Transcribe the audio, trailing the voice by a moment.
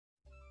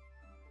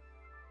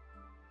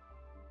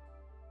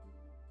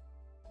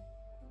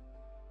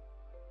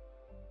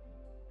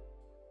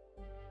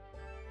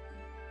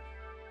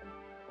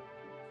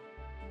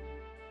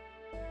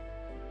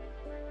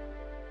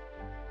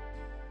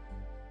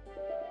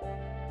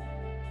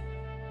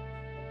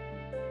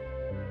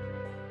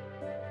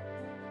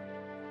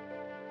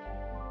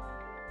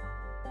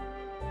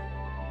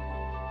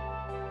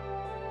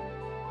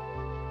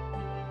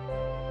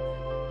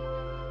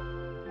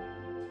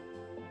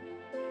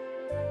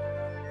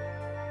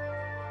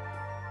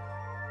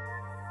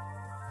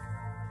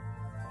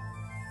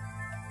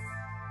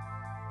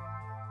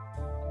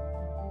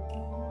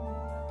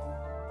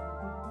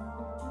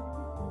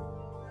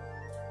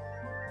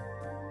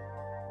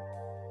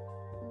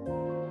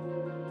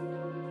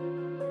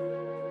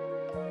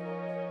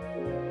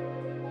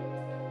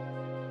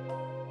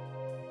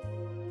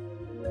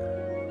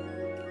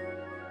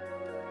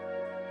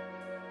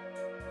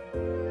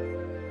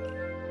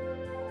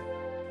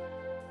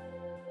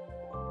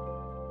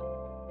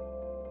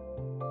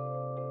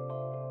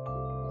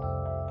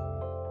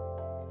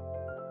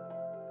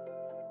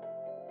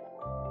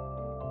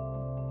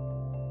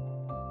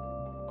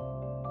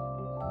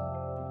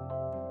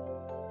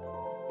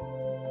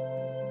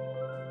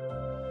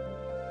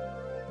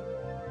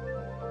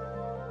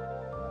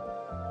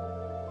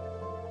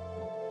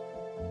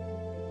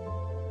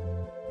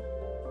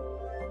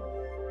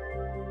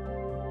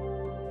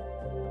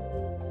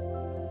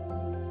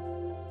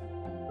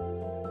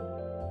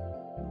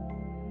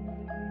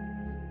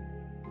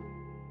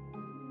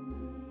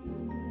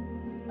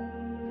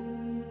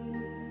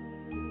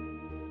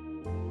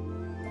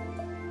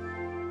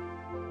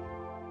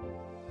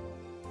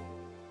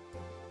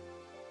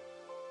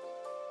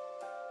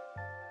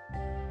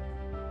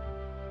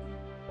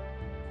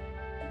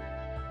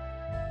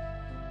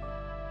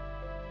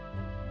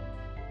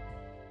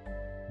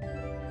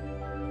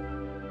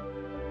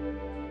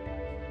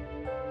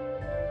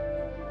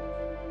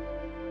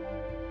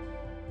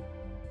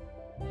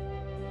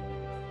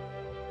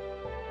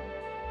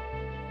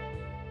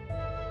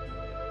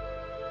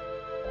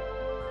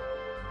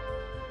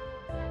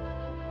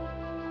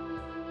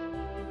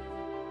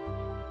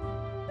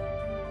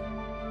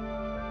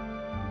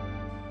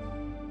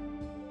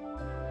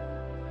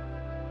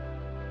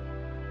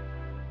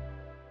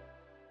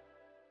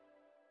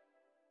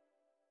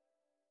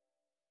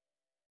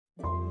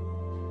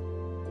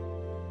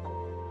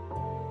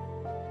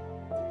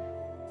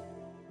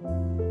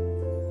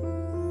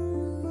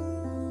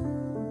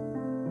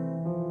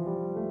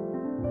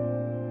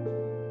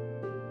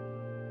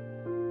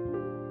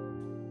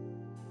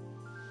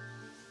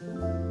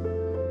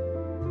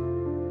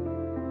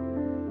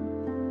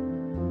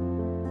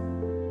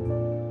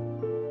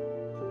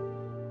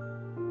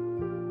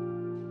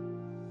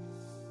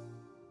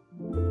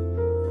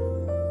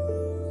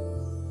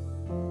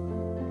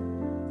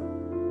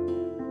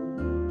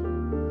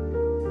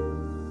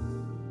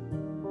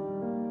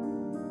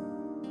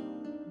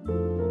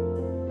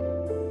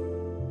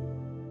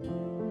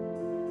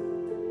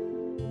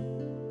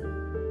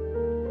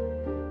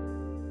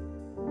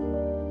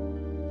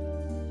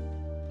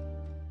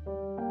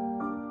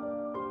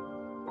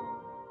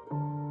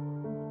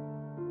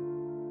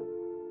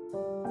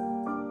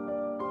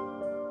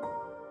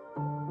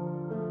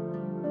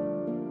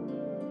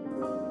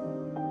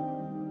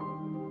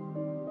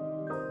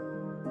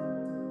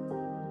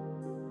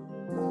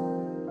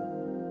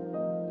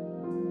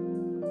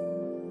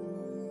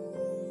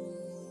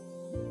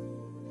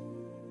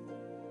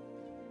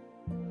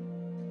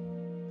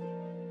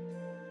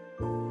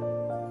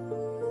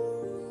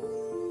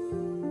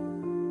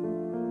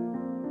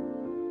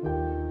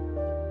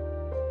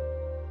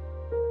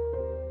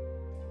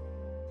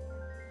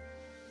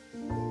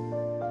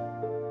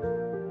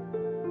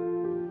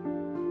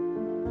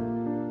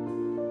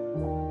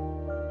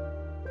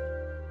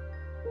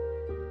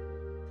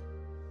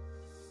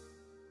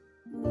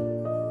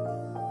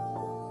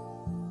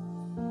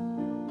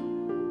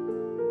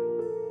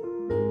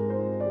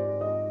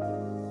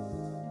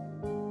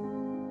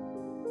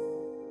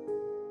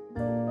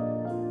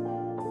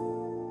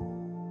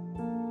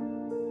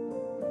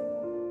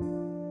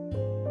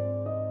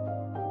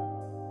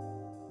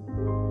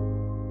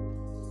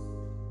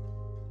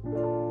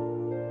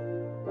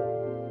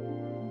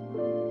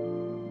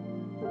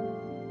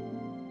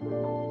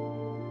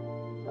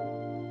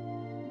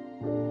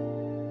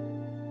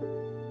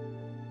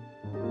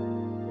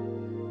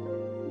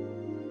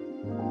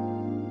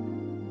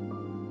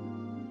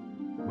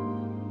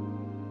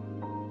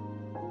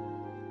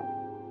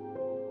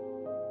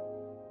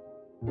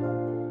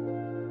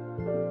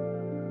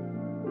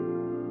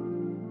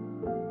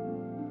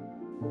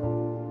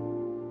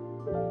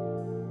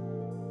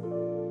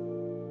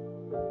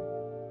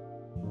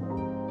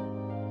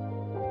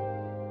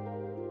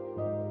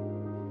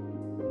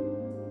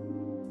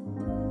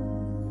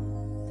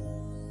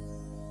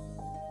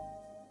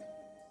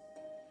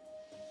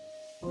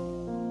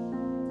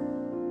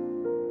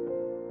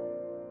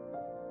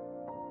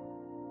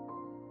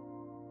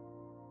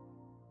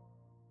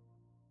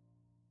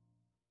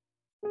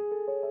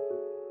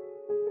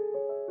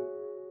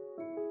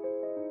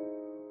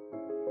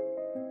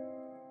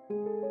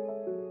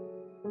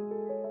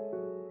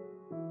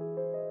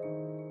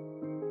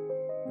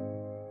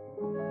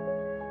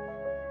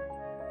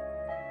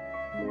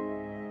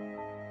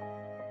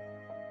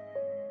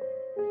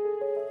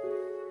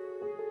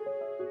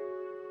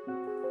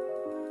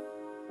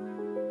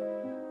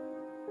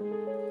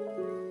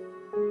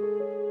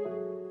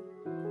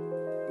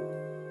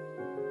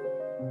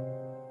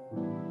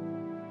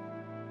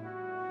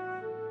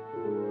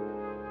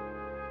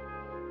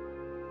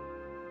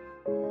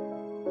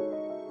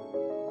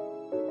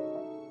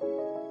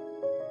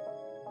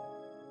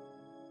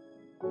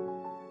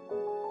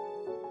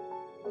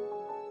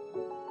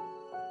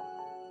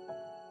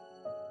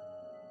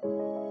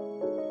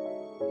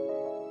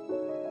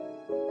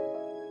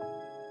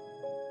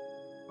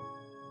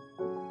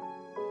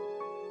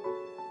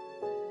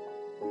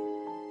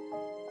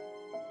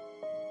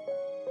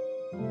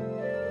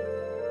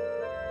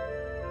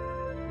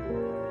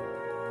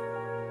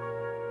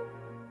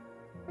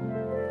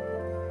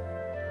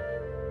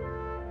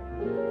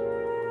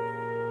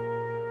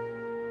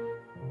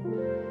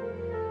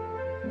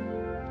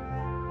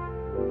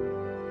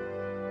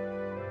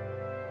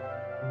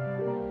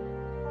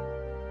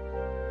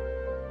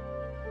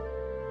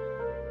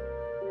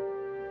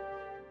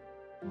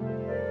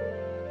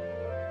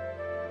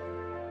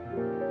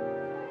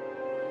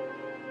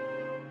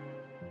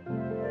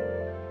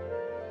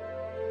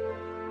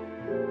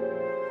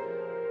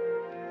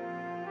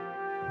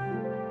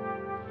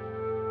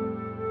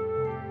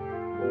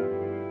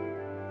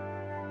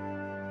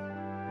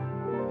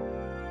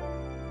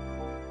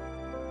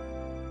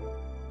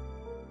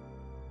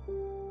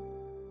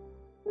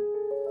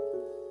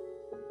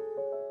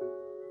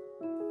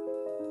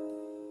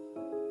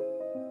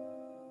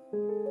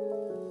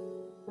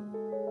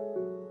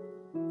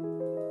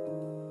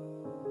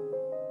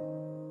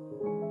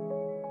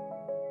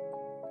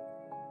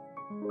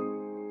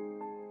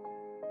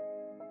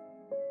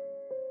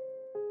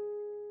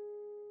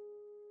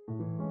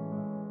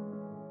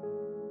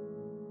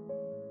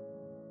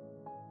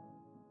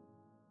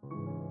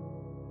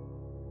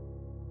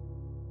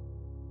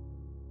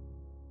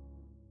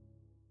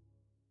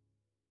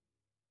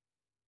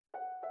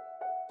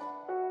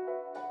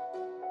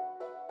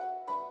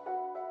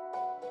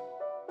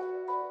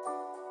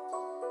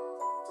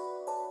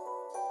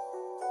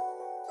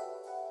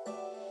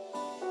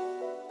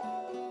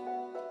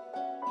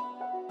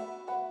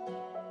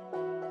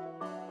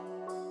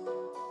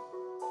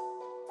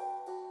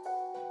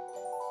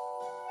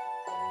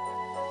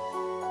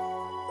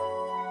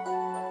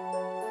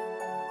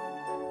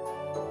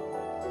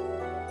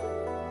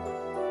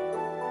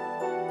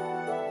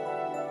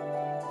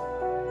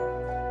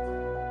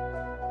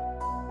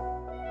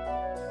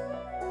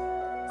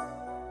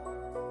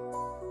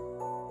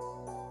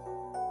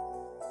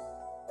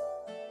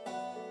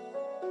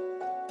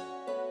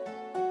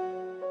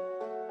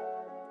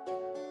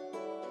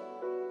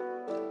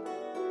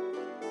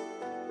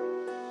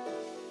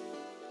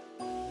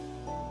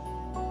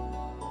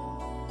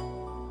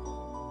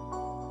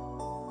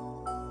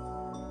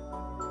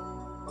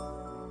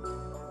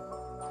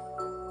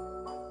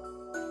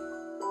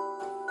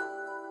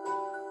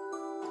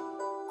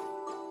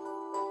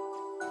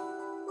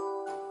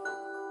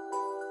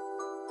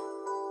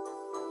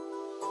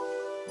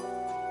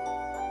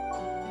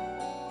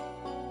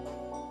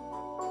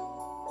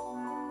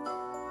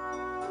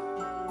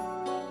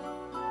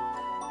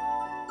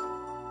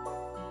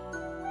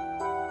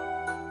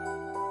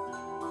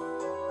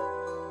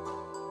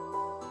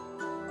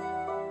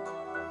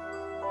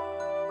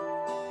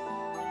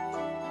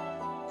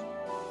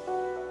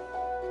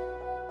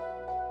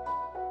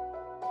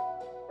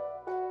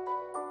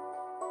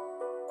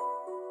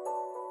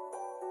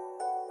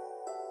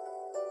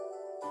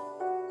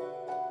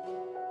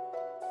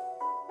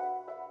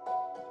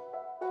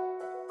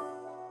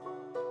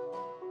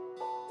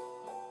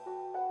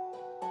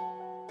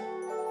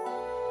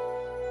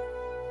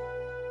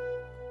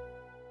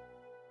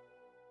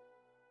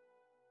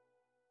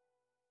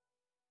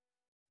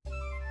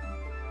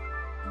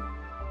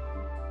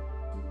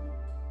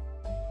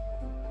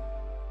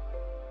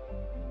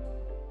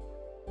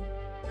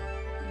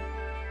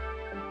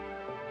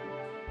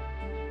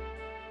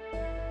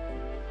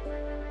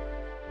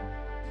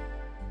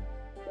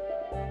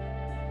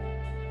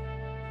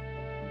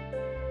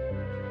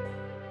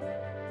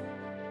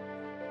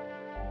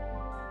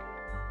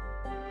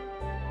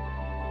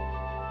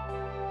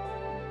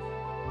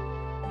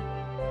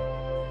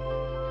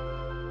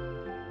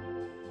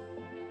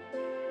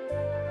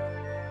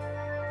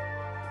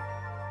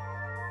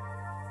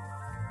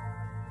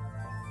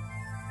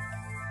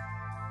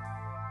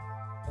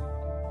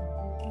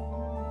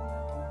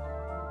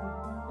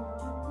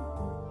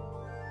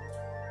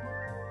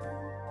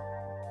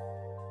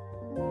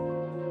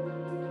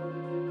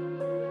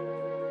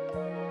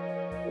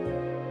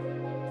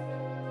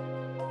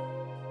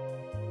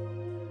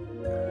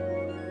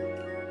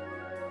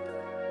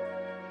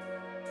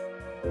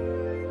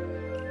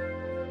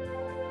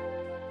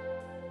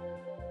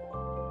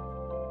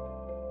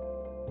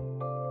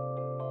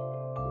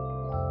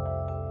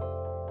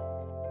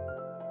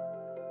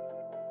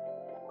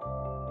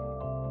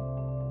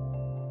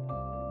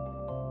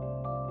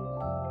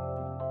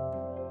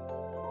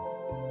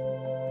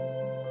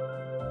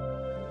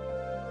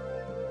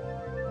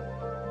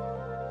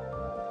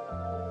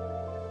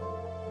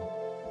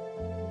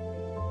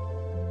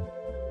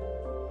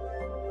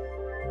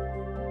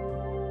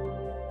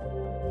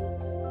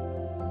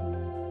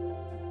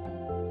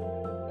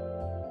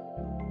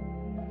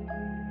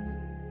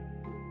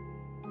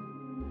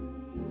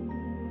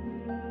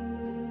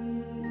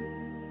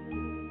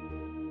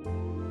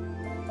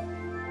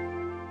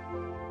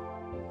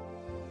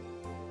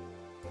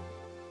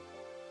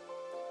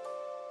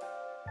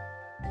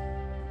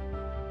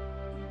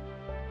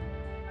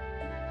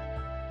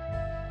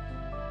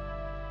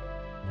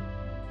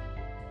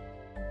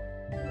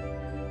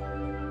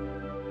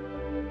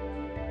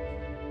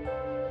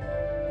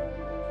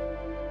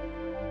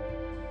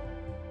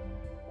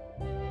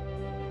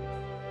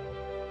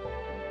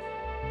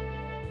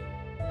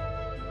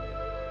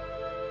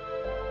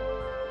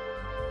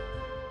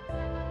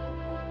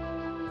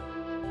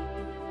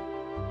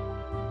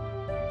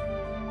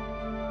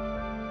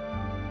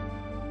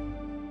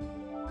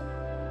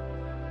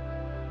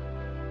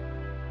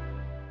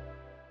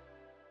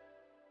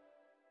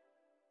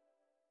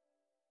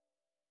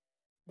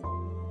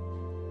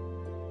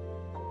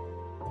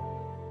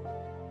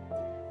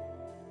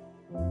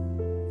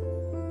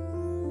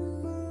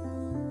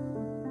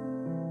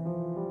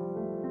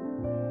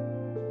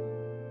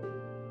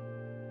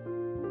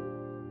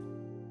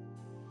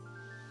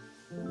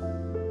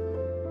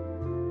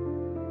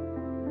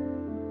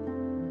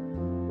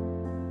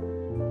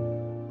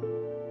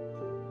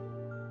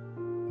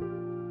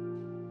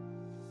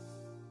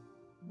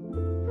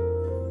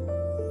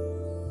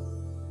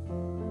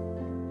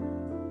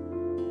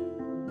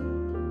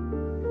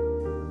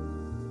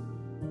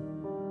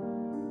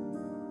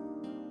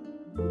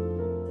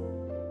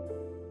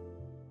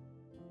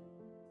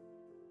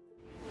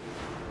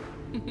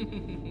Hi.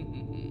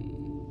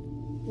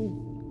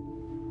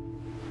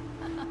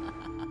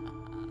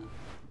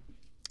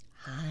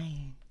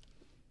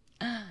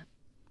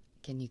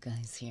 Can you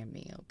guys hear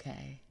me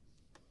okay?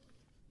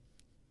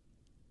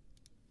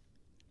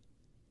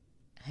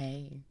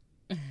 Hey.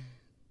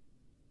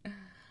 I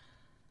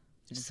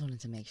just wanted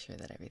to make sure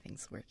that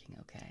everything's working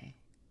okay.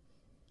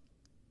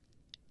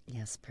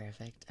 Yes,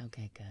 perfect.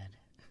 Okay,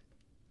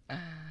 good.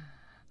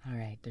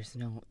 Alright, there's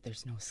no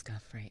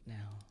scuff right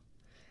now.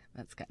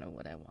 That's kind of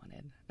what I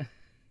wanted.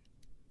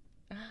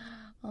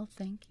 Oh,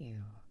 thank you.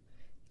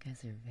 You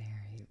guys are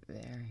very,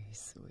 very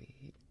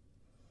sweet.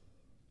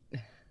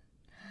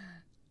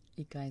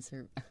 You guys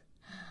are...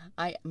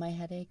 my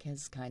headache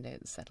has kind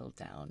of settled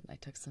down. I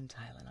took some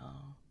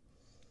Tylenol.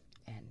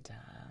 And,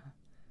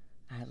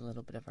 I had a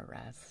little bit of a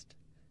rest.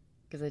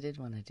 Because I did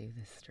want to do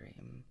this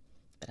stream.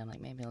 But I'm like,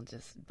 maybe I'll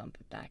just bump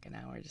it back an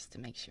hour just to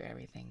make sure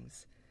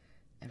everything's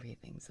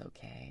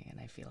okay and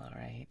I feel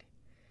alright.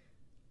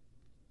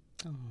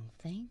 Oh,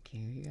 thank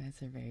you. You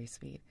guys are very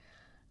sweet.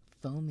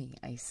 Foamy,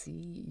 I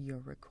see your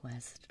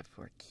request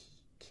for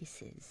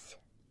kisses.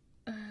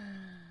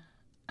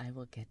 I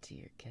will get to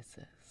your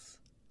kisses.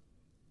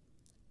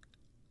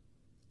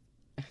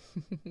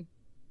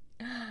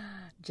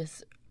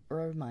 Just a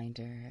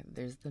reminder,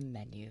 there's the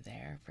menu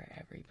there for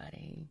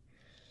everybody.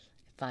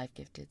 5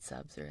 gifted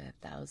subs or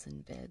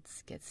 1,000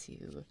 bits gets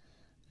you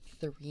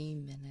 3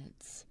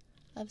 minutes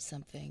of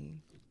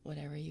something,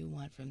 whatever you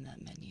want from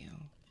that menu.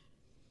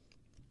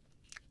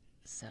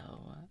 So,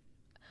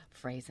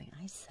 phrasing,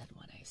 I said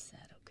what I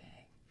said,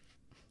 okay?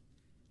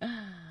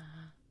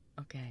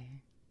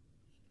 Okay.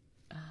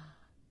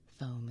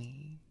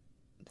 Foamy,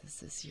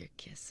 this is your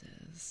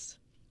kisses.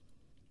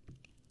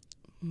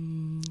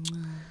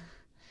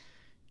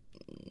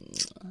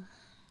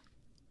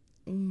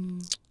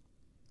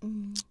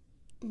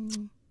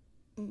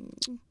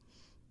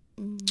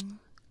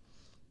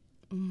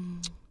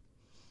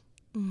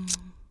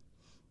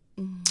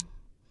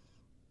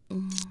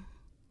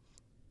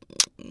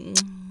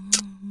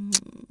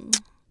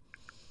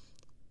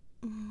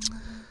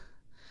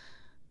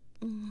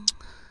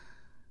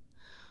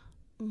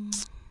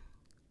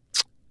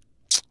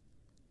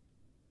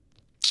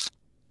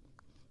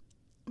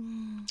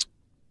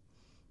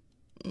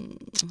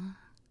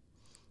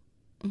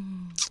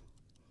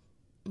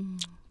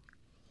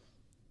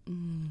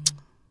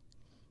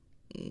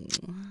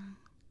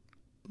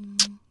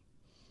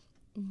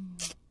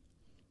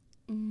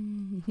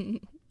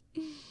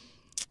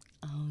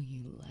 Oh,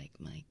 you like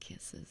my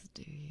kisses,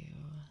 do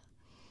you?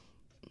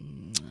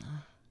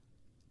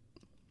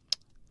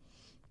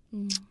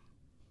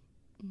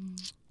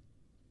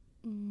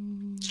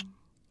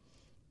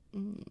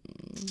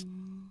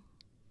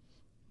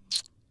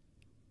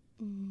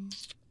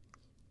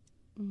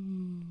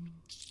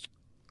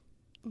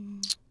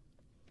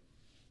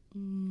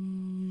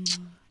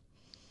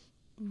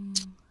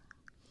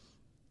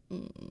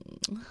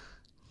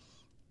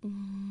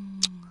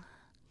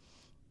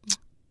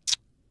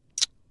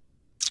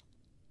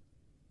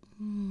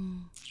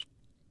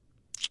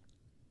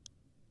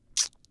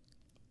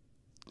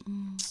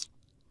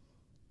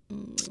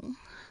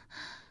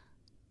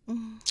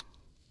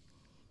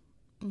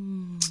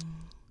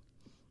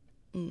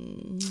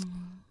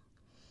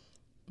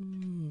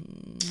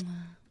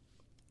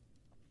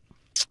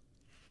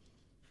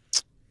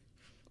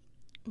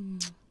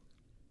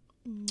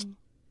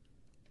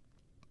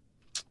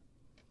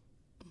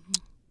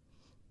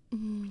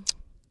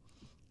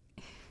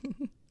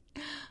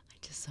 I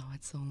just saw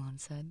what Solon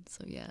said,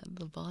 so yeah,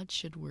 the VoD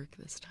should work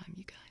this time,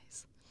 you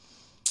guys.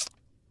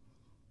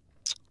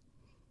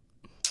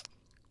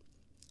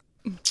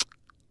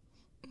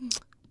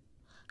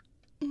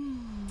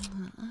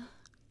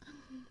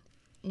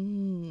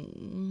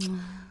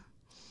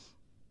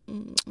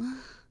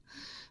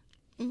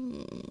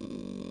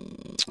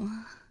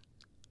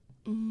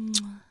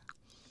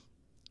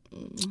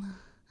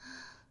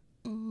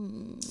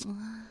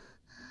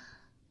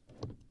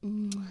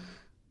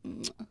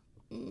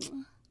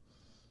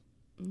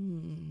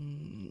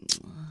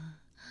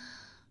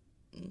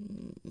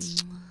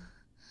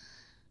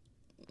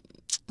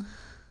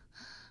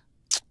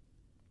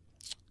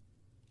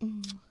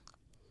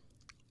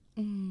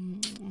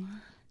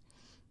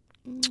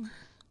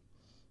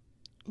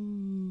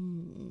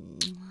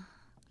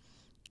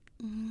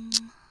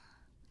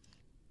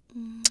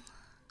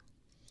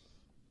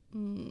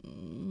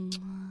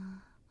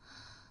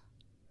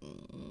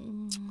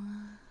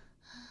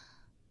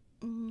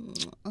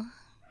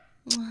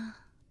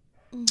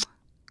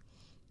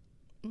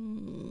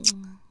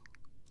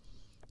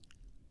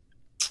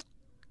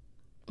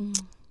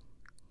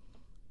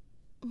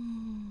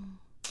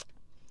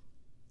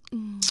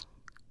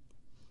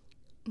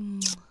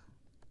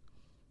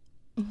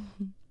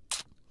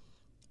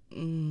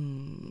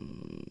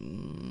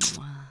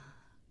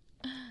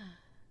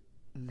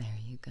 There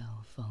you go,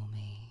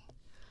 Foamy.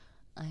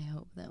 I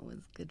hope that was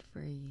good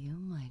for you,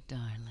 my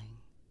darling.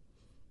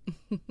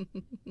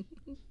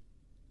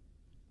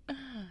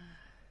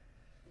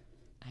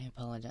 I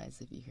apologize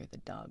if you hear the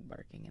dog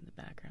barking in the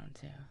background,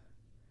 too.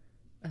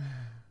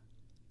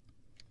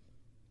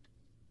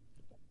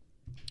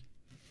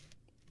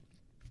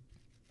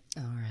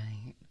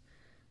 Alright.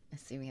 I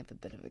see we have a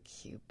bit of a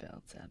queue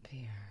built up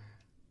here.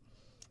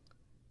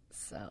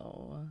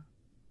 So,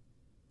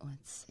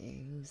 let's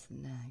see who's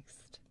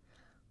next.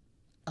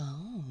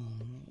 Oh.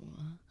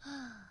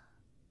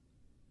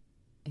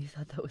 You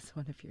thought that was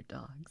one of your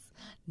dogs?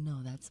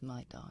 No, that's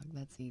my dog.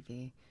 That's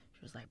Evie. She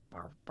was like,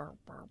 bark, bark,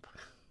 bark.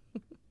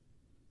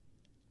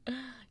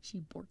 She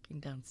barking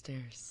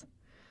downstairs.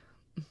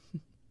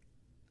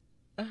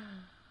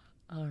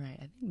 Alright, I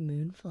think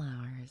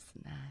Moonflower is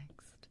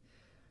next.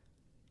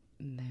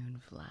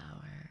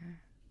 Moonflower.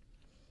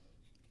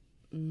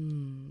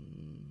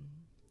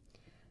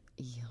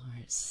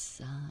 You're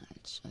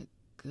such a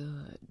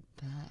good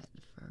pet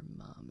for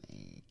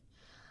Mommy.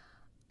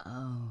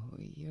 Oh,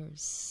 you're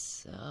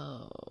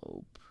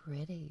so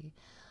pretty.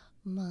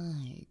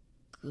 My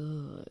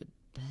good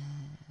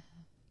pet.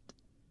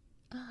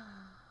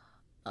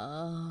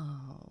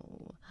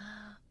 Oh,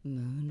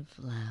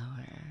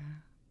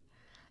 Moonflower.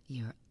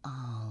 You're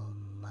all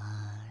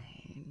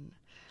mine.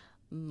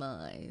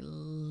 My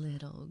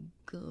little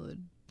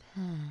good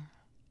pet.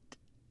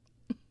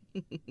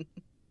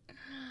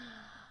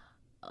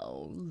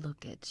 Oh,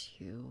 look at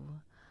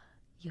you.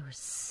 You're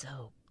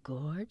so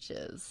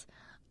gorgeous.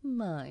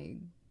 My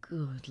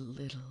good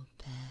little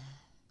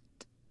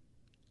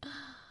pet.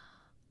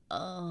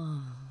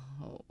 Oh,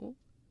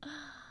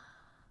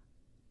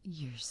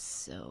 you're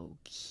so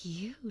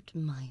cute,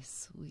 my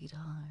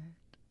sweetheart.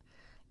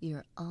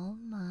 You're all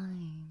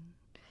mine.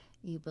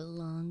 You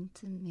belong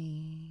to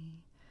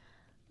me.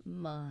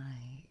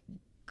 My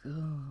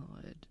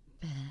good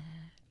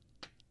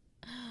pet.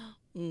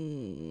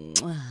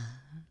 Mwah.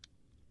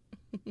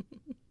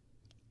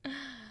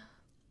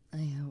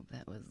 I hope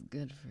that was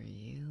good for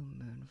you,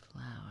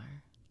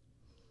 Moonflower.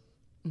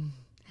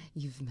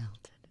 You've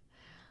melted.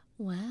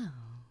 Wow.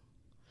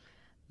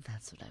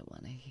 That's what I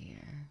want to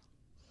hear.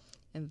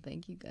 And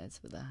thank you guys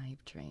for the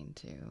hype train,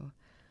 too.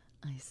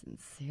 I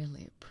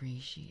sincerely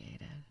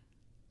appreciate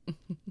it.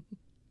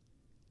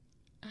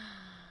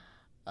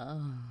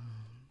 Oh,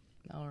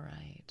 all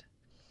right.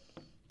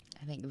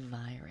 I think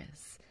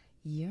Virus,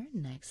 you're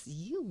next.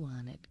 You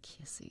wanted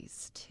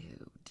kissies,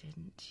 too,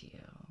 didn't you?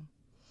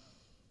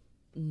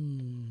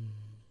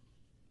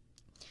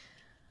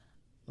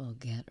 Well,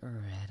 get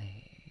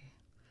ready.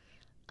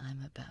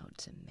 I'm about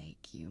to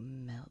make you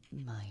melt,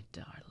 my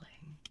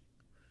darling.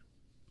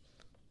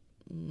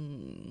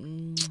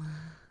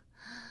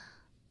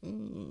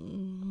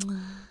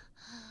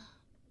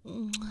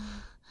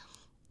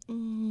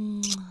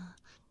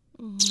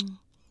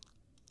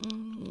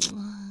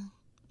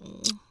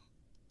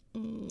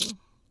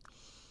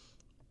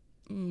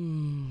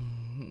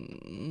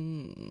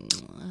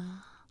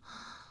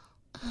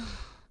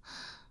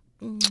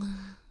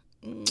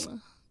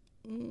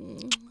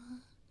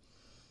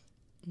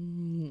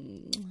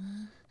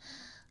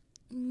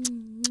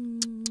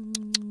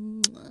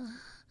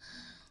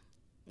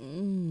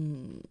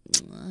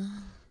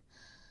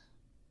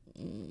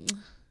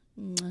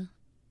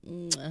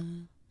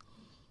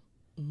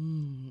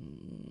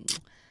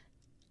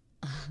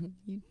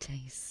 You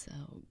taste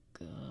so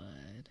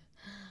good.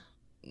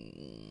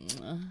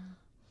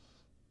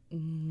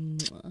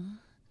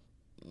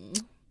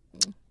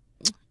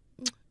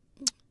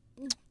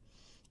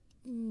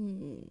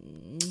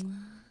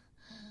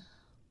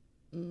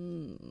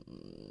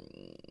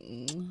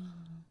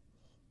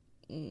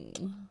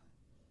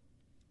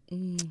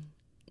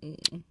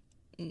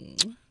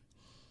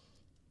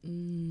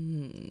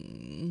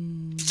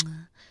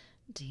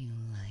 Do you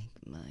like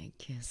my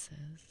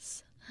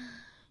kisses?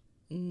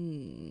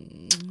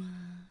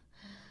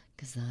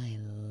 'Cause I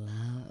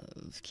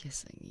love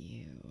kissing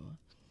you.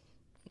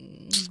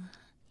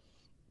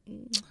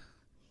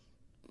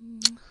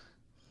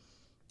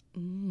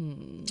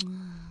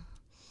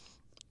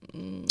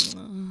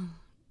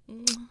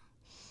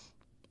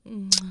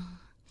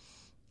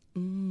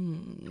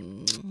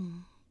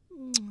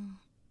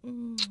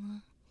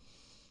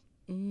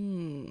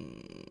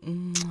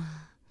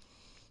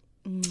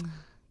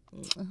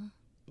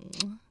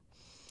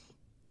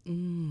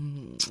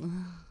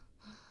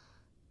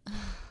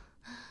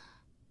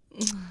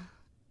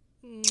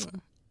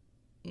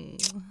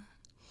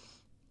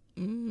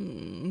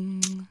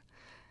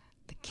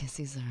 The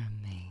kisses are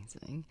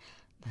amazing.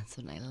 That's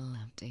what I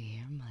love to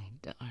hear, my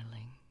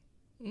darling.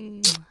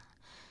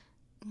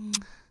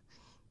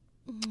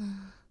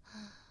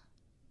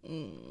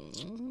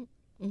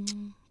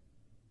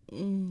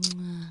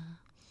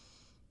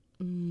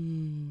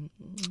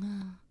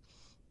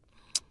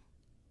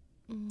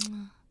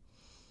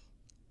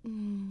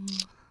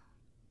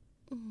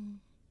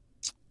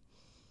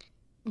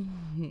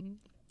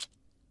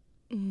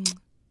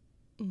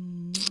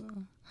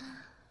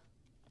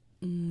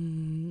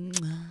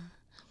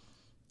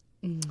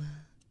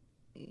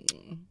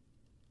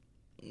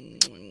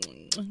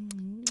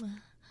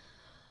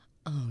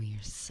 Oh,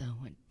 you're so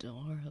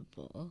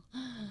adorable.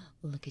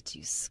 Look at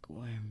you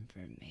squirm for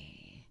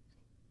me.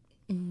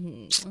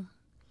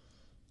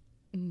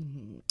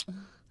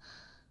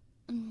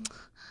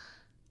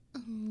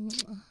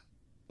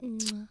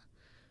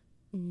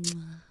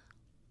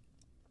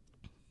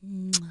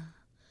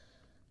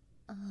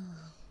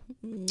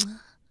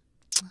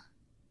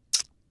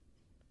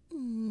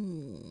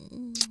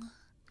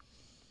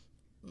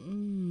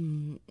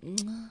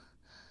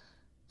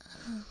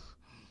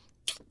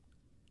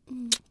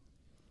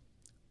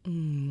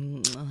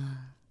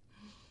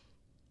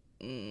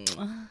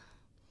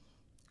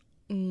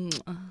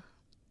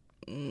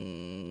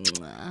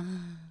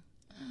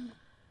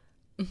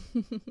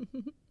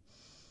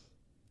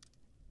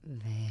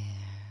 There.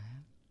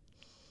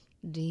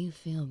 Do you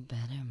feel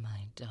better,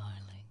 my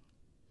darling?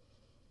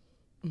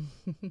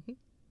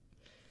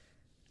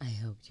 I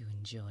hope you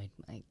enjoyed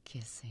my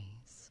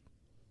kisses.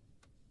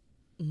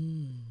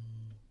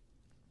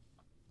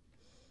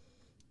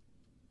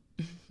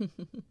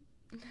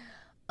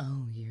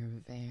 Oh,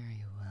 you're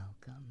very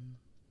welcome.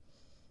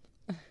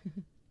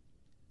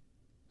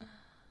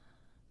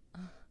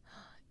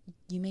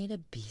 You made a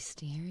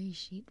bestiary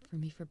sheet for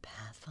me for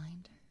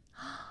Pathfinder?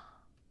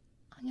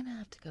 I'm gonna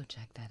have to go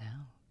check that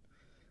out.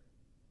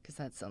 Because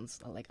that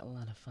sounds like a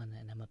lot of fun,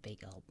 and I'm a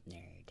big old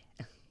nerd.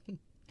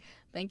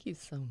 Thank you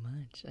so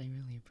much. I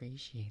really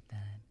appreciate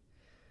that.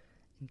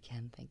 And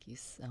Ken, thank you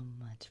so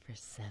much for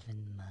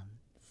 7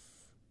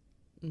 months.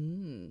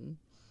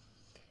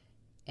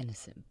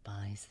 Innocent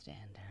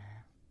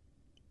bystander.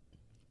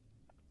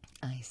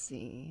 I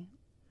see.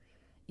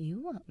 You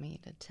want me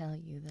to tell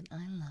you that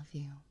I love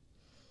you.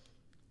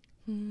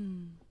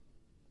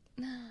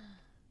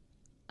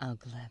 I'll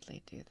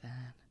gladly do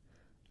that.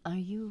 Are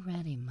you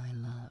ready, my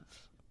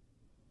love?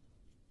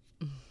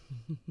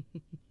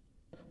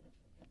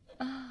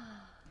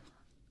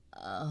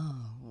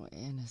 Oh,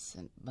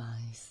 innocent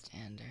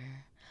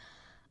bystander.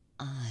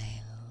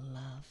 I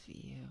love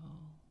you.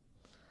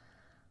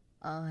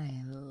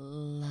 I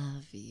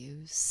love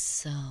you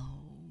so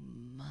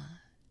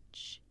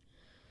much.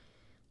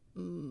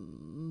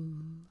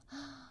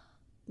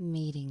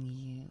 Meeting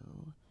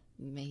you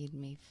made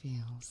me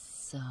feel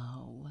so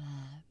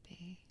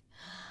happy.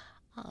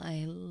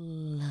 I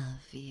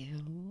love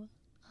you.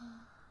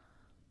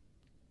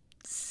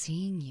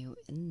 Seeing you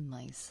in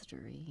my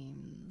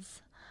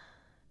streams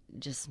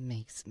just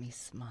makes me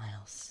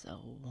smile so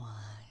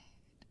wide.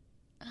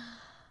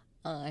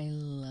 I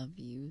love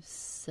you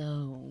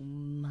so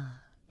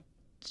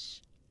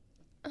much.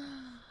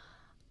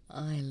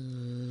 I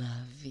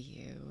love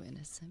you,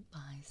 innocent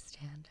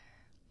bystander.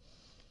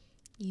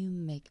 You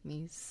make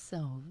me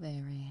so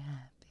very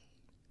happy.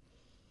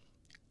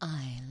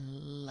 I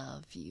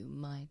love you,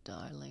 my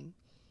darling.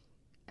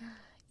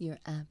 You're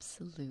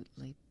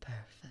absolutely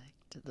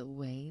perfect the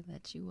way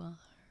that you are.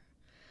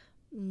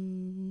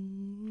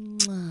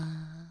 Mwah.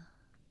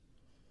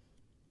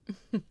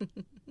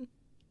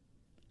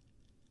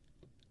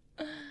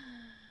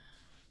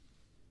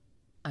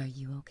 Are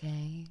you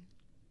okay?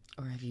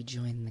 Or have you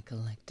joined the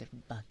collective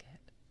bucket?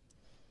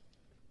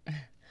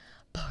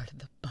 Part of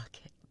the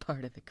bucket,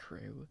 part of the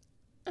crew.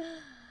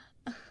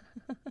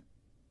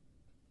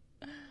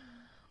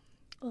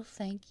 Well,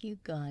 thank you,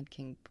 God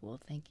King Pool.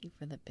 Thank you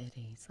for the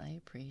biddies. I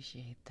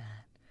appreciate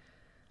that.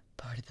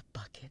 Part of the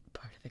bucket,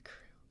 part of the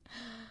crew.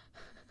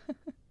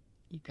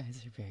 You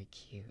guys are very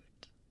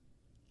cute.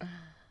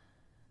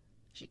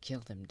 She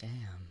killed him,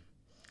 damn.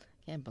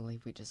 Can't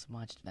believe we just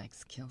watched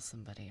Vex kill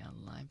somebody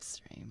on live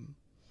stream.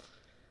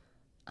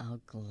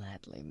 I'll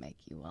gladly make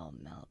you all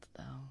melt,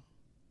 though.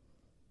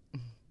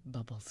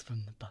 Bubbles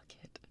from the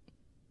bucket.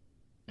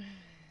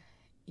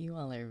 You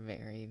all are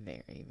very,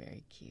 very,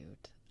 very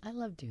cute. I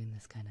love doing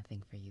this kind of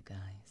thing for you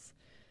guys.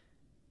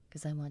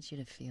 Because I want you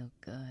to feel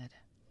good.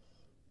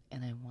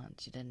 And I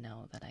want you to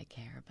know that I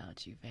care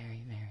about you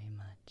very, very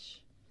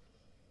much.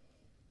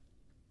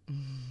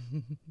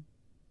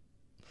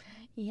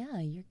 Yeah,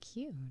 you're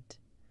cute.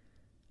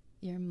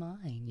 You're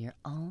mine. You're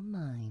all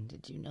mine.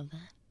 Did you know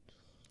that?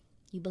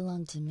 You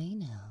belong to me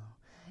now.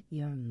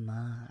 You're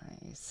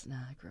my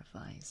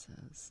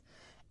sacrifices.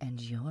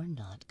 And you're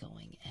not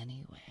going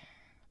anywhere.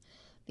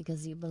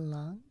 Because you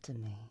belong to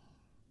me.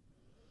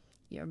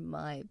 You're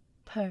my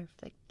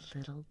perfect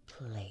little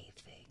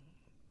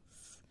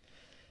playthings.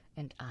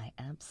 And I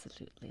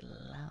absolutely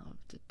love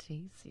to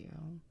tease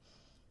you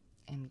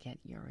and get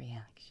your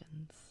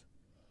reactions.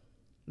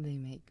 They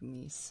make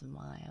me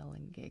smile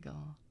and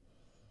giggle.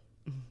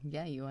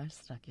 Yeah, you are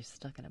stuck. You're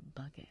stuck in a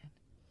bucket.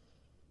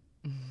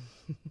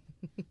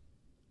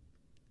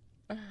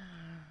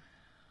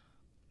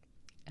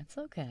 It's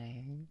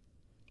okay.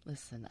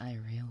 Listen, I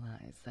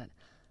realize that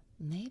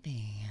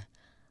maybe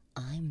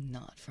I'm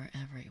not for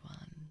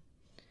everyone,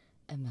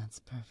 and that's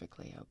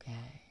perfectly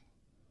okay.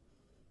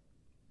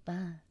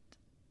 But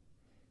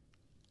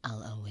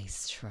I'll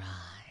always try.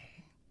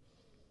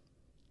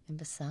 And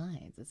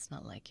besides, it's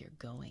not like you're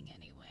going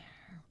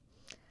anywhere.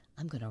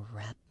 I'm gonna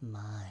wrap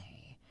my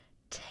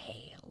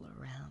tail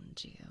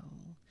around you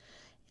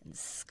and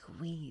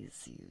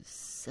squeeze you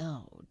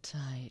so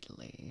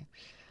tightly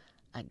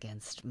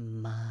against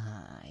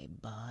my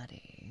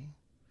body.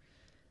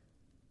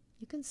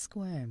 You can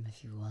squirm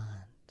if you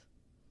want.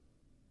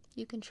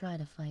 You can try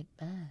to fight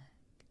back.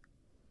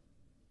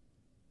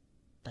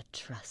 But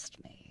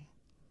trust me,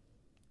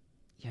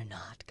 you're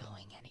not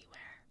going anywhere.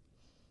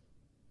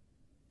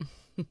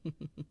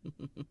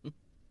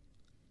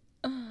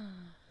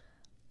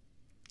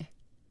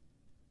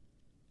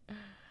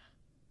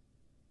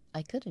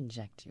 I could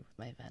inject you with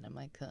my venom,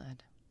 I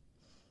could.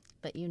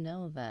 But you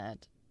know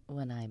that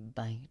when I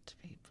bite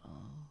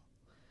people,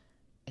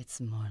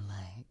 it's more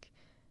like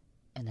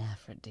an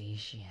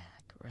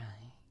aphrodisiac,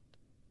 right?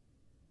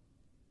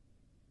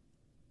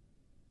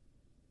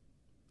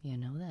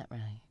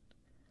 right?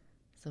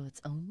 So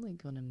it's only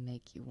going to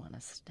make you want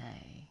to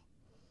stay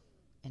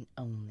and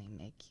only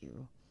make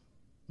you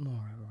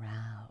more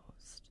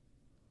aroused.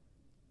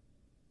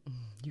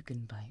 You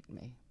can bite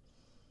me.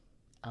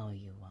 Oh,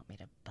 you want me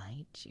to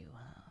bite you,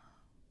 huh?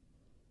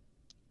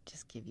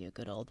 Just give you a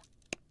good old...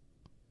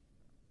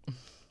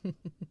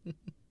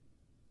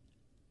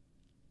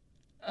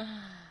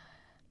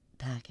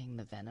 Packing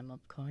the venom,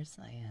 of course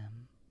I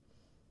am.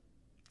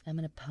 I'm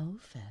an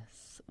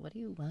apophis. What do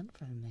you want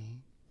from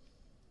me?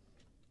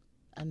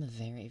 I'm a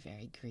very,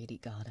 very greedy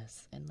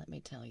goddess, and let me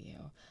tell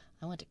you,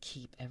 I want to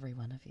keep every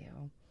one of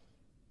you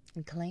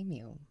and claim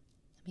you.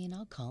 I mean,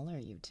 I'll collar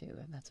you too,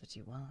 if that's what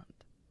you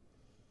want.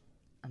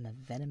 I'm a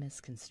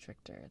venomous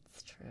constrictor,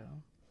 it's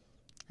true.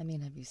 I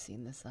mean, have you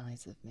seen the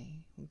size of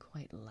me? I'm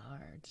quite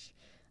large.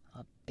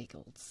 A big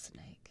old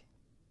snake.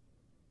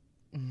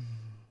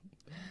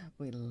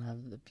 We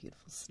love the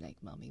beautiful snake,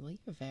 Mommy. Well,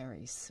 you're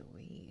very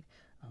sweet,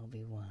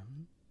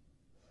 Obi-Wan.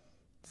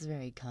 It's a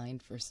very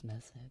kind first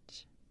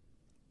message.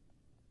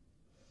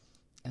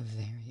 A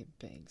very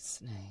big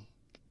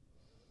snake.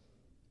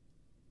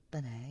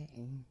 But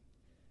hey,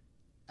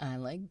 I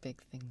like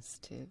big things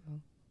too.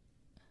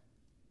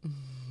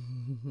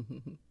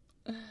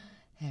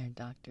 Hair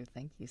doctor,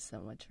 thank you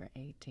so much for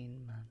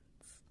 18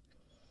 months.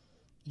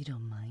 You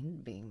don't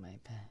mind being my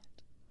pet?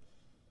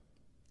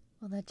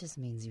 Well, that just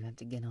means you have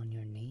to get on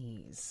your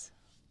knees.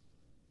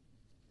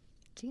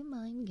 Do you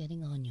mind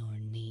getting on your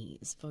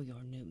knees for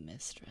your new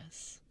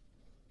mistress?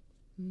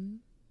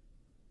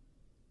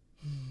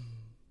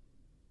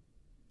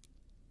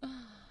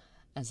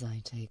 As I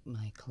take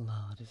my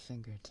clawed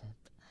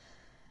fingertip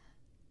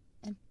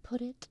and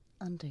put it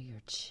under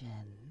your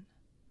chin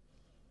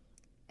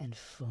and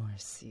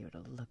force you to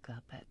look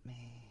up at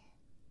me.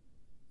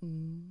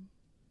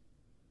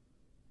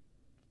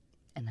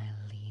 And I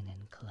lean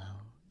in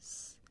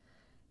close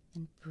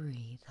and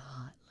breathe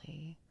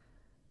hotly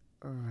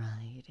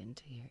right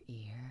into your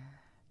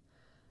ear.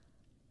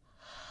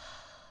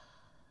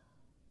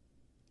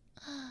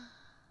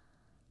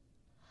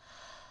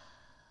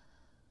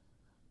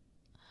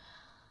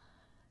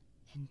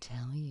 And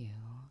tell you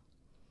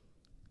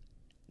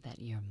that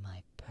you're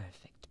my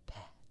perfect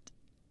pet.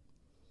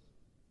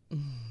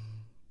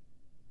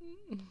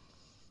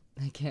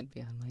 I can't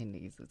be on my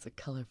knees. It's a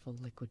colorful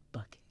liquid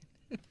bucket.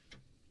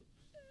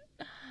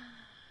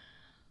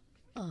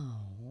 Oh,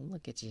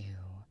 look at you.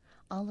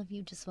 All of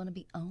you just want to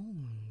be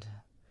owned.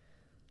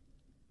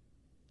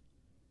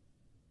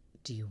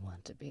 Do you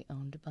want to be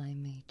owned by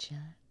me, Chat?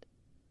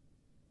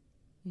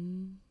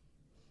 Would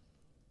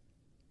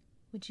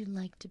you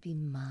like to be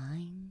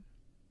mine?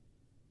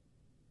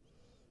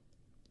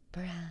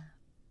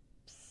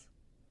 Perhaps.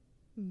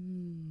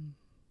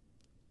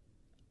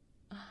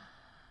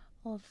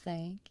 Well,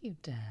 thank you,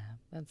 Deb.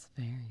 That's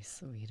very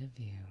sweet of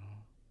you.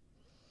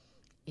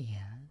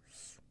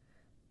 Yes.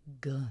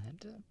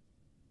 Good.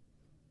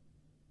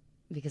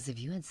 Because if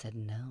you had said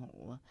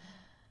no,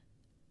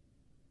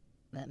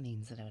 that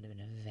means that I would have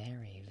been a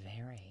very,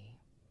 very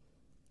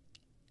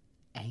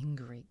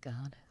angry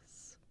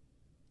goddess.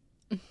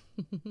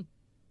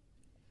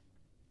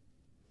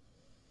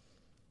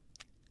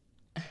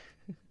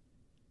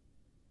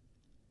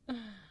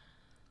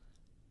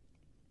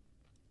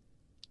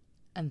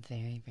 I'm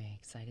very, very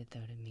excited,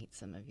 though, to meet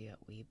some of you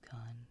at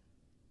WeebCon.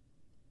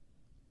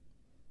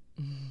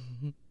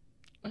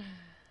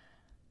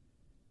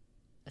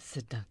 A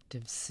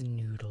seductive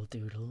snoodle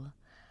doodle.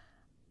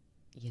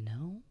 You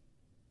know,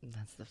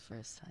 that's the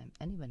first time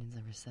anybody's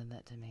ever said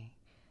that to me.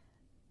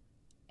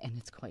 And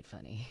it's quite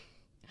funny.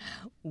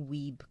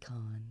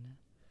 WeebCon.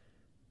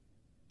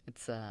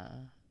 It's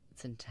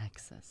in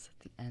Texas at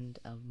the end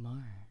of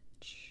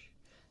March.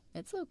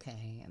 It's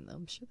okay, and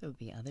I'm sure there'll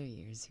be other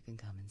years you can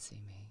come and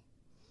see me.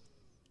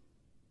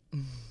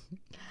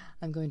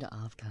 I'm going to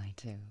Offkai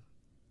too.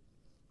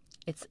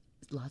 It's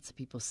lots of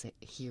people say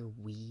here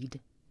weed.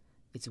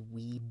 It's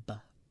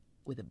weeb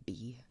with a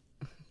B.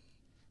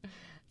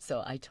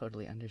 So I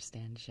totally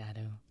understand,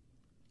 Shadow.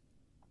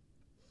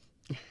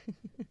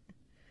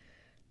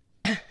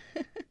 Could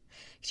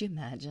you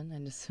imagine? I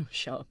just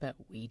show up at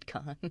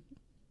WeedCon.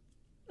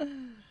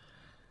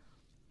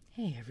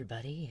 Hey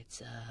everybody,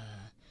 it's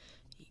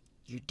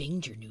your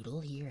Danger Noodle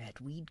here at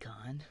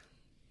WeedCon.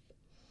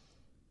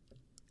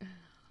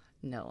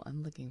 No,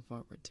 I'm looking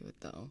forward to it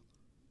though.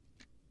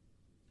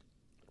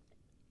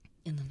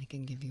 And then I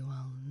can give you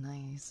all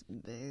nice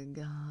big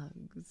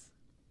hugs.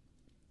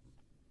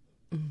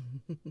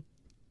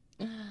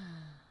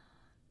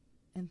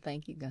 And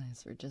thank you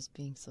guys for just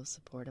being so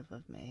supportive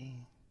of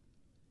me.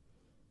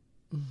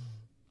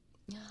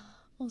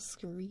 Oh,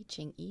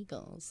 screeching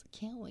eagles.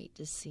 Can't wait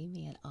to see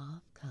me at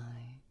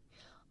Offkai.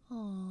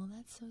 Oh,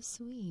 that's so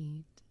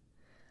sweet.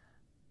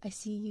 I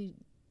see you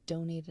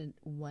donated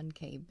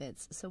 1K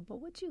bits, so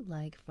what would you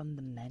like from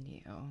the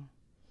menu?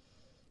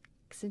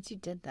 Since you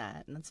did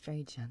that, and that's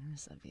very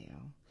generous of you,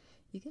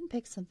 you can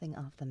pick something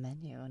off the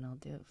menu and I'll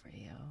do it for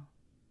you.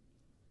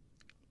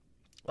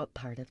 What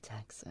part of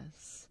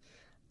Texas?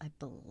 I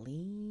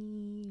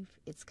believe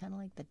it's kind of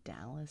like the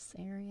Dallas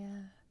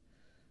area.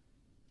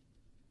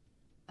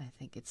 I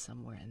think it's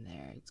somewhere in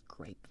there. It's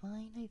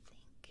grapevine, I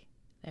think.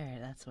 There,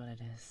 that's what it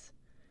is.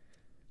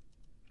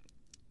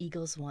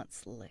 Eagles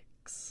wants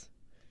licks.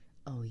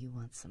 Oh, you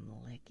want some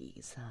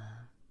lickies,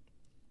 huh?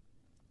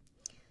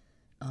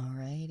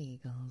 Alright,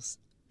 Eagles.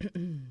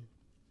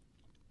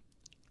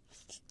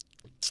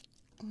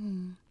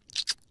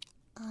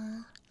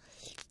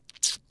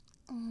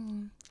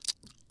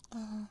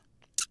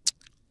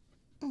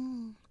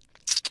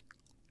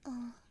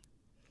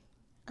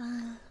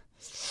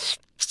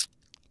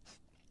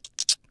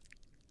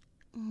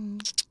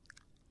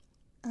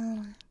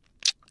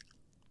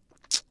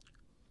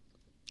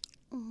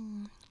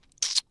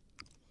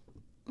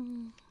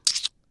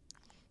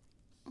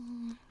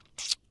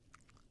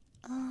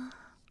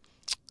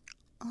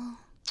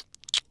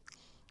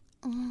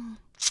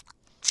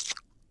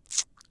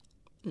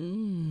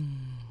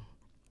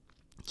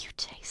 You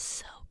taste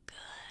so good.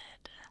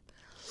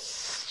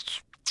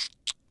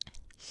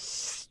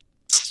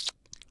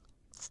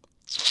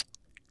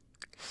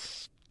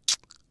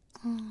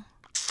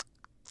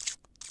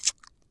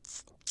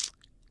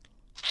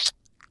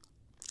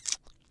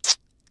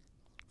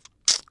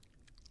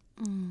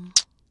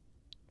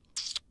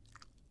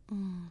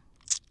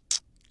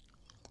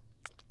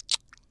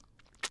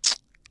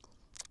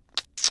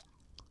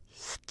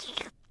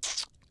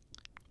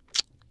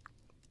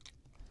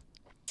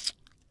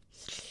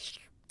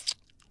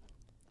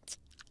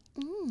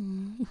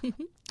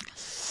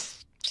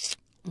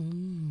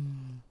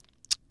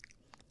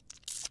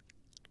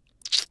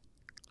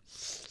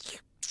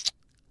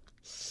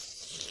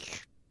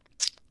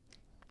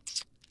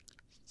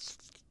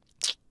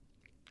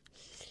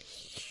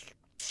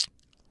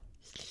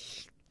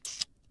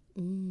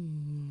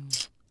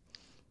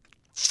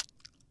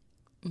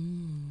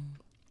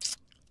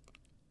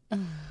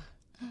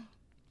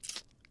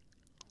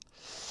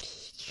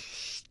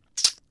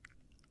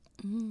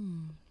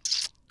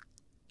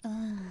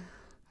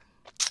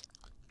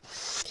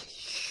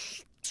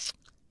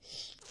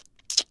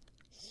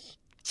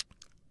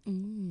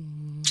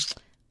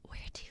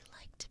 Where do you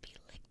like to be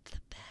licked the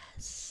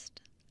best?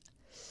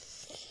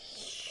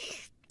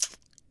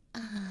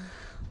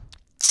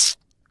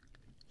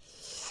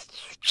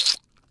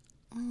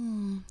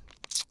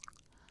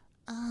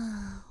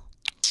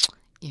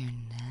 Your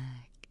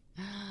neck.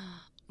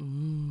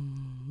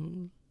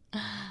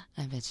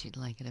 I bet you'd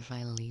like it if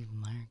I leave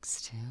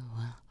marks too.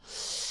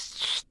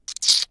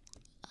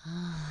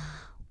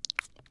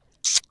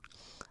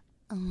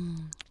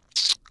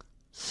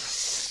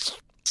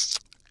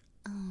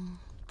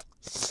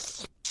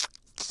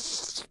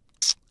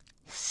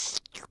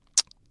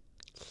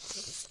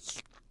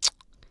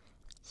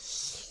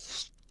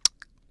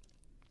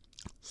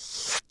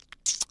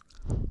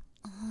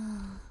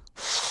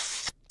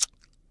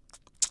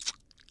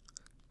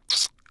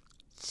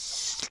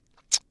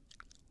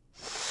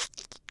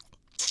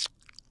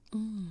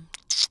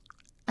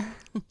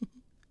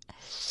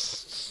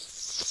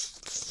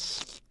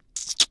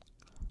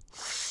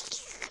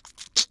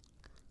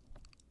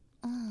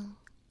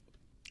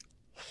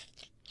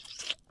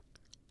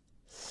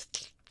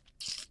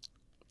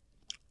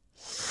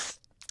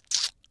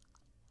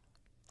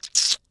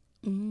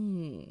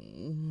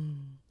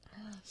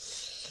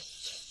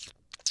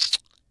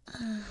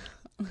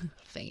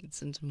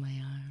 Faints into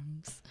my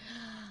arms.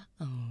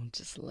 Oh,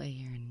 just lay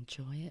here and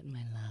enjoy it,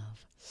 my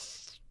love.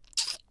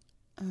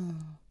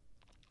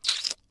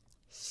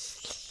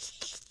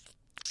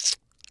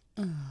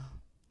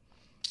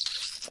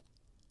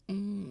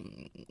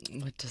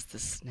 What does the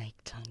snake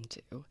tongue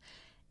do?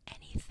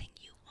 Anything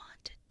you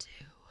want to do.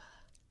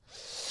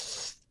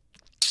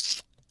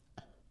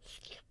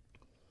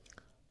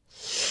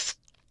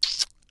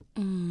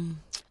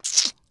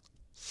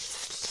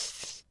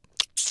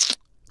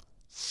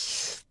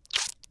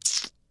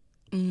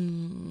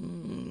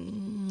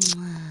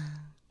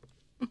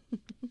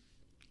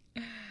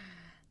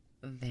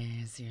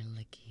 There's your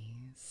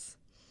lickies.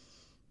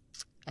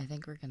 I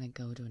think we're gonna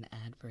go to an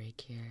ad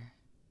break here.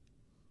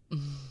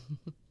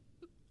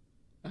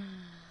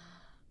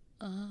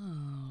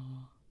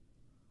 Oh,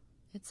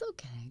 it's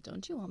okay.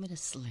 Don't you want me to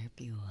slurp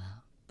you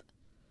up?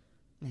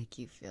 Make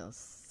you feel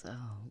so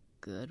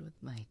good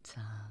with my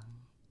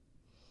tongue.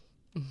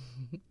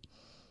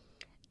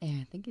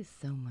 Aaron, thank you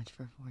so much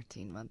for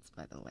 14 months,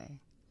 by the way.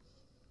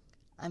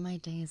 My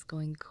day is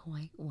going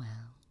quite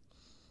well.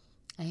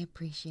 I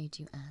appreciate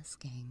you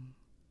asking.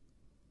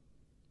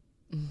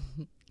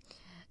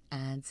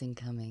 Ads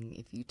incoming.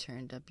 If you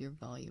turned up your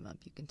volume up,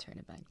 you can turn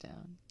it back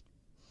down.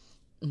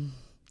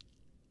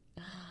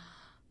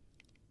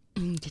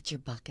 Get your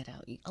bucket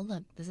out. Oh,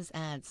 look, this is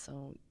ads,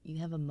 so you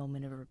have a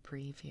moment of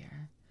reprieve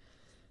here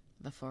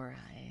before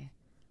I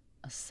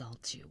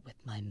assault you with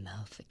my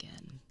mouth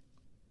again.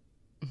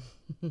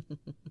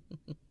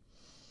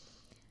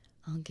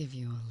 I'll give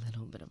you a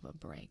little bit of a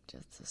break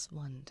just this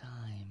one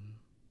time.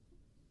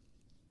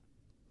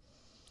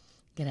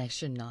 Get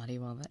extra naughty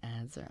while the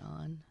ads are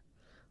on.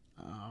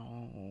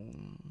 Oh,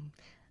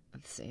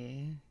 let's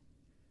see.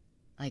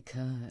 I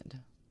could,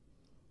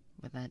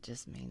 but that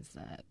just means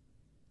that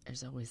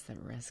there's always the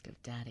risk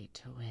of Daddy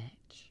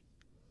Twitch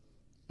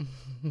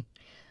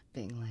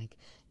being like,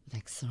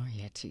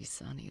 Vexoria T.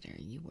 Sun Eater,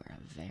 you were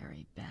a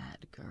very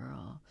bad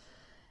girl.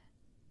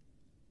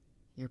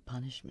 Your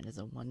punishment is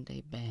a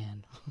 1-day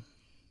ban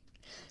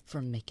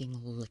for making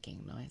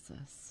licking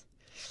noises.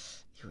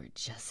 You were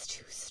just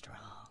too strong.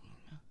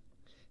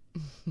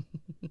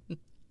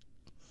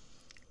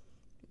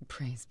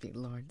 Praise be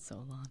Lord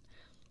Zolon.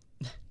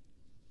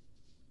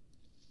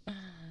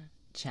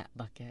 Chat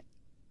bucket.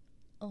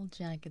 Old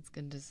Jack, it's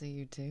good to see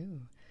you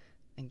too.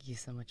 Thank you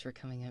so much for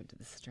coming out to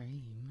the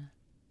stream.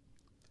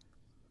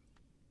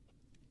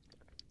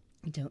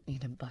 You don't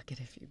need a bucket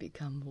if you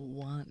become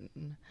one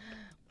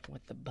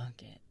with the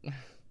bucket.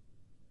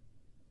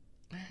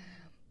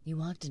 You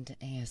walked into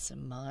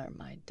ASMR,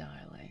 my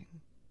darling.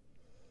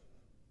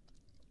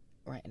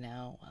 Right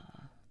now,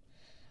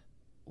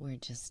 we're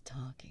just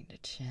talking to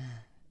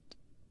chat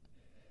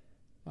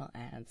while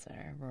ads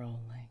are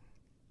rolling.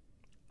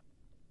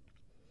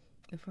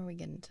 Before we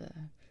get into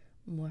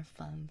more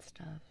fun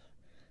stuff,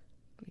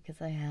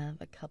 because I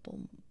have a couple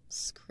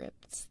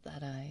scripts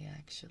that I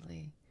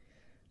actually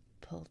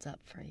pulled up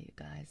for you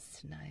guys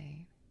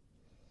tonight.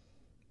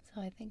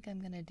 So I think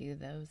I'm gonna do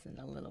those in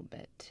a little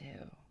bit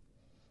too.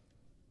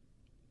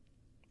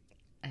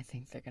 I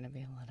think they're gonna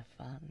be a lot of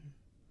fun.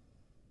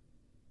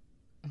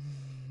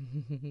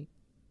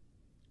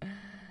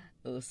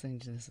 Listening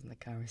to this in the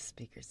car with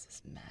speakers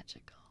is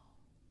magical.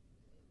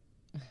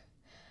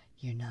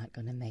 You're not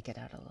gonna make it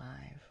out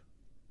alive.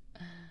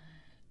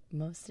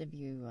 Most of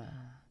you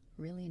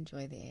really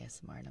enjoy the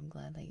ASMR, and I'm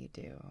glad that you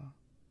do.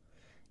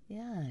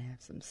 Yeah, I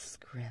have some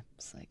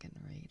scripts I can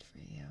read for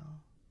you.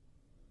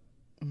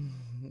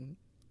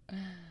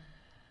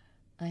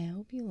 I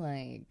hope you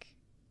like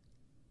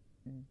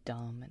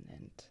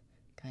dominant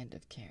kind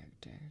of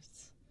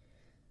characters.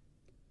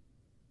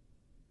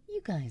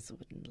 You guys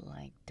wouldn't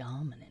like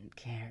dominant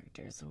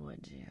characters,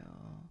 would you?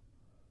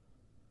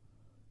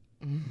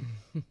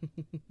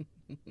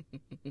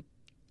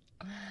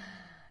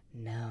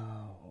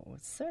 No,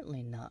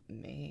 certainly not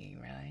me,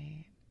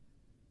 right?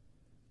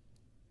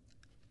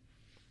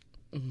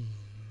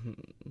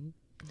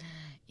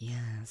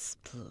 Yes,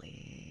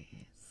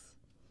 please.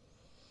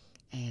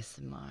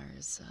 ASMR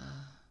is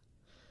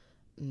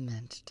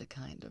meant to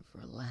kind of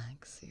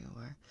relax you,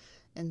 or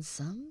in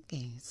some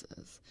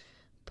cases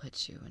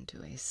put you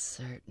into a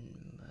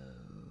certain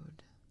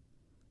mood,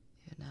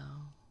 you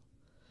know?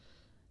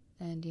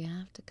 And you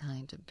have to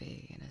kind of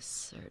be in a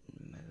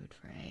certain mood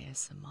for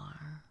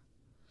ASMR.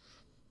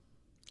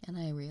 And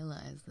I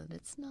realize that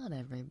it's not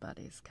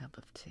everybody's cup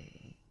of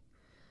tea.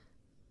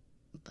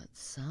 But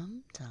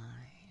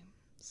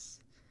sometimes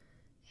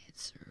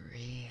it's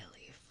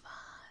really fun.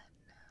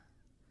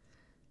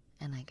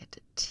 And I get to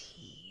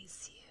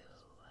tease you.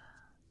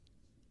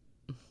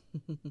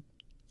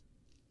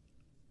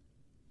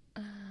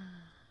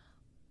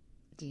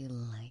 Do you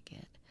like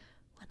it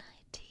when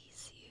I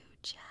tease you,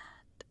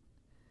 chat?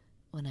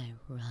 When I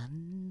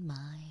run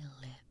my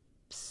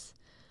lips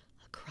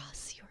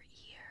across your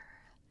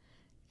ear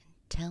and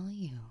tell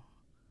you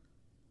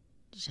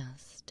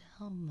just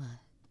how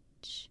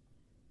much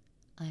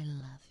I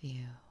love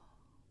you.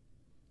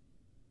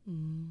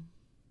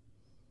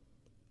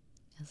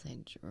 As I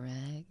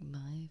drag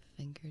my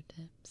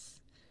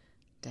fingertips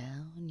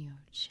down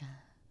your chest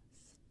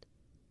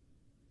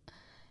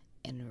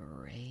and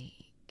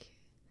rake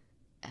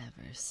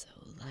ever so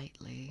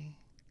lightly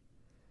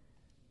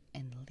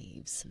and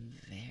leave some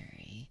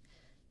very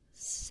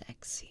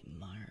sexy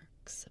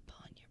marks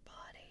upon your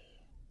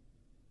body.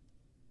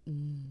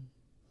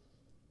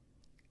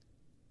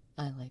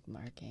 I like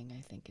marking.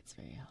 I think it's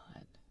very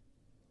hot.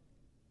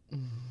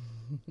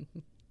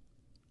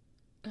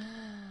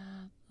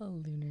 Oh,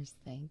 Lunars,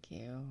 thank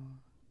you.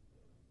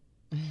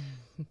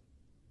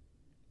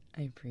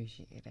 I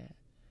appreciate it.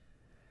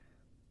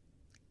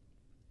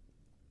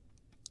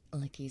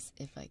 Lickies,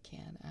 if I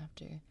can,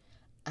 after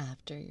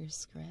your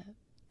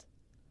script.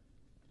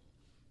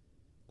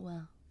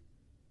 Well,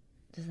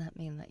 does that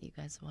mean that you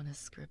guys want a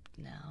script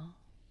now?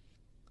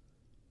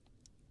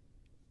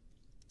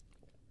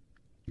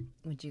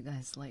 Would you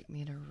guys like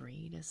me to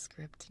read a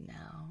script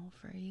now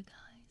for you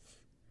guys?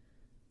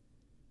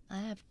 I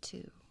have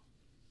 2.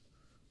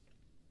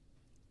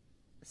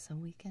 So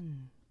we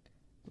can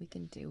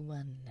do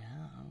one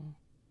now.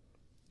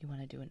 You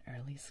want to do an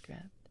early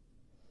script?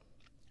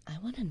 I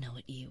want to know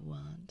what you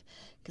want,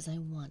 because I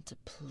want to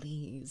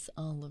please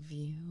all of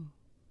you.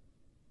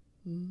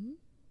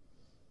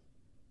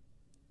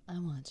 I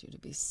want you to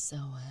be so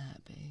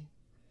happy.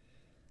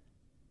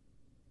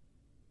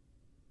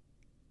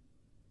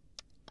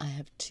 I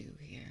have 2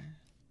 here.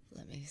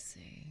 Let me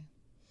see.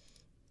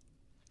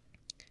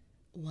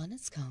 One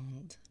is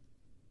called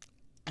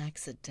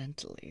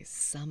Accidentally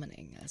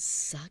Summoning a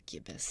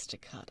Succubus to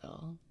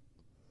Cuddle.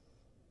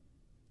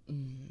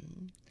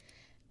 And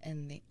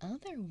the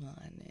other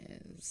one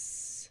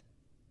is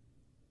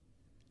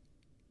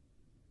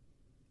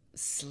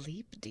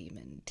Sleep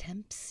Demon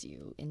Tempts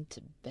You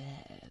into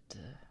Bed.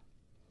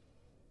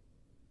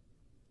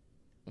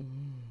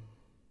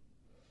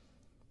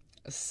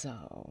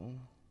 So,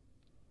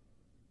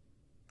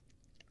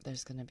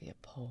 there's gonna be a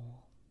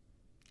poll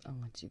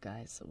on what you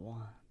guys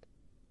want.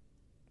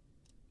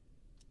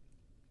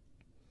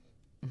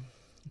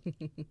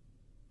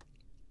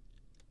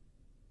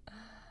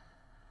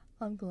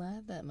 I'm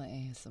glad that my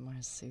ASMR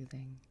is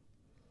soothing.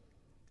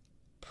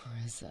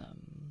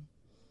 Prism,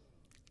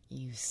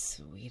 you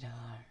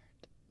sweetheart.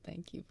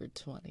 Thank you for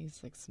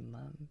 26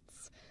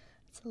 months.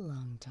 It's a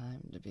long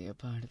time to be a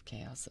part of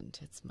Chaos and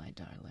Tits, my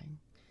darling.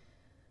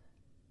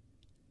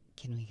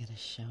 Can we get a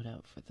shout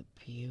out for the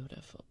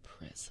beautiful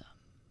Prism?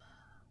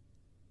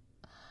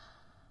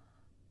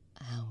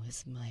 How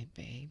is my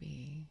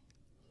baby?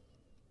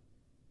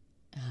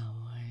 How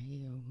are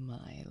you,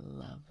 my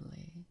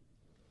lovely?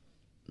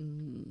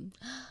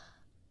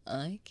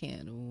 I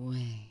can't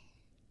wait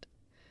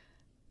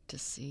to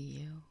see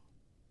you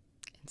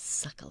and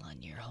suckle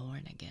on your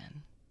horn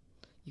again.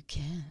 You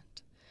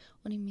can't.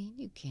 What do you mean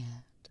you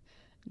can't?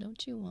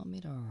 Don't you want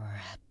me to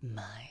wrap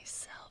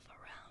myself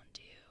around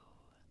you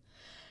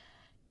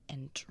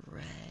and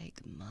drag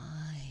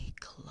my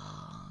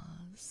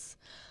claws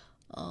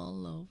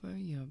all over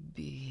your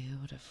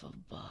beautiful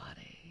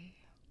body?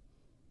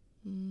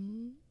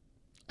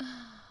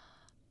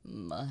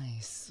 My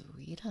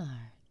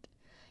sweetheart,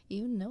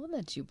 you know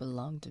that you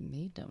belong to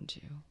me, don't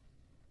you?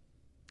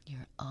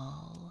 You're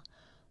all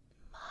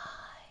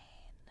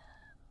mine,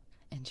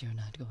 and you're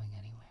not going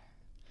anywhere.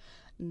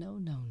 No,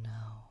 no,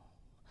 no.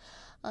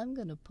 I'm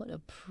gonna put a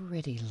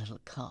pretty little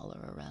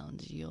collar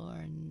around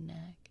your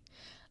neck.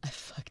 I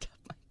fucked up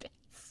my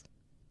bits.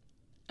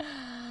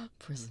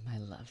 Prism, I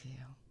love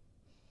you.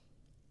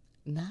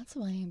 And that's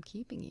why I'm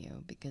keeping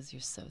you, because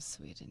you're so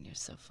sweet and you're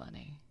so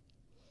funny.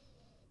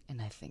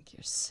 And I think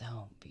you're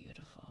so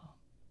beautiful.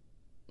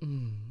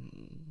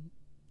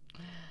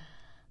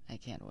 I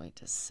can't wait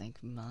to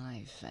sink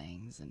my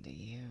fangs into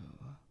you.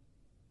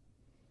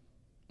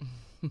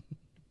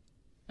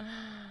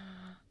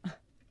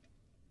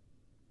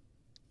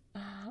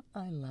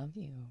 I love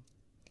you.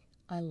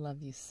 I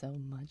love you so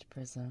much,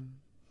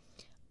 Prism.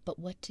 But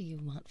what do you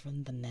want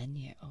from the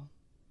menu?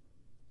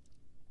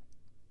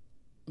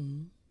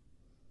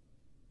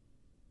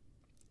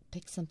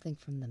 Pick something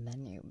from the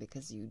menu,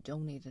 because you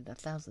donated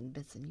 1,000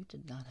 bits and you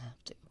did not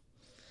have to.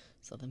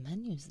 So the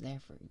menu's there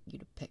for you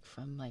to pick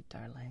from, my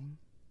darling.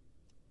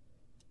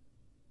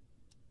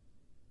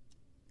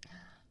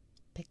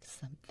 Pick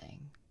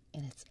something,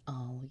 and it's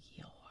all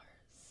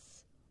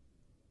yours.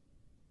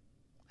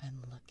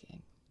 I'm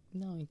looking.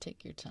 No,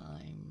 take your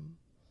time.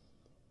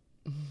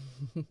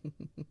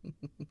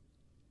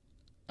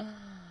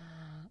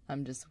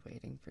 I'm just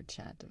waiting for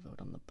chat to vote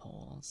on the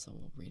poll, so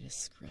we'll read a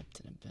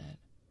script in a bit.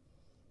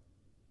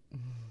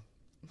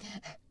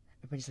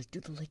 Everybody's like, do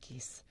the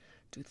lickies,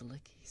 do the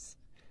lickies,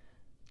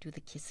 do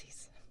the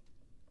kissies.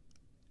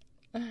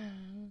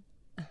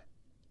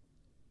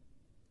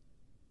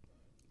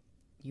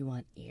 You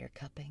want ear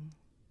cupping?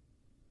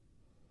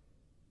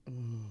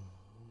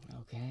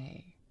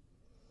 Okay.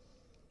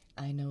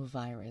 I know,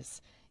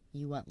 Virus,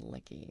 you want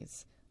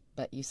lickies,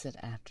 but you said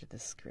after the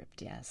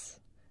script, yes.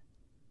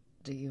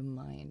 Do you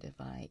mind if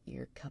I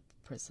ear cup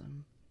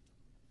Prism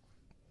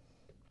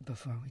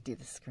before we do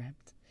the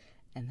script?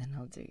 And then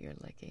I'll do your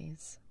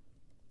lickies.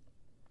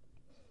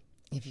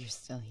 If you're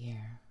still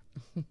here.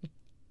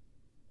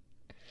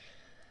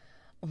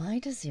 Why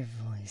does your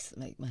voice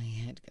make my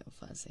head go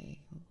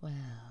fuzzy?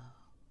 Well.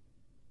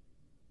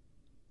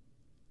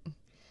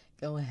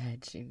 Go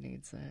ahead, she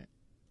needs it.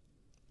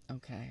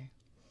 Okay.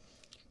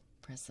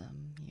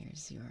 Prism,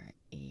 here's your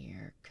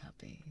ear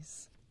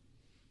cuppies.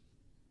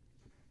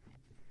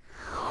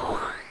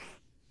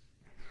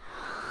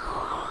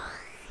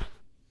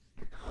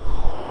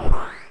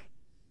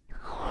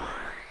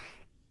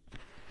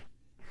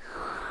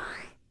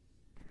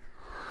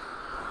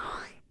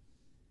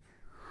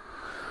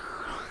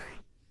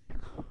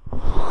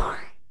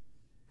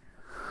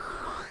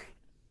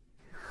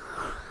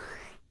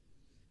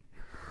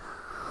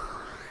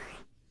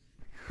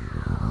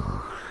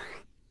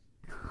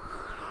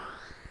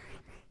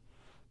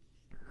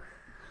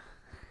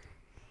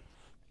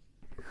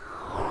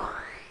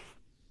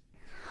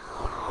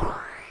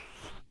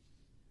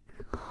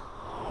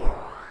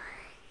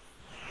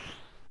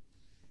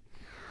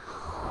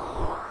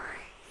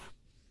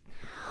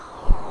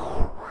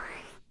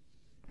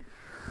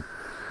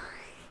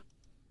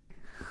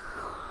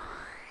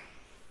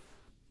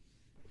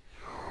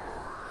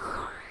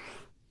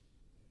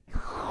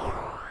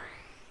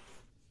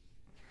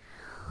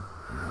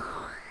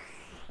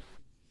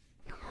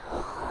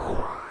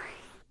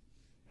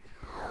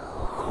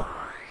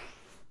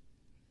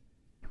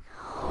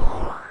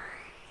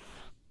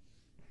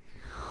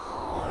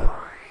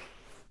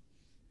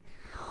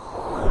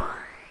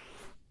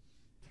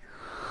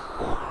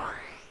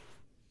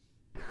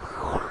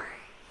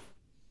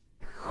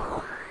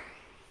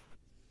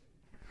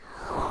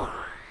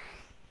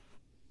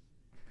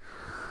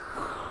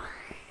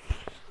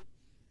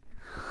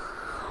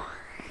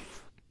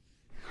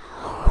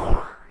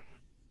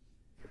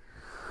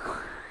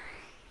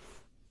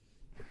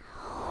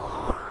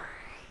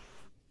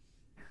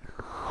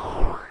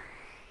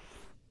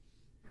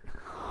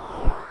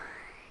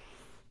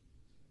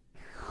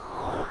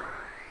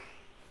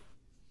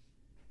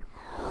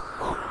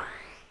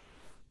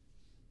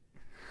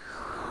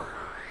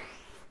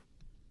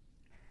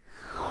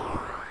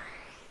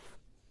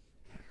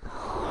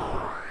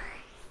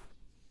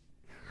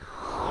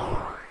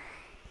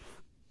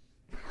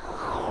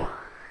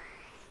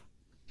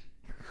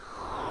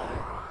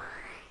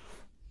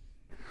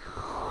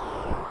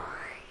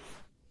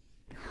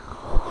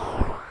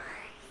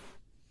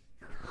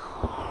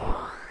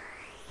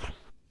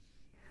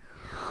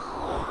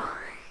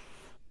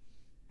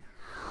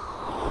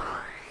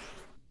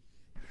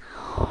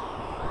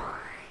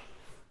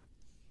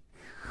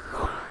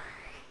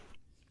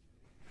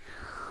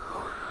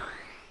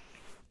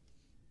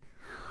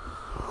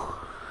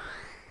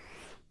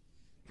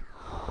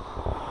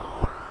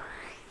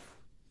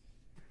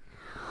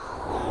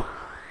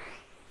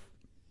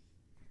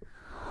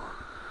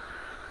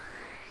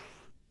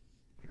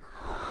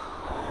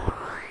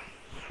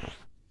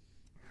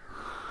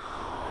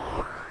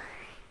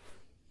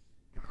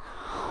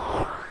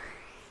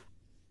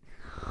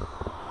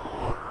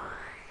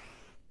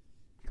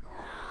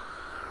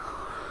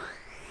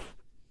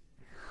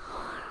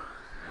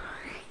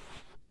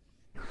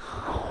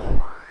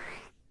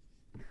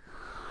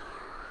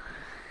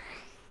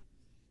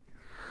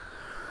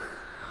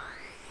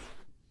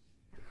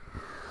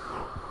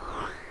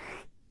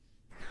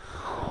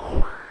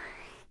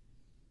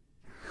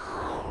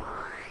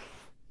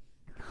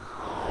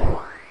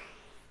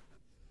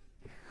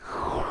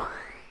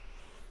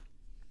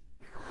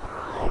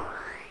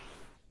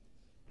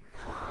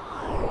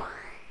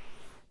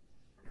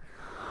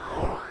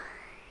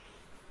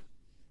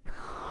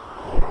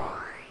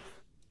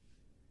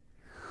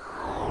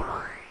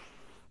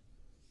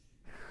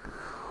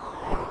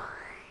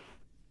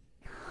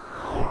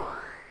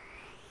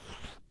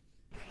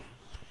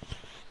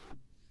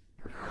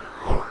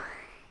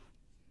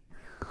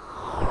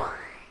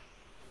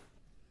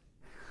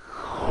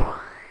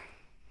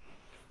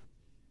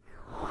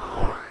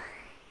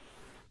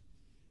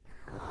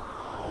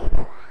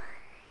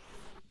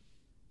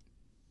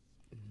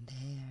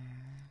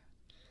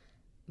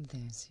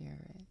 There's your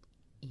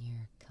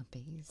ear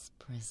cuppies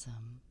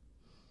prism.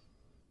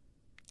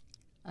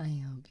 I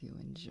hope you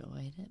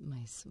enjoyed it,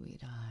 my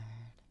sweetheart.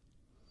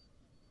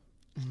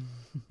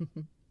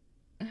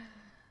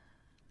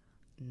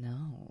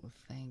 No,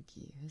 thank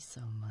you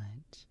so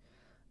much.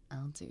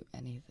 I'll do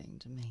anything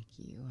to make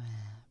you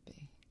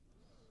happy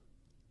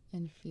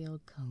and feel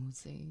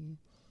cozy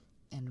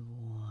and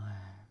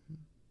warm.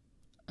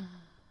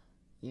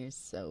 You're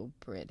so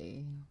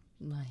pretty,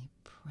 my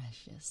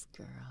precious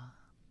girl.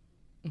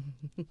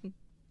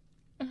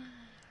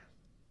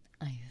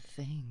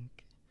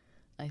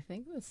 I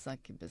think the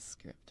succubus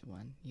script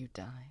one, you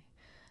die.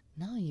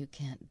 No, you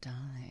can't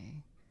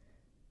die.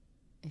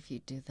 If you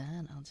do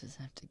that, I'll just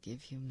have to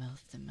give you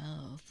mouth to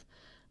mouth.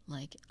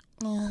 Like,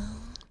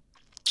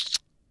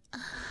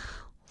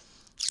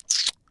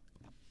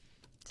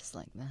 just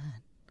like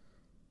that.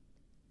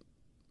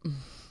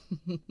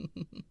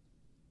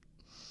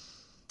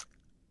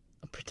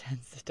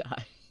 Pretends to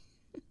die.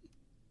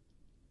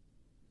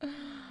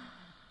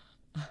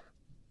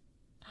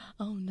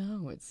 Oh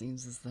no, it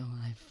seems as though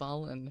I've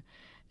fallen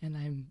and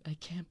I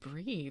can't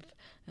breathe.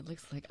 It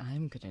looks like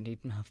I'm gonna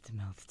need mouth to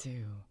mouth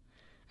too.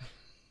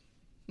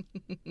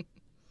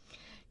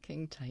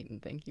 King Titan,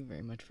 thank you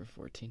very much for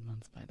 14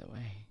 months, by the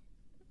way.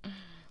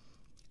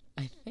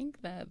 I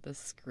think that the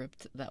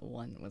script, that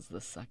one was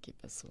the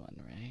succubus one,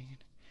 right?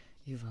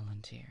 You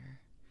volunteer.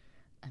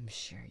 I'm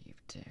sure you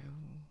do.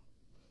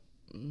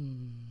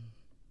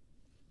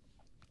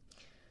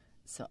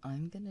 So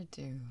I'm gonna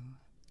do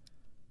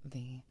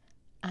the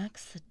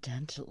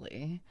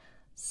accidentally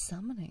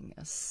summoning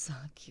a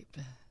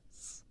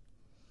succubus.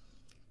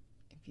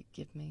 If you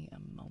give me a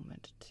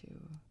moment to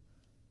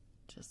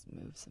just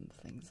move some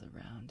things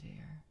around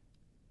here.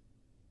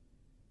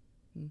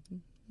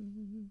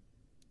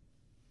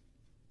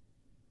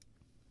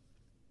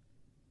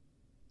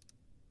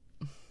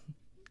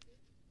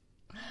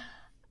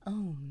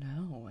 Oh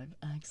no, I've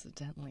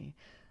accidentally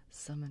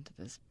summoned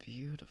this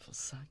beautiful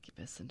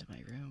succubus into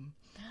my room.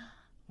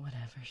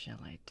 Whatever shall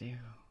I do?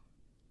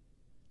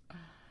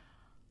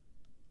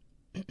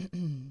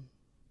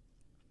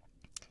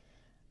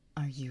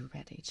 Are you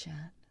ready,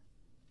 chat?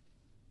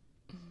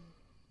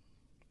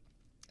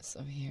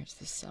 So here's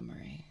the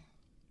summary.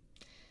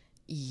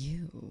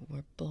 You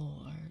were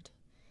bored,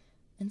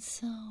 and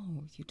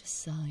so you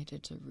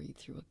decided to read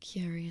through a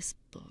curious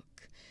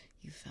book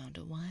you found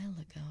a while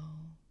ago.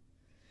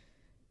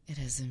 It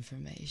has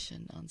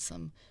information on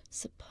some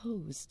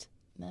supposed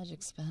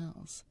magic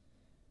spells,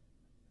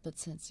 but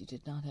since you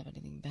did not have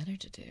anything better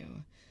to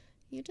do,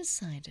 you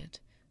decided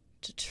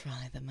to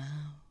try them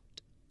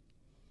out.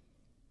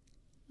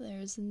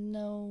 There's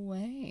no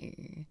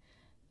way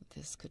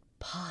this could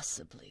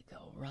possibly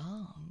go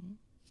wrong,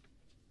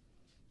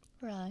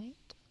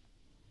 right?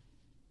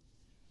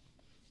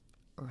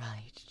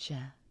 Right,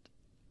 chat?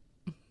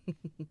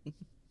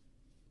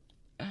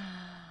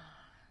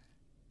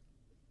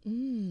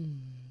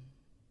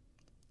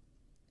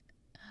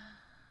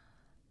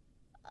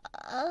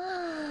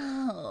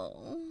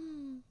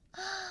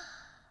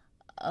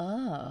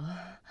 Oh.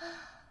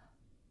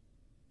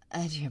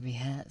 At your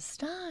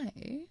behest,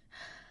 I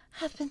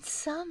have been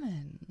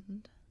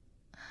summoned.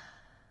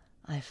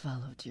 I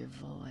followed your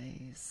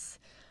voice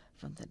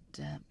from the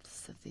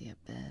depths of the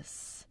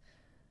abyss,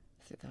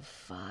 through the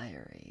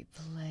fiery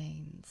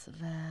plains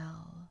of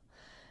hell,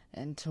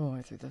 and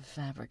tore through the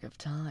fabric of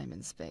time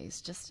and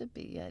space just to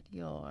be at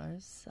your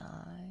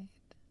side.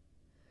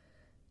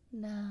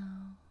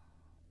 Now,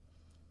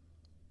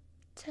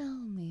 tell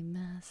me,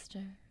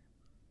 Master,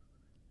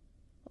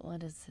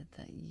 what is it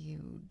that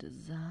you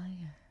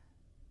desire?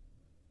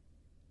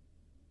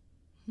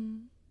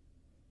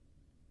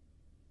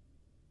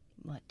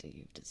 What do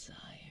you desire,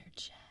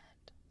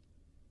 Chad?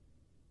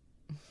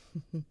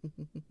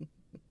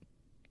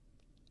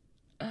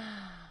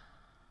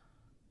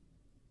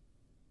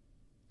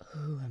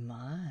 Who am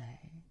I?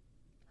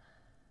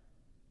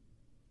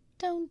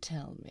 Don't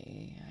tell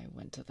me I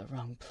went to the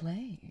wrong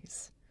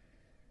place.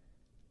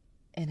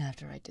 And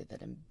after I did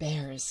that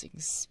embarrassing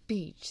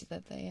speech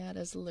that they had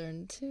us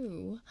learn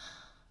too.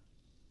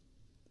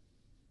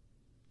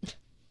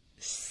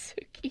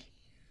 Suki.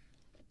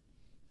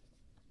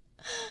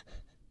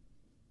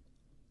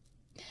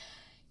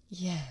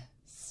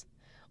 Yes,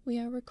 we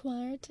are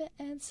required to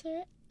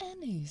answer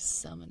any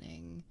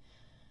summoning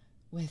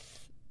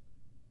with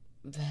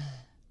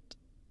that.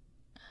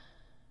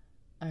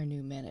 Our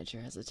new manager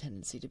has a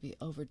tendency to be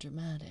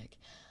overdramatic.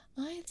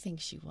 I think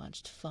she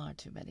watched far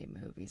too many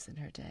movies in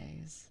her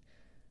days.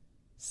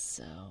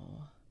 So,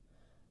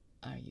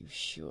 are you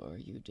sure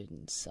you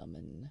didn't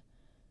summon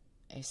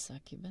a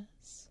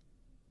succubus?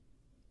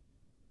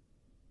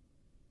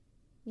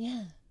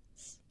 Yes.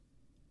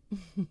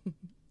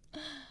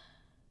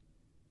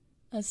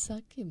 A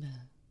succubus.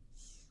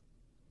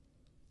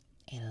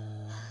 A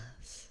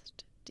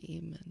lust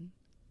demon.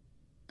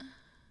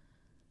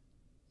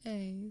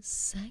 A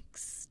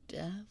sex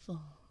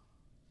devil.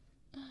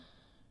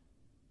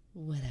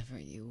 Whatever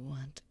you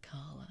want to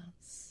call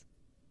us.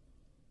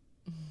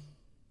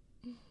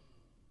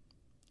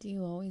 Do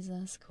you always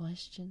ask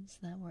questions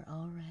that were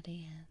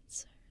already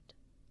answered?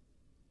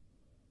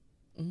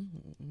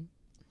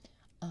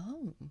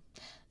 Oh,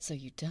 so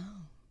you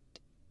don't.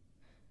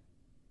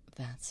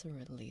 That's a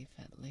relief,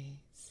 at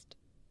least.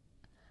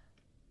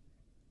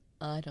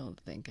 I don't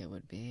think I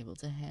would be able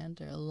to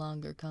handle a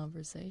longer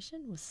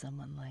conversation with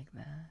someone like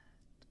that.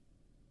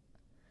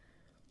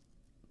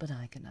 But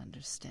I can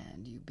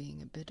understand you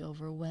being a bit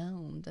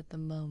overwhelmed at the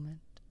moment.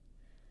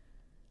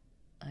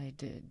 I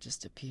did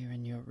just appear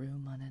in your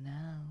room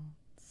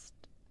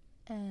unannounced.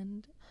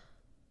 And...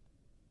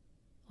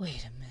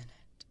 wait a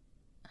minute.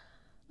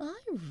 I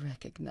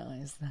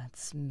recognize that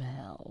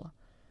smell.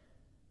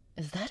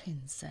 Is that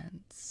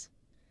incense?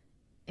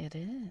 It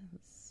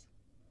is.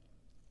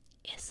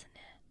 Isn't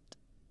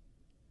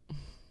it?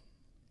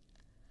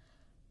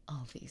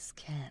 All these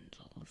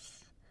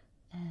candles.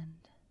 And...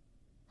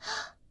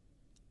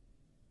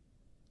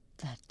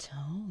 that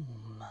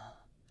tome.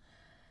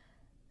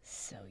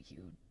 So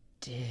you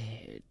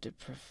did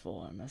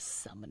perform a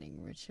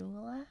summoning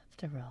ritual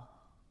after all.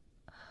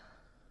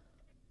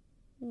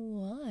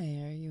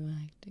 Why are you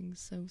acting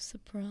so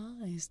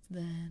surprised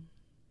then?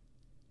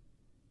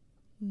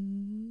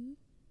 You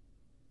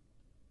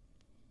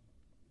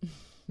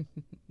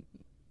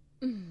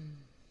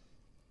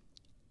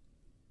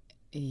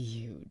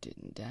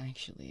didn't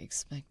actually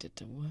expect it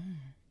to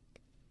work.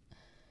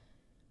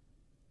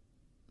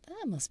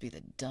 That must be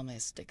the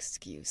dumbest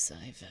excuse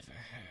I've ever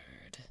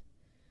heard.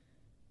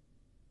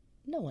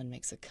 No one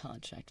makes a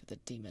contract with a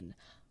demon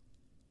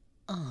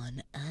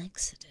on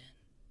accident.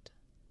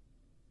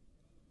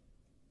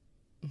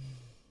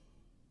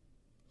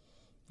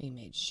 We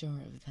made sure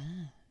of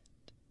that.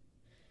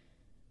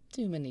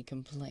 Too many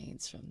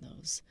complaints from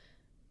those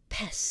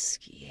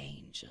pesky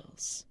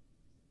angels.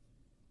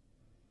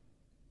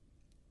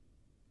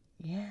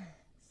 Yes,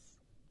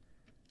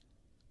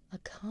 a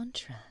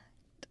contract.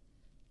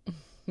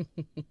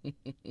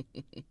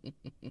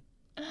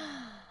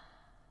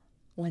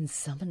 When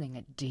summoning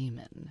a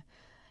demon,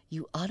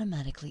 you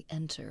automatically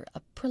enter a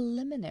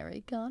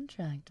preliminary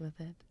contract with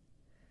it.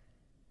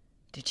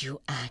 Did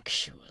you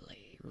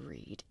actually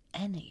read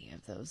any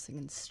of those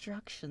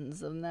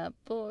instructions in that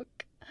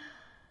book?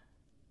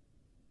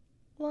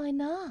 Why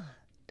not?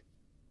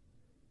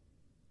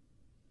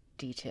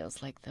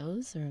 Details like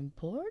those are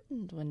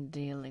important when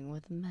dealing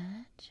with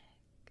magic.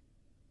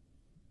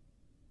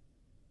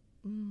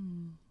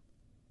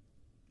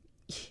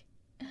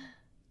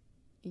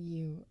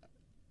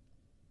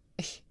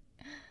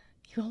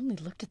 You only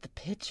looked at the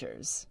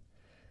pictures.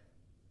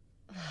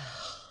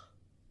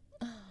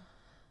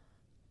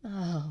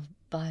 Oh,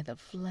 by the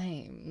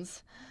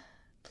flames.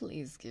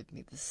 Please give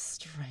me the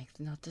strength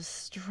not to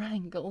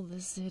strangle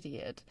this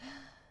idiot.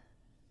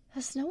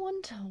 Has no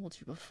one told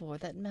you before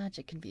that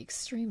magic can be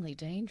extremely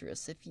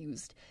dangerous if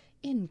used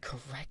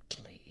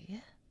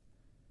incorrectly?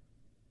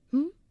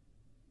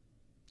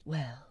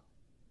 Well.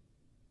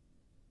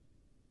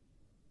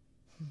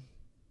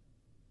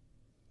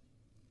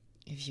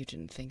 If you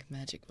didn't think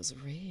magic was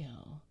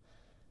real,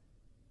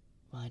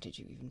 why did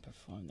you even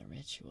perform the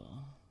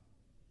ritual?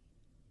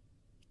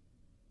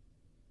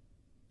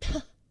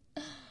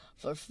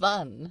 For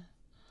fun.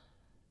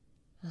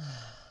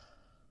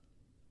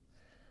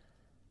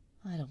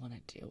 I don't want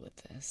to deal with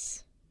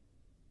this.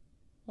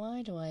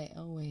 Why do I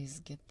always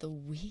get the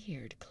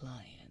weird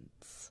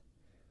clients?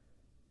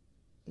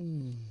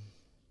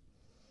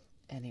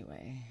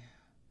 Anyway,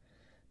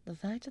 the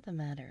fact of the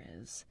matter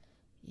is,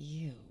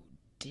 you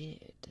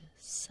did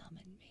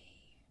summon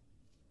me.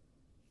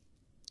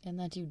 And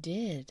that you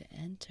did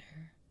enter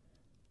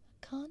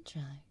a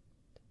contract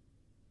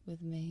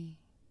with me.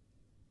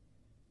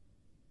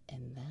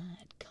 And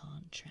that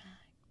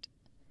contract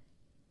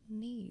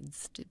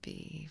needs to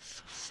be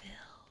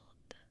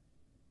fulfilled.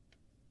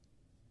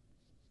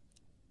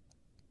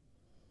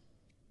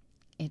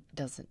 It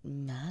doesn't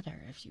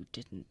matter if you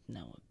didn't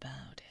know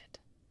about it.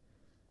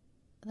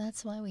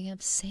 That's why we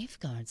have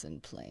safeguards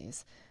in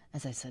place,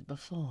 as I said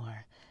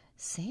before.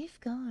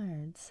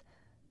 Safeguards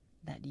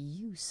that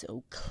you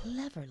so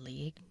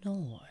cleverly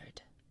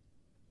ignored.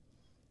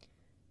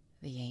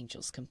 The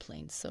angels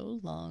complained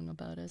so long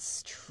about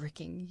us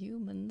tricking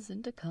humans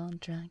into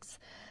contracts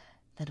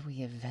that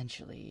we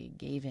eventually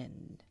gave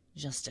in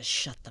just to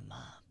shut them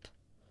up.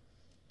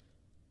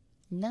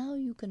 Now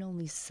you can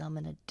only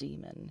summon a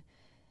demon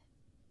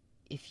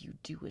if you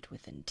do it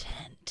with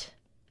intent.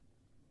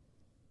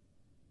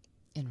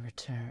 In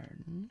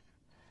return,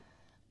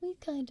 we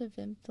kind of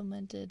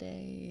implemented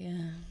a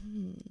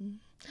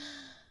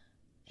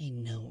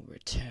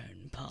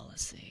no-return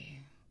policy.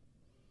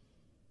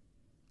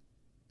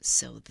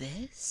 So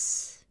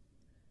this?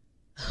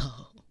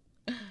 Oh,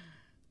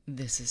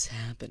 this is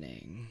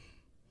happening.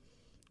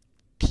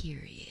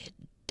 Period.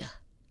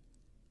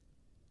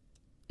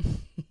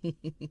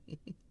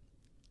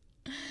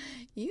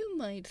 You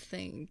might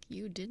think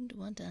you didn't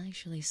want to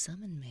actually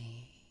summon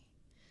me.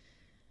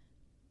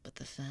 But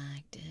the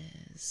fact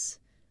is,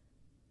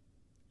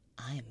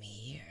 I'm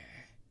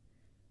here.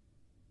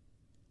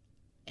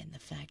 And the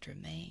fact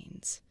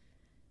remains,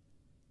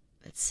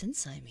 But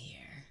since I'm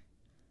here,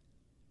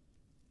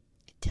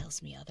 it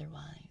tells me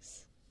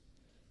otherwise.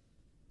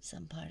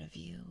 Some part of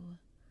you,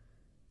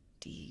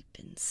 deep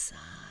inside,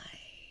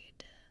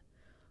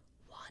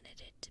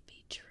 wanted it to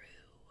be true.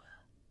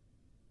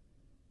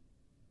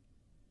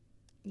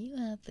 You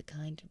have the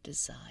kind of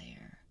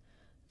desire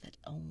that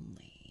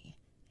only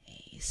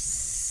a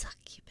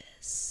succubus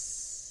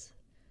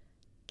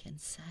can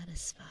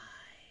satisfy.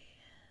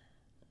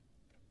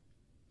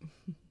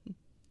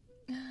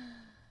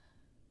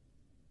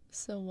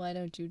 So why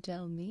don't you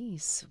tell me,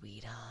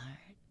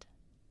 sweetheart?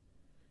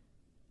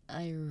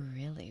 I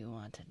really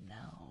want to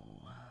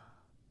know.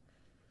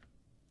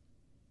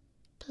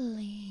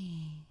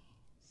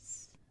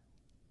 Please.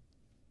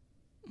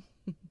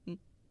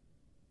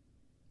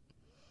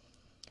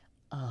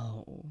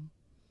 Oh,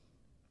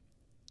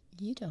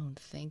 you don't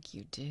think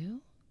you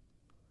do?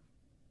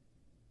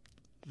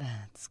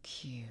 That's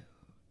cute.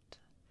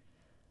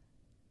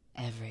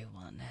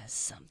 Everyone has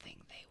something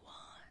they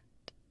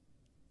want.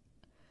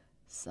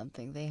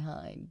 Something they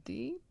hide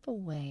deep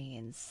away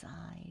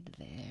inside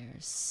their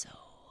soul.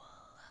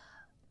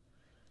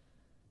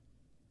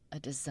 A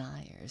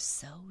desire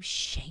so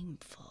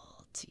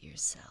shameful to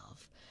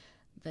yourself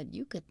that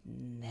you could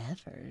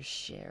never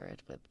share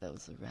it with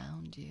those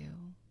around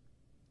you.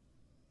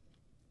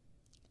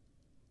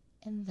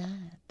 And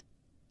that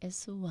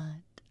is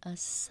what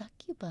us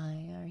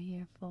succubi are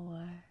here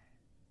for.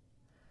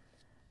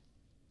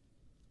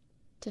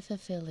 To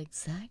fulfill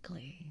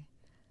exactly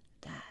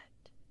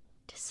that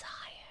desire.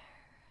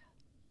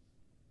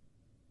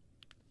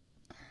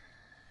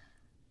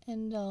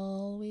 And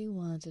all we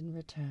want in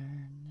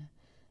return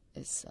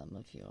is some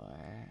of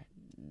your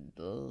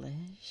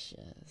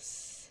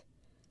delicious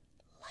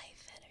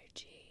life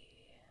energy.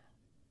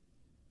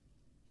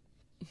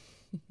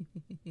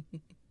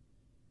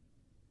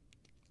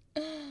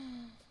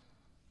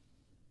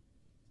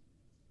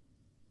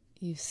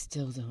 You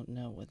still don't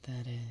know what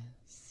that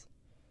is.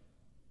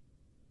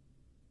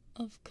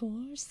 Of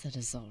course that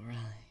is all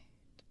right.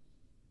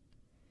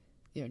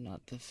 You're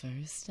not the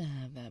first to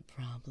have that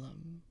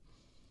problem.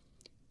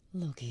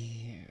 Look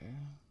here.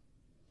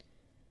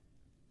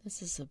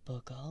 This is a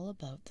book all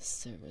about the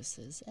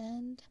services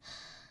and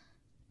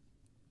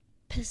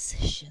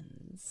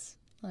positions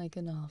I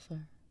can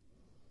offer.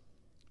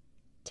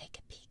 Take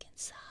a peek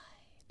inside.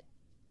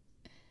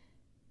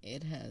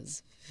 It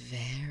has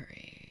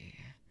very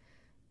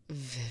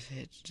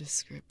vivid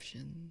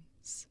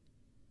descriptions.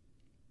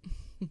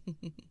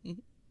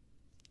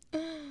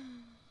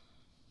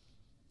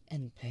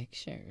 And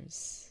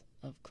pictures,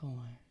 of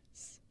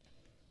course.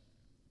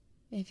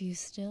 If you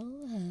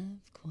still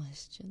have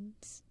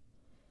questions,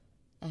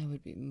 I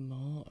would be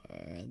more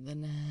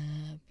than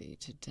happy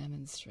to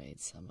demonstrate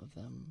some of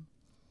them.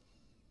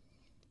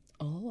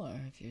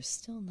 Or if you're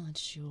still not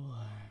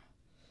sure,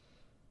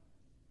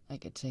 I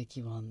could take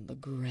you on the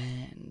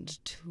grand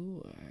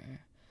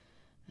tour,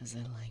 as I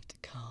like to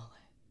call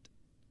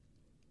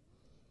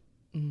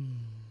it.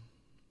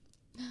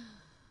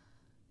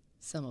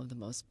 Some of the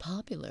most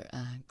popular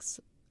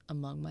acts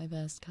among my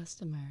best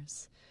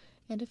customers,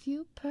 and a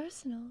few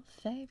personal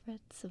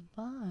favorites of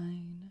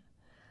mine.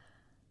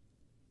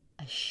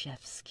 A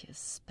chef's kiss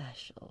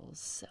special,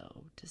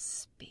 so to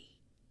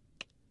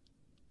speak.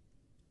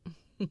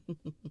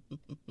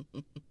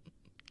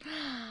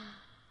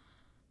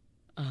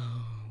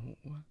 Oh,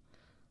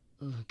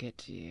 look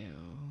at you.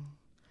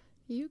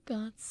 You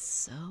got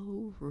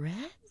so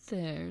red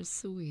there,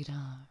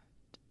 sweetheart.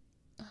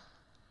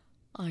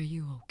 Are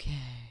you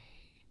okay?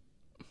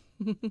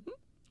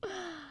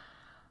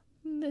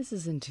 This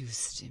isn't too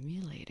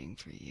stimulating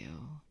for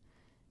you,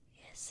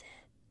 is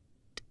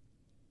it?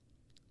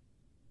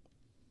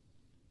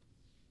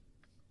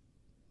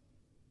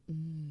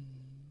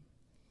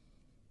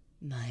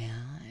 My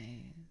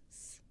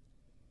eyes.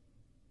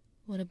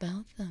 What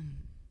about them?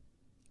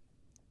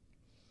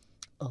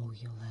 Oh,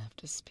 you'll have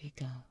to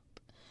speak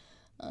up.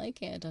 I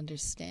can't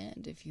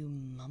understand if you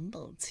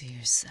mumble to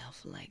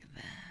yourself like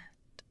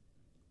that.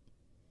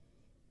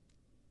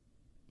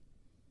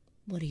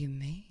 What do you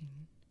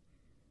mean?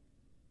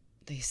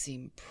 They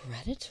seem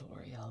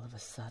predatory all of a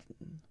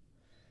sudden.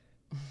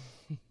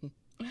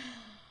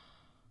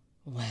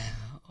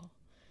 Well,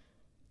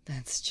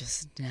 that's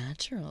just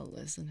natural,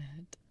 isn't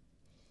it?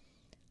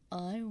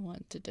 I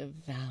want to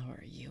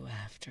devour you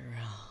after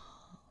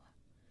all.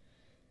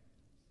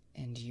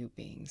 And you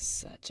being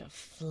such a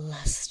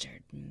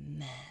flustered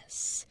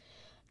mess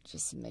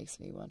just makes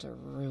me want to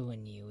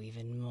ruin you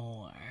even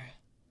more.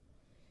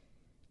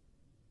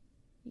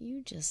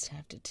 You just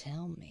have to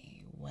tell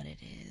me what it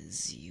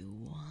is you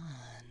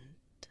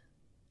want.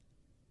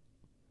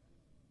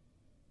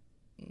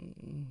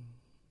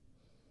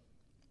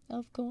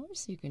 Of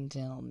course you can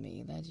tell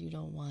me that you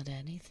don't want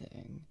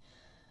anything,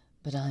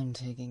 but I'm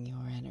taking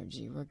your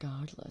energy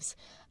regardless,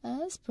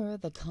 as per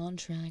the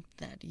contract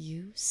that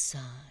you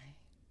signed.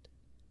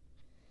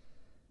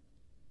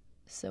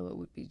 So it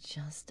would be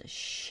just a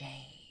shame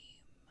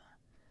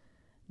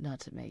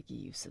not to make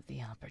use of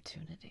the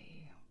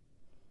opportunity.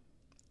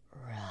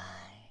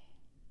 Right.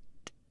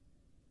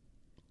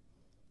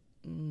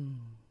 Mm.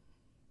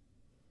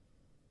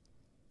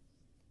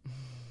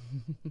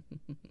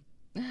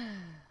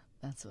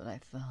 That's what I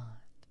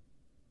thought.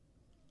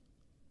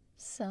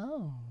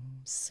 So,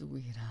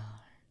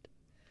 sweetheart,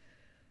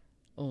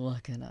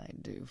 what can I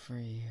do for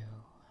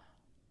you?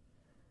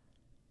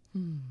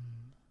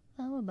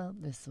 How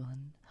about this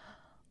one?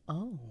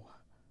 Oh,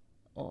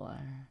 or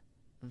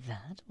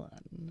that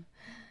one,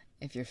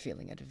 if you're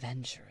feeling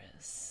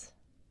adventurous.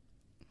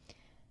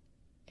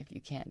 If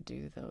you can't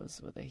do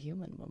those with a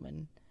human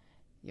woman,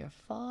 you're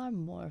far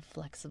more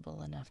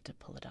flexible enough to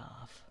pull it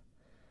off.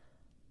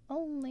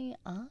 Only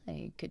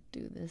I could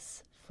do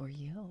this for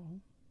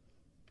you.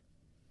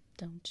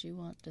 Don't you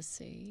want to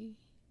see?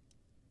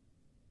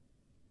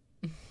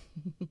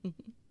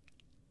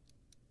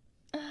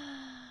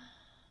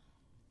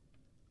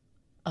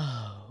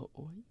 Oh,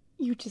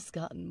 you just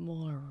gotten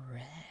more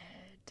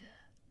red.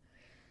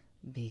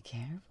 Be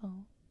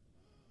careful.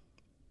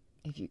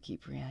 If you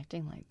keep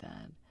reacting like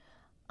that,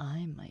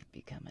 I might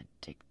become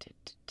addicted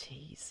to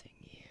teasing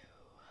you.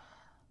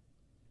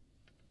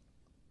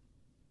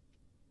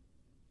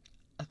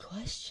 A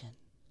question?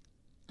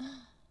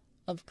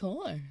 Of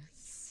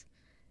course.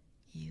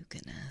 You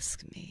can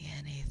ask me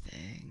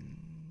anything.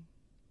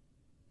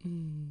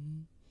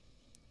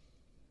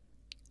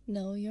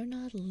 No, you're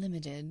not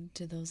limited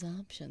to those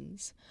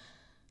options.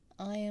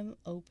 I am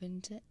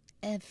open to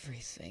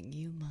everything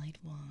you might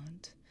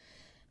want.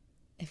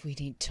 If we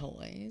need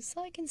toys,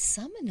 I can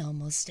summon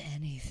almost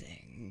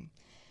anything.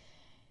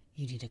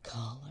 You need a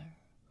collar,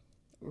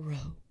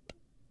 rope,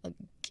 a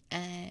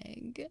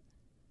gag.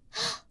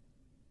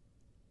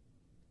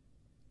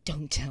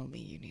 Don't tell me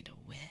you need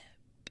a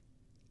whip.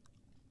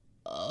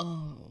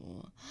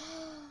 Oh,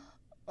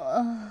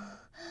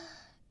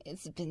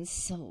 it's been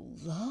so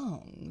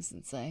long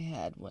since I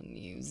had one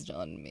used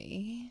on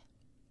me.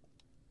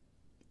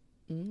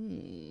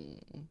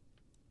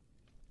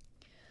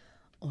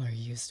 Or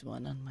used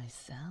one on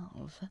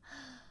myself,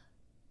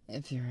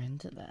 if you're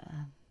into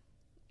that.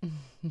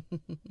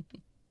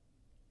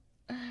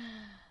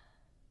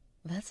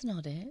 That's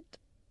not it?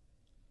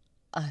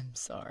 I'm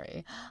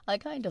sorry. I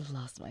kind of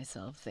lost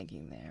myself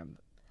thinking there.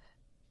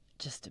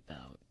 Just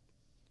about.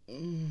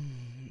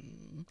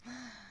 You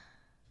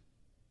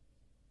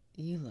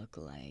look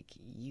like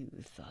you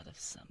thought of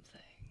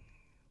something.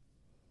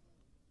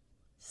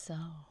 So,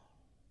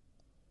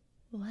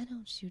 why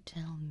don't you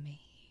tell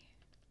me?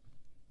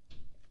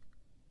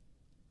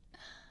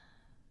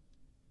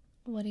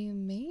 What do you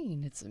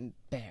mean it's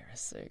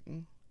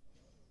embarrassing?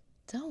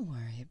 Don't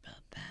worry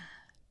about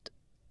that.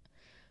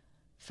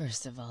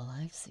 First of all,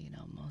 I've seen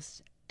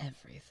almost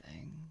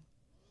everything.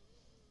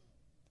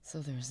 So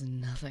there's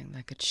nothing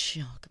that could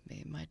shock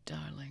me, my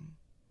darling.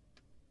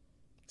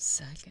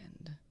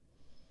 Second,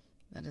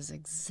 that is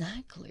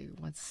exactly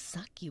what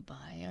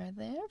succubi are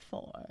there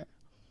for.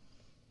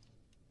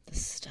 The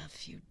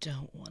stuff you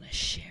don't want to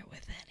share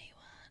with anyone.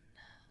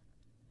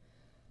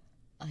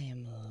 I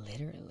am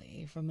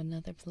literally from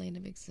another plane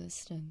of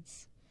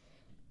existence.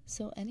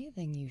 So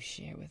anything you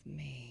share with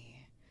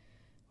me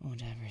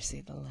won't ever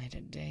see the light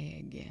of day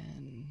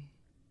again.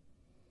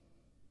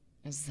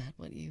 Is that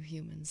what you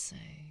humans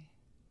say?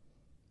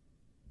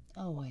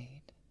 Oh,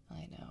 wait,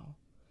 I know.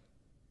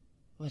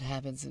 What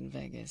happens in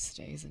Vegas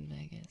stays in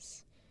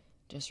Vegas.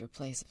 Just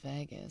replace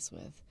Vegas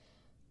with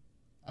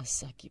a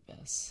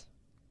succubus.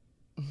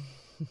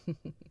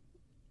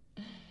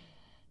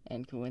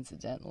 And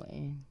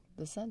coincidentally,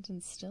 the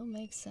sentence still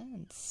makes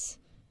sense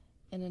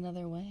in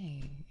another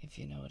way, if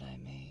you know what I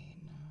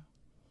mean.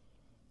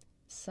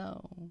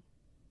 So,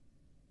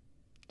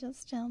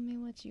 just tell me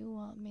what you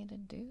want me to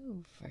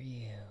do for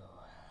you.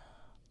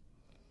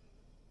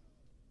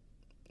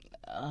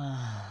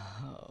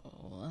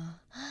 Oh,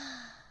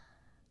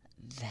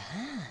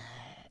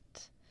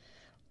 that.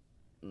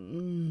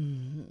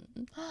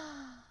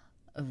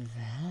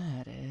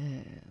 That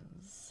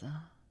is.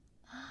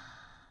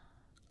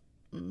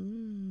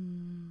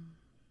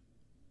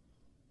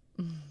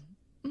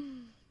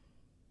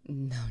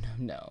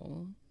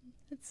 No.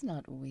 It's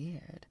not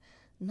weird.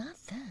 Not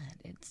that.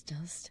 It's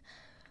just.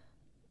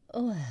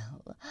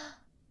 Well,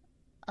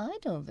 I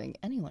don't think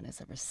anyone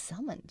has ever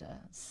summoned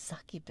a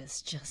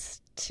succubus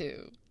just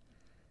to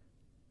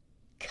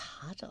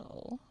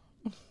cuddle.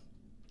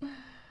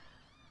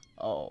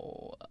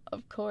 Oh,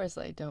 of course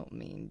I don't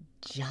mean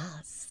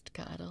just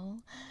cuddle,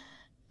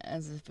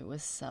 as if it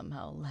was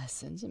somehow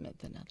less intimate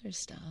than other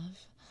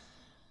stuff.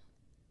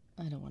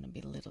 I don't want to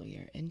belittle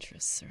your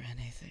interests or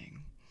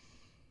anything.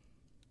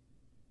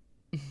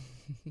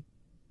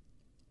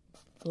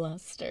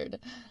 Flustered.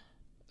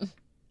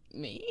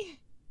 Me?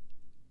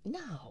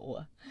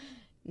 No,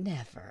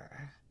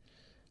 never.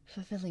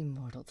 Fulfilling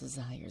mortal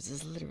desires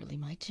is literally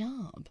my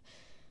job.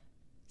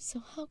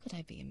 So how could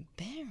I be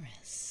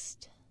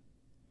embarrassed?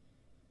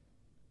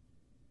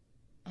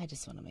 I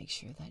just want to make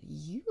sure that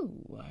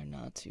you are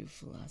not too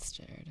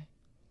flustered.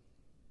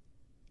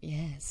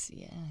 Yes.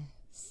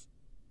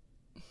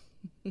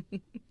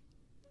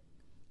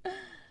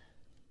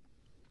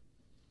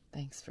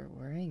 Thanks for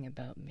worrying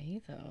about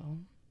me, though.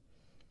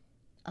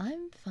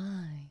 I'm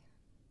fine.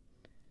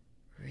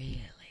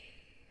 really.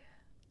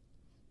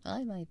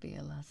 I might be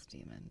a lust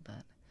demon,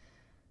 but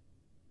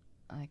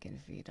I can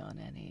feed on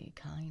any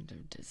kind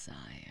of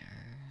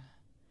desire.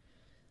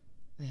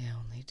 The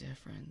only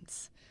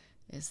difference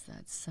is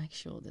that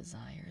sexual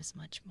desire is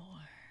much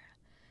more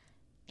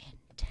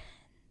intense.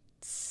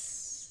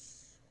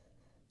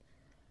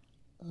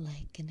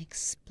 Like an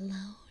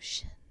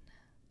explosion.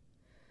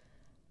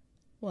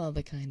 While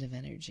the kind of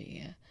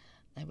energy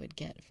I would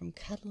get from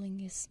cuddling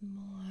is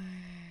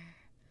more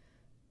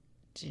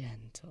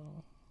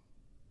gentle.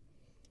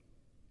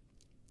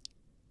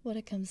 What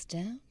it comes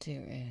down to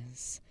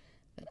is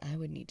that I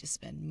would need to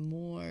spend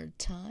more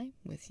time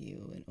with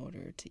you in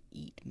order to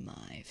eat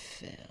my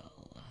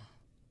fill.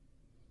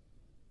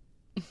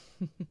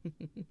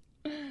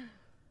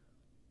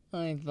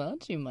 I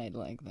thought you might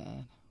like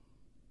that.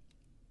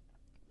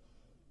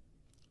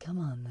 Come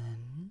on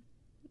then.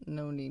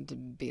 No need to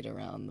beat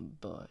around the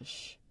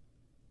bush.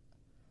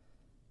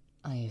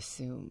 I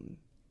assume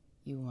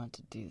you want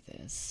to do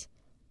this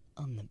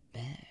on the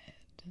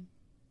bed.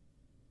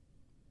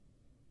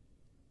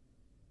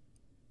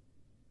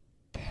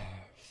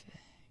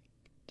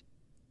 Perfect.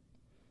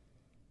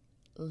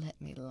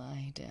 Let me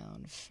lie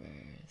down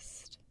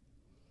first.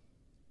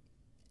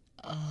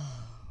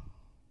 Oh,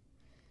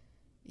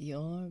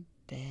 your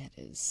bed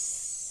is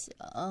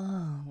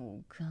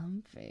so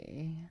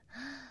comfy.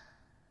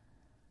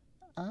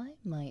 I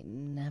might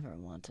never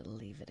want to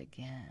leave it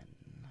again.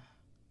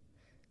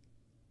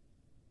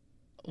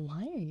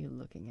 Why are you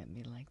looking at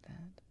me like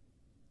that?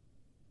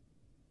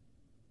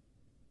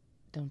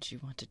 Don't you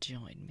want to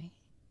join me?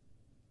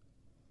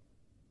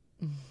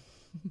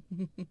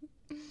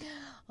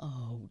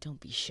 Oh, don't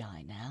be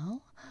shy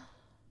now.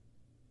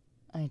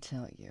 I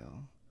tell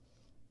you,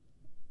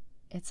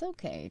 it's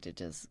okay to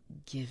just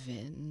give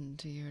in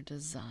to your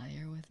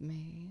desire with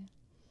me.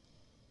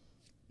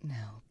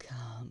 Now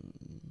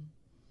come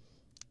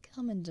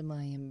into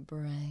my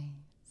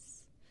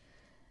embrace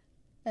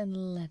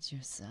and let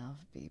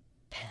yourself be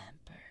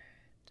pampered.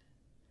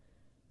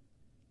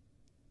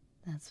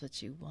 That's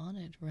what you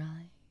wanted,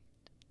 right?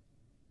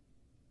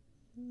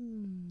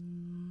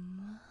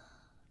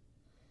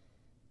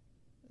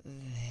 There.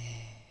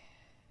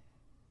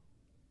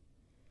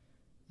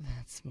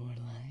 That's more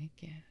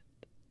like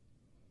it.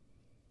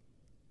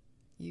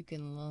 You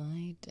can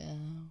lie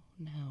down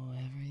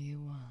however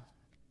you want,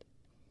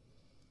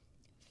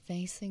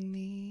 facing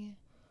me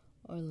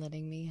or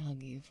letting me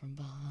hug you from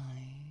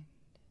behind.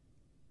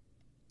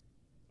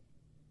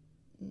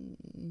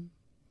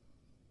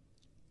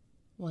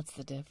 What's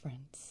the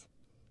difference?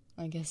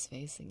 I guess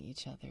facing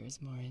each other is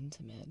more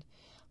intimate,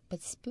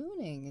 but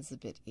spooning is a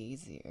bit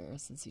easier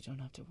since you don't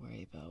have to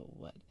worry about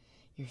what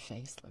your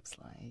face looks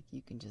like.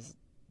 You can just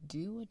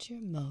do what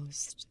you're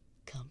most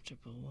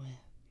comfortable with.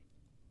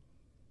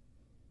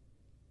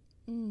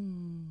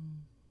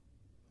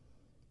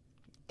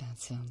 That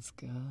sounds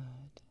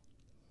good.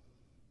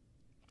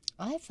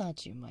 I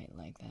thought you might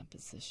like that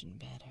position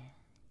better.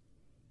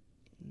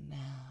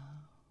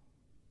 Now,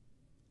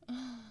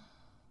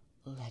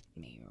 let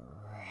me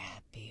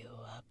wrap you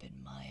up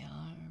in my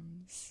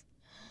arms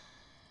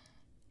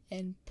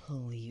and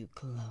pull you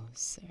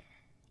closer.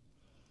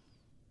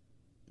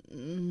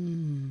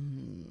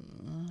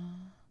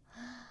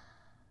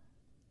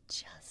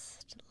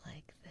 Just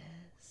like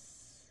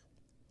this.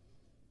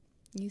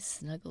 You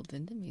snuggled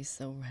into me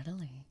so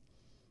readily.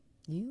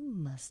 You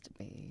must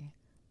be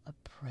a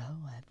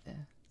pro at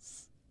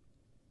this.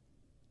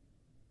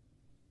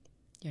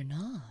 You're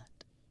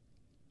not.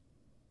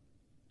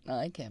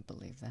 I can't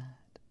believe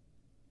that.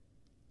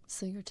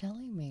 So you're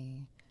telling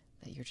me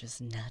that you're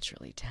just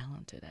naturally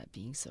talented at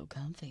being so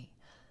comfy.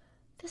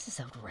 This is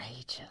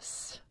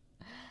outrageous.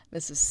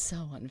 This is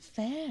so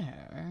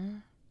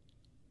unfair.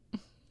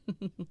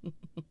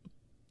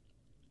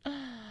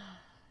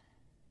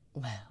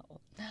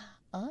 Well,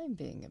 I'm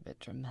being a bit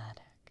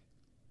dramatic,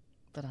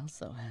 but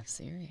also half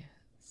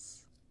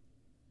serious.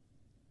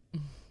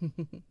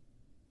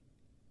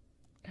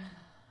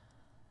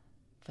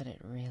 But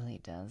it really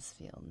does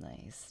feel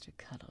nice to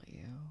cuddle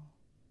you.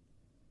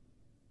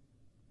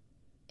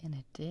 And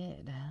it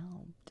did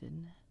help,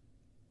 didn't it?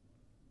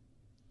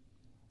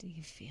 Do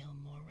you feel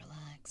more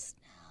relaxed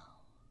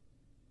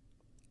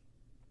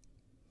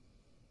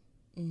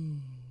now?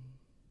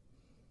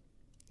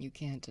 You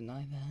can't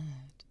deny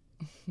that.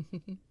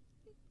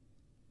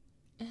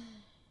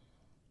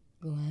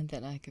 Glad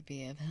that I could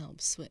be of help.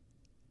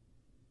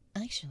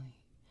 Actually,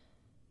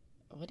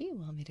 what do you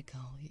want me to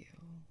call you?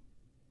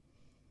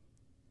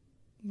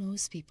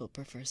 Most people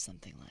prefer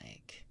something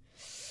like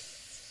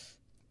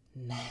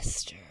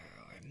master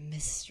or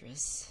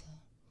mistress.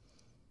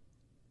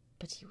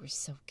 But you were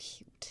so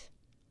cute.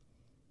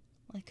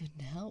 I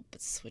couldn't help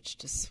but switch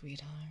to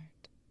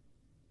sweetheart.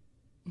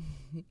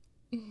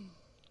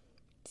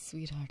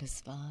 Sweetheart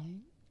is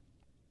fine.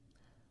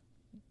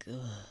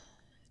 Good.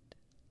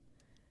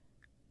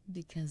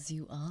 Because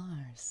you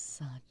are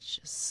such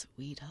a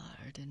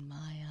sweetheart in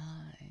my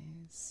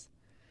eyes.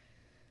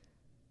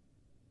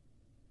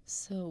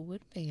 So it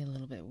would be a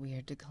little bit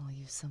weird to call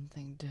you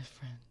something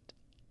different.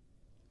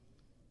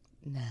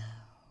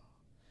 Now,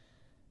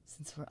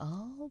 since we're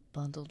all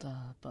bundled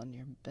up on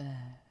your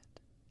bed,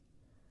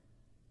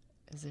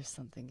 is there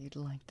something you'd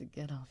like to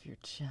get off your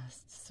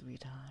chest,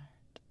 sweetheart?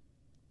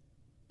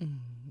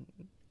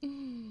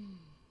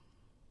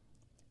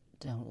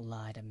 Don't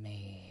lie to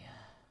me.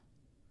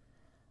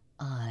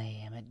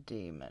 I am a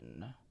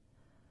demon.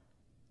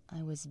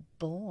 I was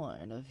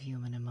born of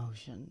human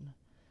emotion,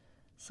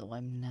 so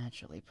I'm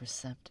naturally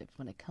perceptive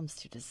when it comes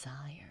to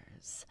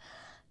desires,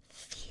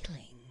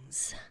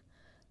 feelings,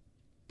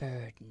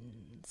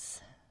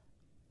 burdens.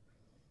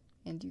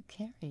 And you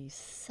carry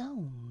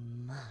so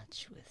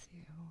much with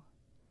you.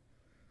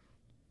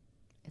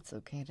 It's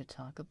okay to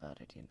talk about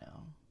it, you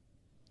know.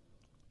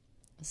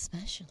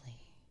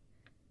 Especially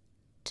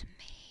to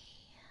me.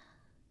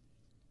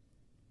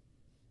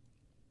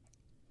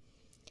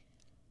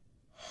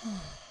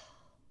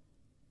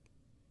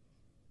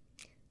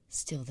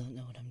 Still don't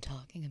know what I'm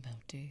talking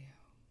about, do you?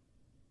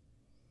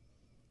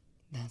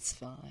 That's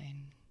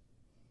fine.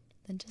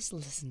 Then just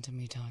listen to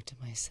me talk to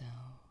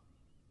myself.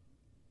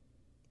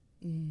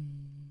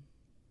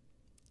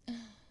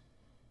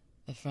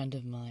 A friend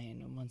of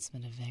mine once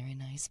met a very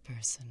nice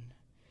person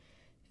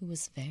who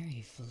was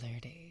very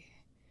flirty.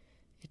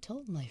 It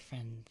told my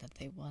friend that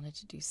they wanted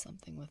to do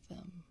something with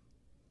them.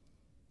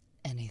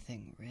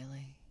 Anything,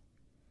 really.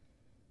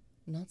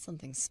 Not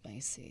something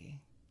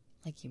spicy,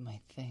 like you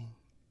might think.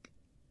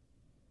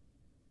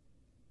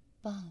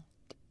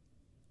 But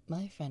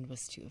my friend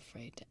was too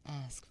afraid to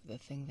ask for the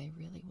thing they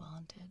really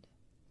wanted.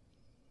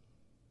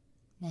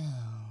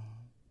 Now,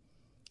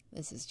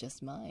 this is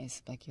just my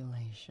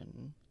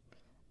speculation,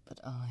 but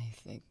I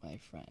think my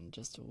friend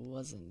just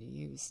wasn't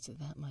used to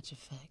that much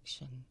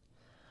affection,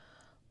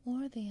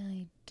 or the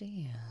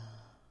idea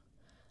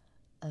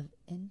of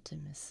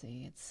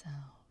intimacy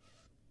itself.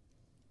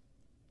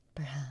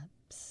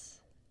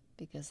 Perhaps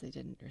because they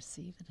didn't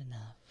receive it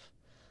enough,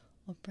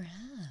 or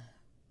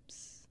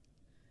perhaps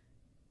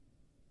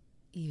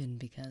even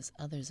because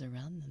others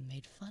around them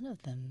made fun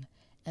of them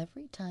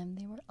every time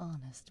they were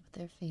honest with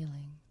their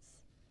feelings.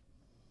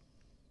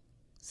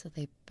 So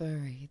they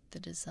buried the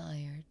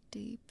desire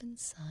deep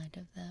inside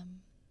of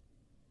them,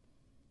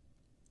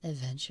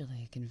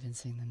 eventually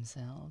convincing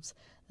themselves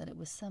that it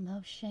was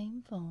somehow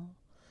shameful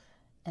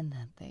and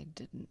that they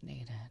didn't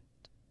need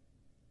it.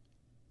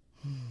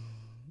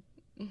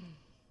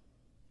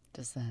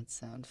 Does that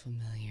sound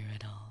familiar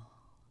at all?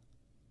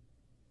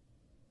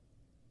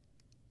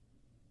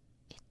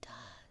 It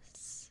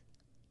does.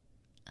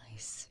 I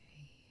see.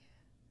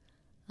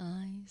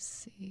 I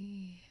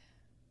see.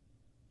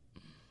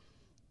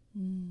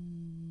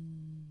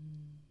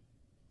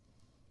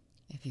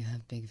 If you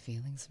have big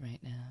feelings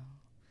right now,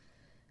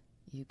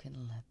 you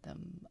can let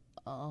them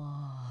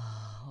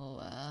all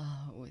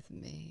out with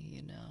me,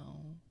 you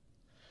know.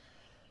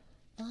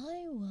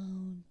 I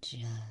won't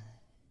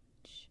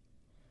judge.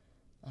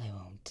 I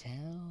won't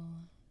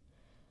tell.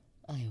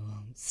 I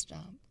won't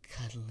stop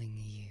cuddling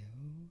you.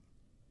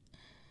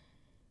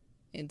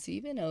 It's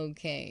even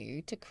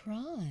okay to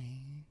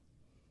cry.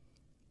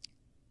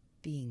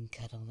 Being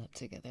cuddled up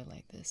together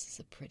like this is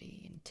a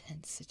pretty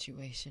intense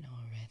situation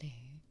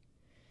already.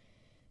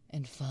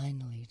 And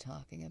finally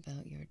talking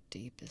about your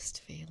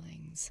deepest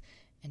feelings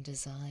and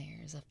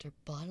desires after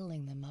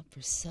bottling them up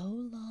for so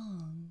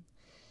long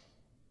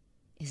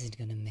isn't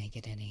going to make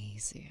it any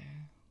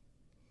easier.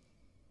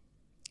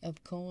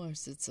 Of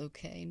course, it's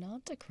okay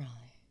not to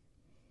cry.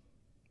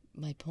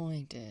 My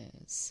point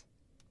is,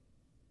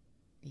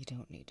 you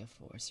don't need to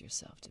force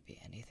yourself to be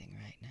anything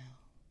right now.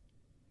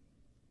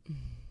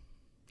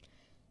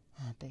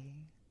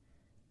 Happy,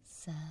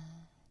 sad,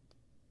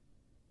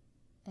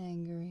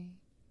 angry,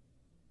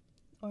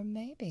 or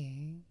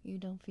maybe you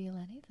don't feel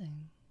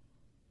anything.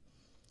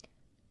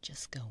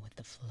 Just go with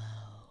the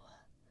flow,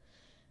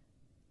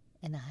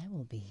 and I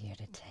will be here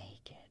to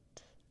take it.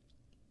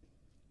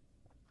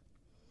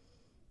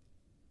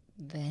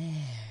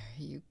 There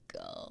you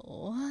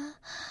go.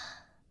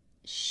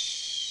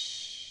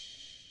 Shh.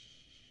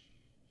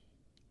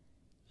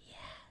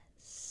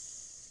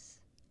 Yes.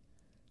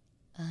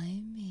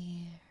 I'm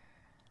here.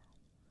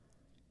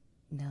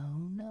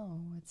 No,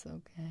 it's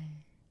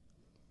okay.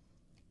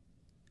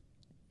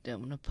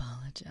 Don't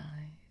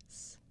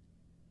apologize.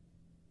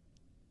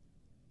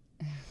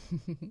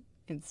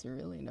 It's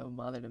really no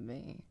bother to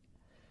me.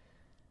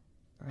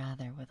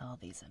 Rather, with all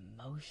these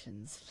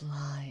emotions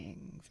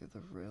flying through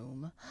the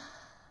room,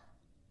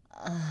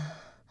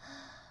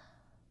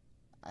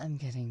 I'm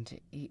getting to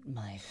eat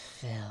my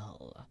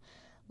fill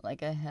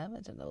like I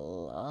haven't in a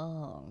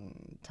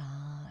long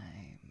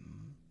time.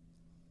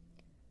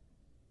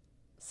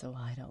 So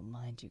I don't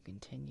mind you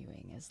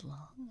continuing as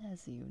long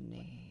as you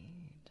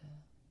need.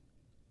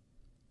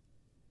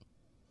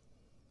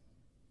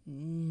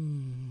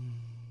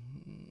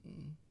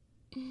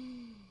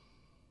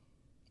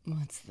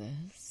 What's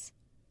this?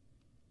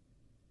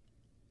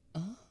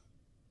 Oh?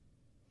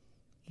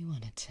 You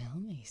want to tell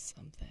me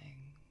something?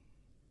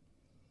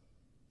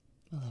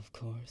 Well, of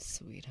course,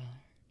 sweetheart.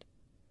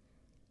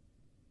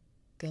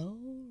 Go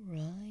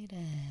right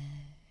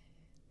ahead.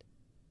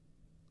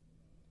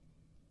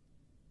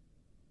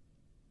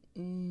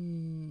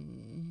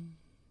 Oh,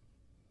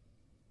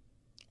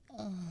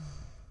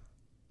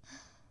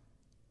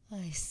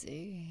 I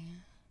see.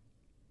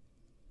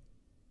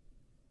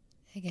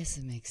 I guess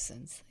it makes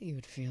sense that you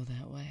would feel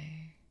that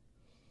way.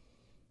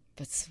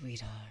 But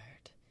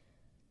sweetheart,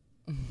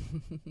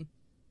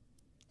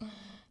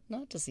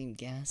 not to seem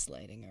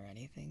gaslighting or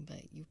anything,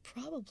 but you're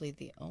probably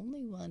the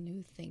only one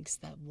who thinks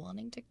that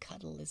wanting to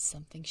cuddle is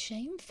something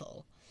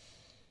shameful.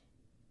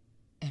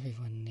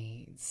 Everyone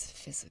needs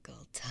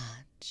physical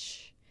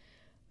touch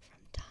from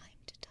time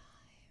to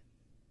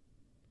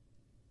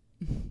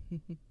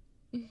time.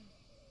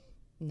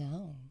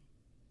 No,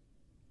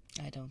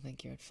 I don't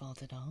think you're at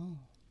fault at all.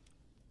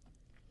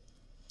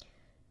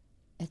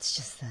 It's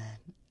just that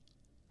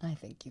I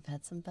think you've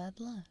had some bad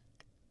luck.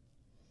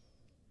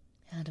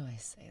 How do I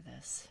say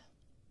this?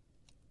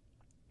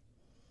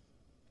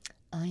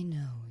 I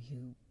know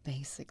you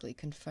basically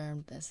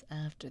confirmed this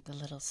after the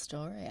little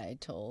story I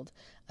told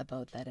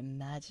about that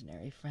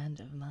imaginary friend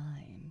of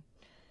mine.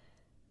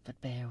 But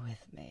bear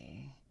with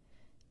me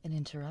and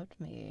interrupt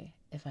me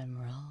if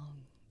I'm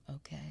wrong,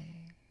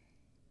 okay?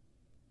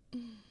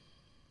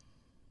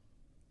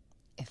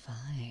 If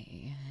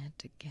I had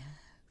to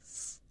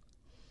guess,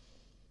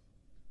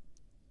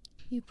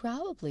 you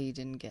probably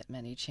didn't get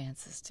many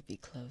chances to be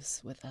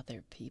close with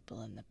other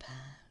people in the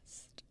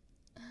past.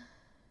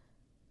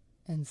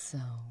 And so,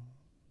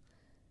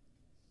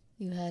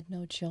 you had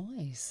no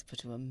choice but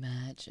to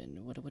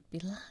imagine what it would be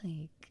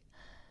like.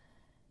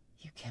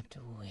 You kept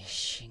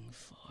wishing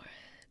for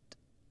it,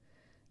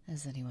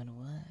 as anyone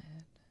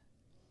would.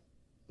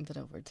 But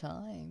over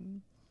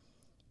time,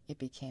 it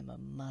became a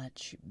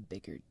much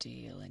bigger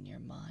deal in your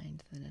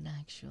mind than it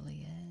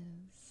actually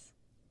is.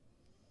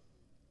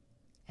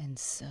 And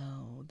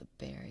so the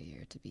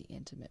barrier to be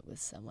intimate with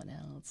someone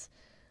else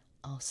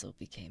also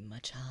became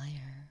much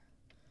higher,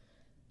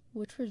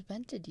 which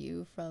prevented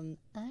you from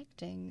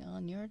acting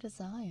on your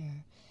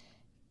desire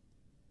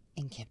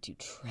and kept you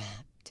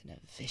trapped in a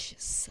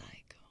vicious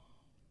cycle.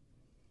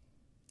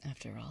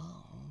 After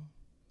all,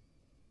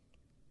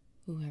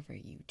 whoever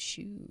you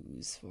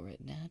choose for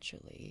it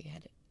naturally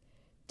had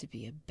to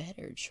be a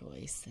better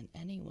choice than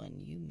anyone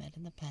you met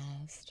in the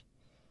past,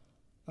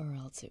 or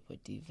else it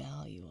would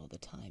devalue all the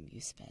time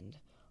you spend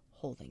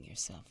holding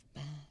yourself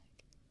back.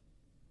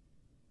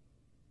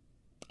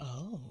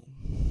 Oh,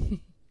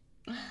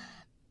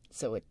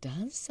 so it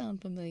does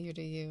sound familiar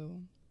to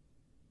you.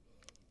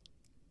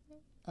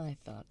 I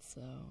thought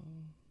so.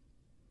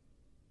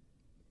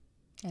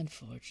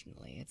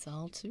 Unfortunately, it's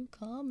all too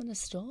common a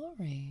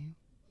story.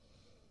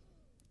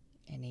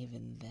 And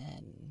even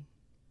then,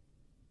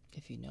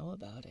 if you know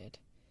about it,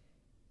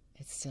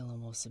 it's still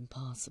almost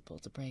impossible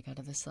to break out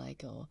of the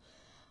cycle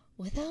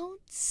without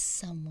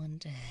someone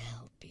to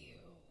help you.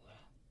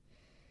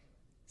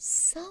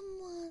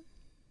 Someone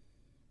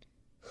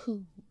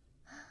who,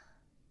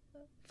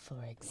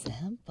 for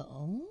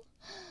example,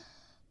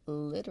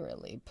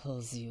 literally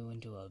pulls you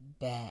into a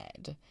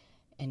bed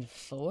and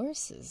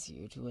forces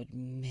you to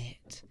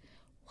admit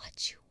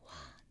what you want.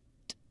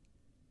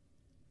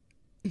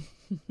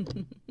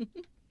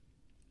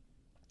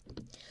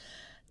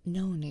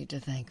 No need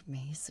to thank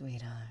me,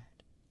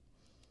 sweetheart.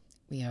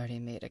 We already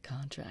made a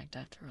contract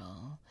after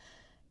all,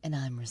 and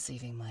I'm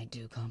receiving my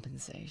due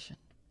compensation.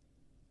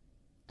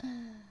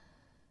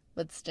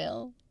 But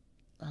still,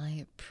 I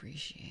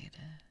appreciate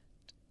it.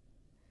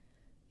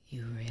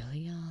 You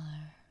really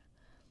are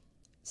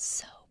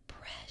so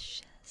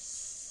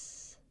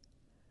precious.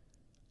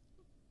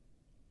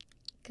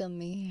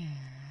 Come here.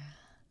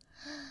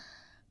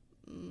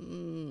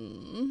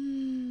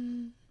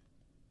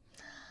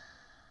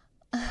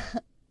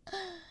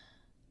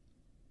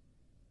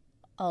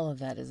 All of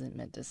that isn't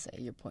meant to say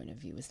your point of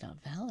view is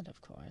not valid,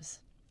 of course.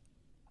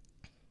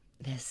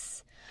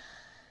 This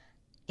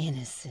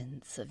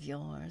innocence of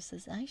yours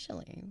is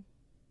actually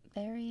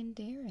very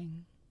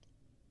endearing.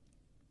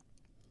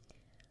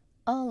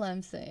 All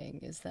I'm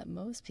saying is that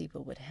most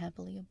people would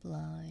happily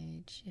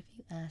oblige if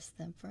you asked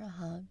them for a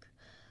hug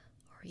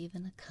or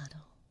even a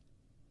cuddle.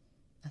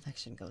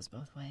 Affection goes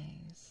both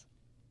ways.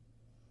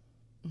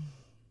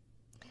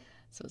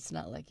 So it's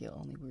not like you'll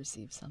only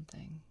receive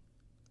something.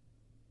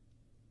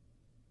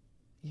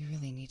 You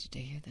really needed to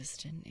hear this,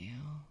 didn't you?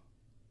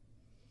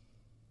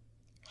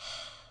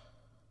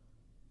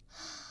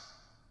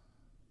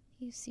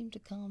 You seem to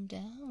calm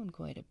down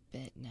quite a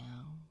bit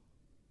now.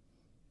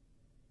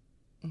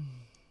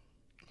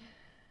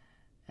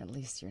 At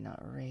least you're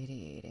not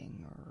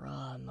radiating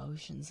raw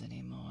emotions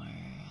anymore.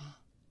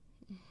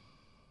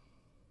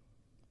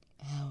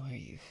 How are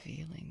you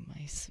feeling,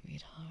 my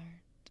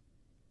sweetheart?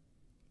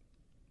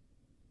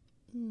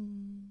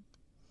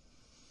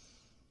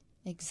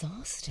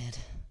 Exhausted.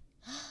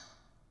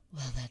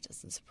 Well, that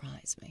doesn't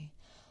surprise me.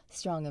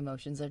 Strong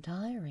emotions are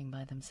tiring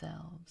by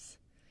themselves.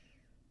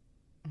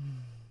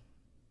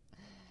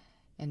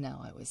 And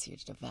now I was here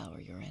to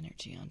devour your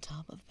energy on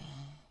top of that.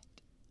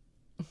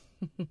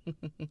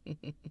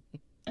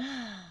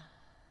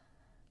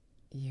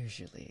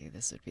 Usually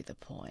this would be the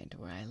point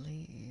where I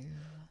leave.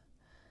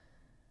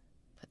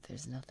 But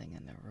there's nothing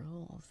in the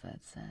rules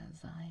that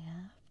says I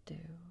have to.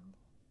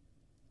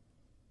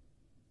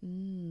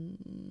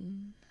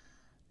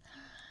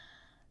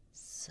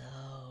 So,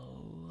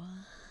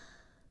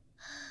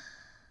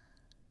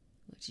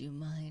 would you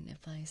mind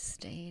if I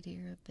stayed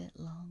here a bit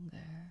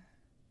longer?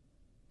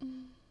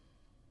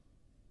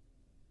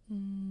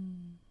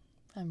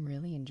 I'm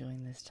really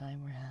enjoying this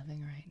time we're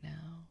having right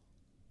now.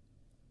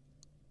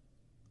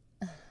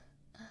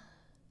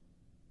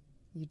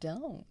 You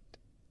don't?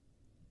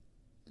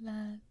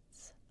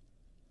 That's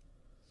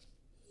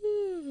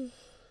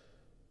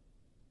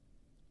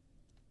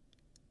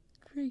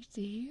great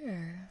to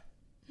hear.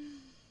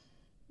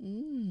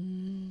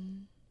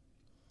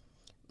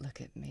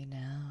 Look at me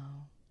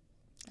now.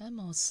 I'm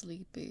all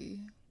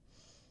sleepy.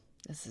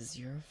 This is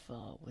your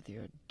fault with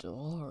your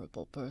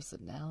adorable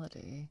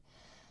personality.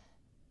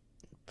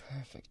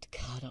 Perfect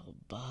cuddle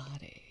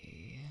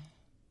body.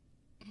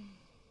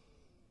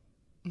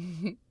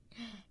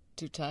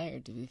 Too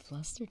tired to be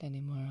flustered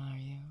anymore, are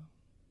you?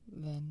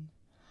 Then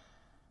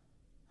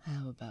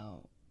how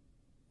about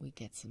we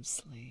get some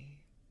sleep?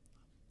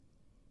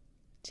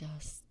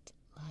 Just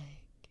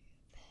like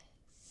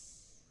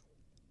this.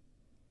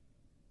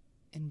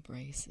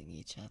 Embracing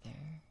each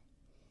other.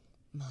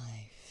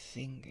 My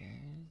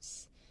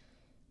fingers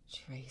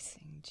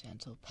tracing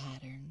gentle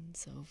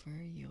patterns over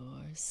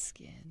your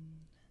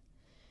skin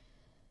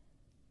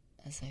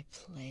as I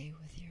play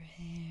with your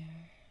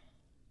hair.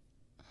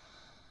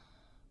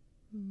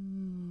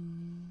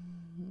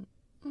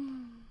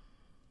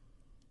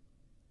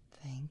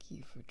 Thank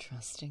you for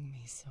trusting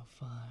me so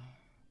far,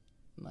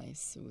 my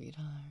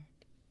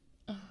sweetheart.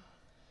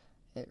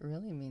 It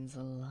really means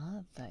a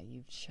lot that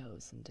you've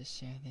chosen to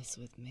share this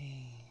with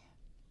me.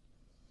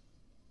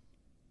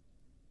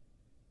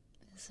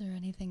 Is there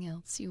anything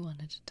else you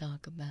wanted to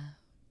talk about?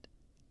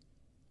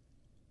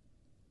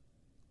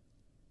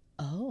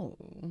 Oh,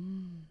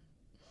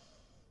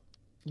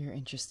 you're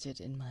interested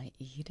in my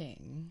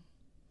eating?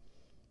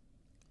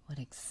 What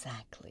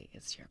exactly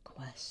is your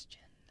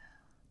question?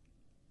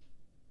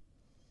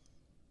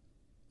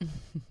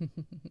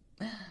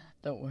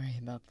 Don't worry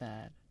about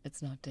that.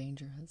 It's not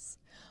dangerous.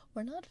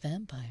 We're not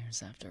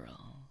vampires after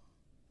all.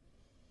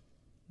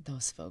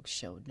 Those folks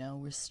showed no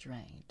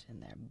restraint,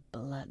 and their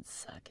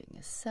blood-sucking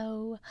is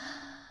so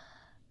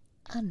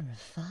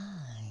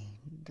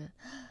unrefined.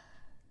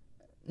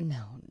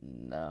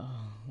 No.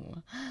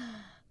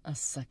 A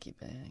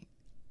succubi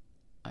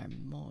are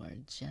more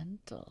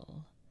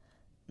gentle.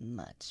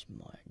 Much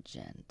more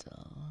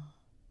gentle.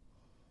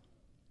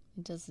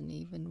 It doesn't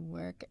even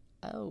work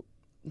out.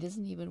 It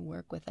doesn't even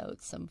work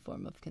without some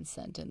form of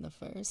consent in the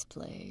first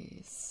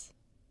place.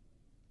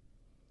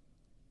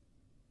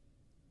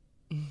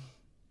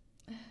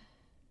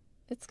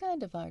 It's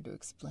kind of hard to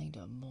explain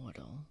to a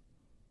mortal.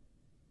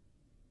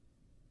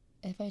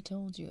 If I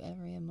told you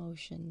every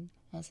emotion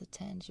has a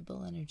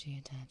tangible energy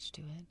attached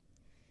to it,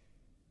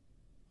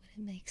 would it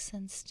make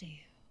sense to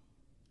you?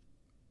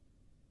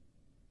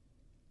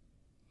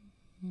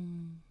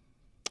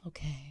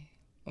 Okay.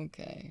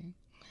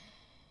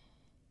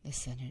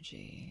 This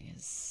energy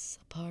is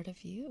a part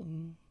of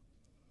you.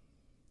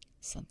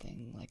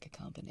 Something like a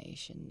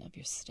combination of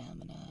your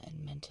stamina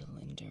and mental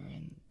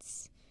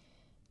endurance.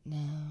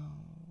 Now,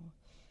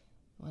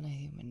 when a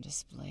human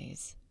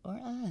displays or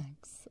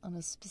acts on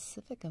a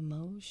specific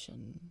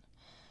emotion,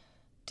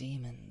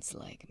 demons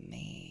like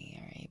me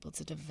are able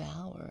to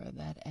devour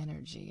that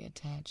energy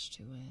attached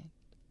to it.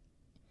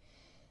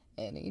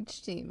 And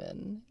each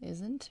demon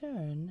is in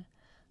turn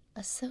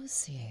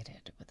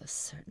associated with a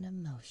certain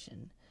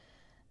emotion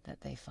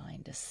that they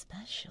find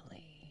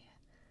especially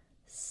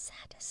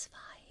satisfying.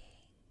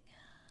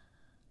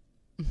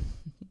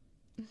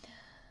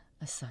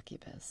 A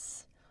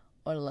succubus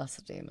or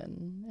lust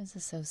demon is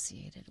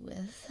associated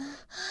with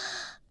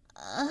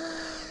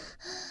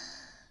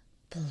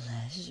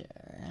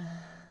pleasure.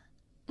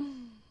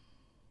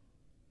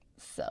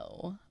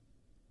 So,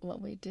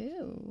 what we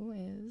do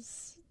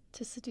is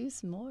to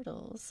seduce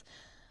mortals,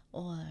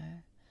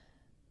 or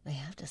they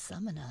have to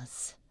summon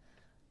us.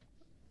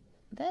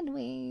 Then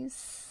we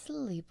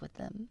sleep with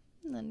them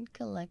and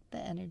collect the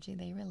energy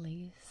they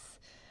release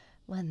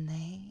when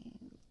they,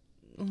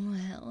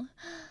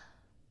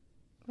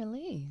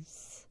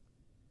 release.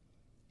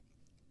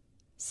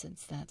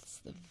 Since that's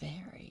the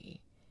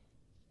very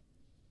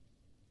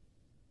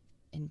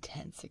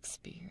intense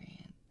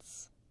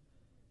experience,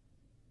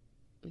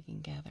 we can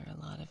gather a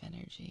lot of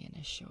energy in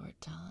a short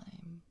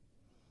time,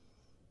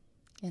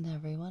 and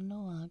everyone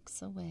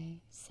walks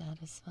away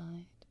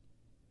satisfied.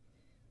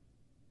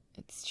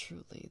 It's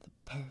truly the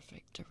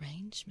perfect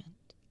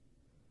arrangement,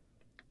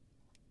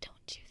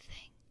 don't you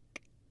think?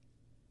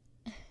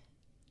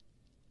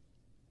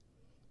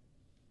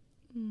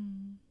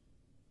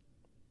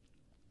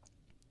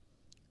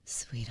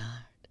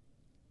 Sweetheart,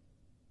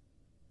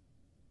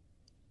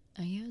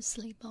 are you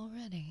asleep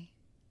already?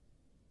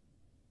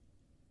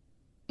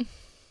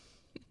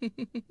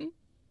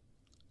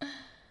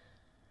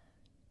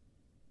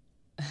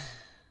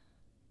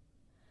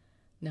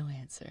 No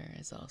answer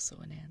is also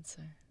an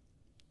answer.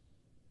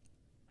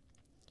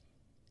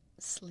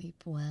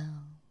 Sleep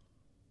well.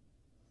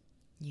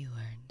 You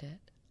earned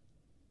it.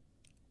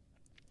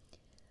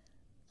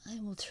 I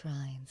will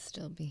try and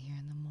still be here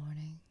in the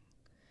morning.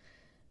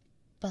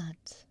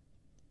 But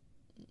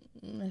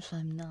if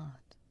I'm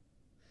not,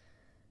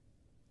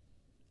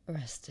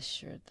 rest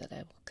assured that I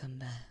will come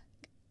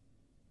back.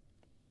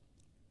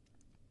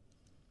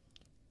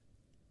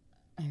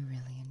 I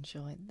really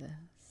enjoyed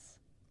this.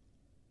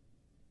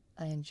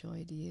 I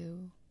enjoyed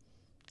you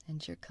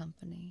and your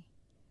company.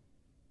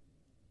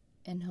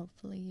 And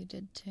hopefully you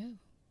did too.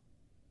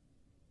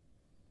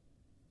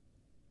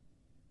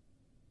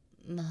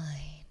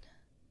 Mine.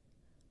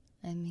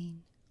 I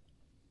mean,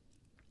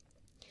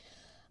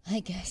 I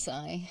guess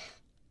I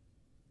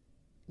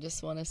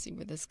just want to see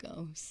where this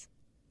goes.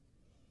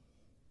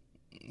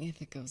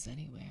 If it goes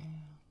anywhere.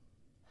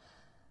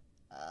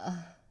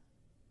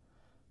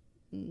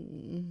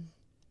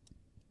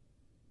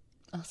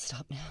 I'll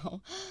stop now.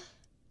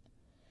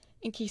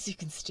 In case you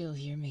can still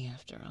hear me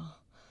after all.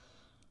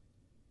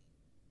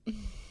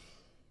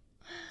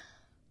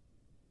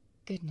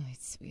 Good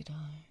night, sweetheart.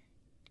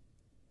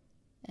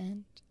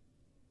 And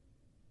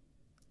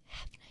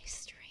have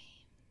nice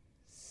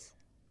dreams.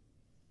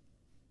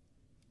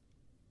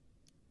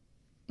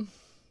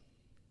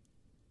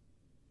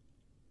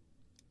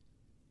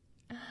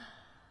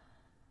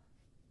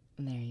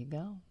 There you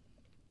go.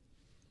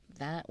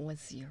 That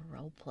was your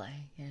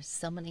roleplay. Your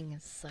summoning a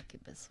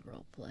succubus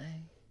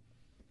roleplay.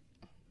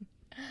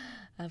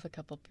 I have a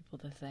couple people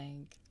to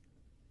thank.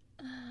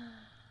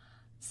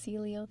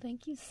 Celio,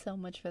 thank you so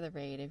much for the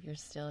raid if you're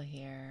still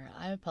here.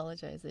 I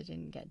apologize I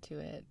didn't get to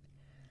it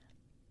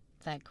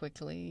that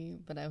quickly,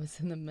 but I was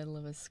in the middle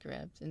of a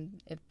script.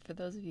 And for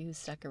those of you who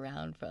stuck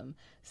around from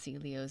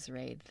Celio's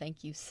raid,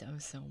 thank you so,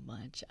 so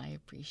much. I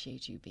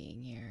appreciate you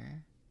being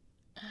here.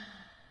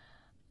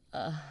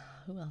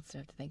 Who else do I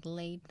have to thank?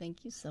 Lade,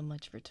 thank you so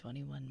much for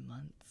 21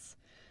 months.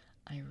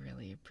 I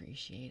really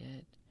appreciate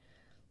it.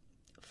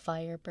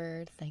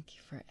 Firebird, thank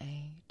you for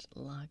 8.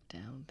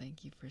 Lockdown,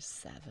 thank you for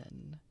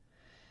 7.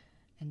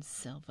 And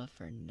Silva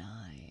for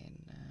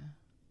 9.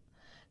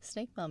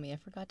 Snake Mommy, I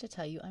forgot to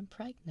tell you I'm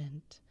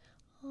pregnant.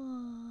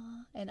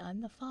 Aww, and I'm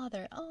the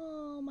father.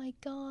 Oh my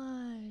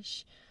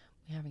gosh.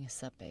 We're having a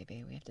sup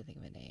baby. We have to think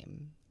of a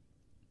name.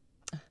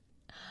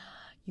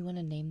 You want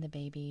to name the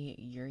baby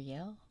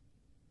Uriel?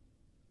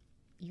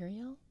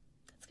 Uriel?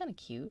 That's kind of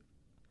cute.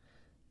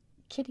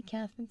 Kitty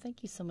Catherine,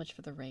 thank you so much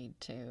for the raid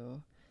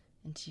too.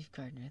 And Chief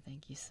Gardener,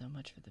 thank you so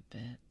much for the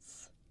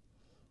bits.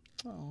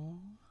 Oh,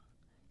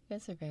 you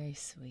guys are very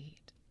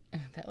sweet.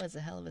 That was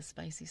a hell of a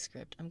spicy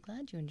script. I'm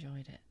glad you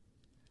enjoyed it.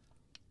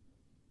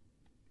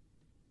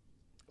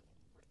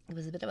 It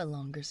was a bit of a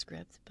longer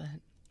script, but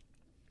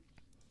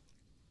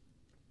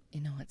you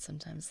know what?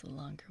 Sometimes the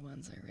longer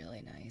ones are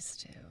really nice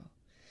too,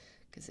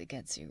 because it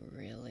gets you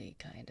really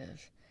kind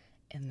of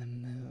in the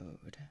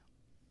mood.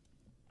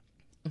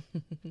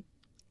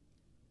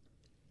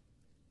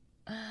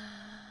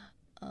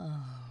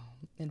 Oh,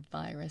 and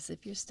Virus,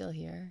 if you're still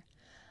here,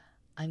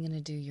 I'm going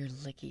to do your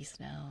lickies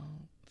now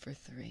for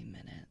 3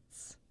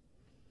 minutes.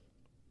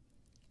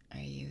 Are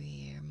you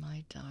here,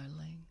 my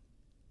darling?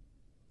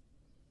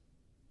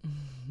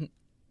 I'm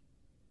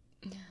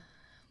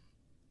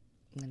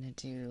going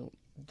to do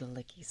the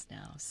lickies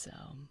now, so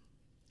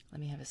let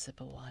me have a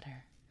sip of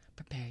water.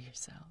 Prepare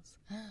yourselves.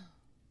 I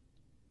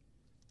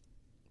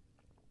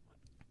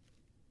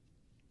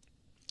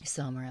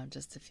saw them around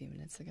just a few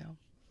minutes ago.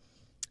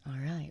 All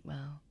right,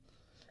 well,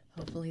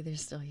 hopefully they're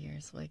still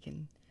here so I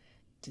can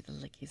do the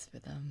lickies for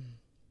them.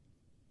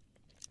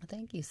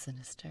 Thank you,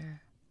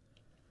 Sinister.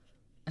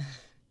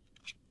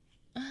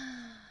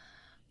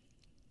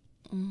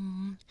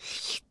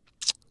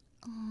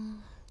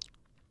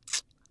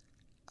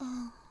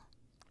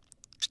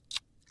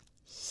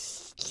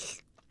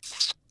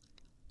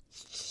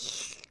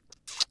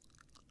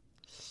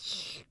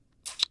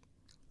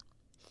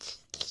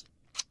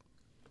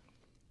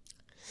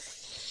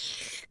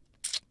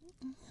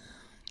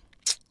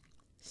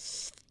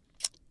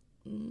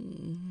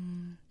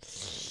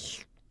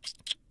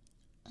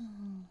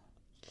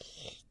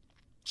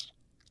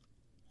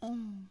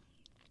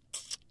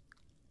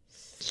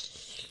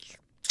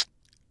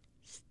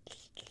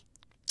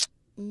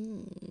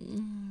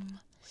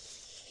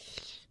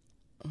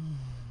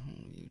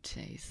 You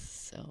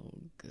taste so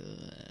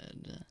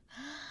good.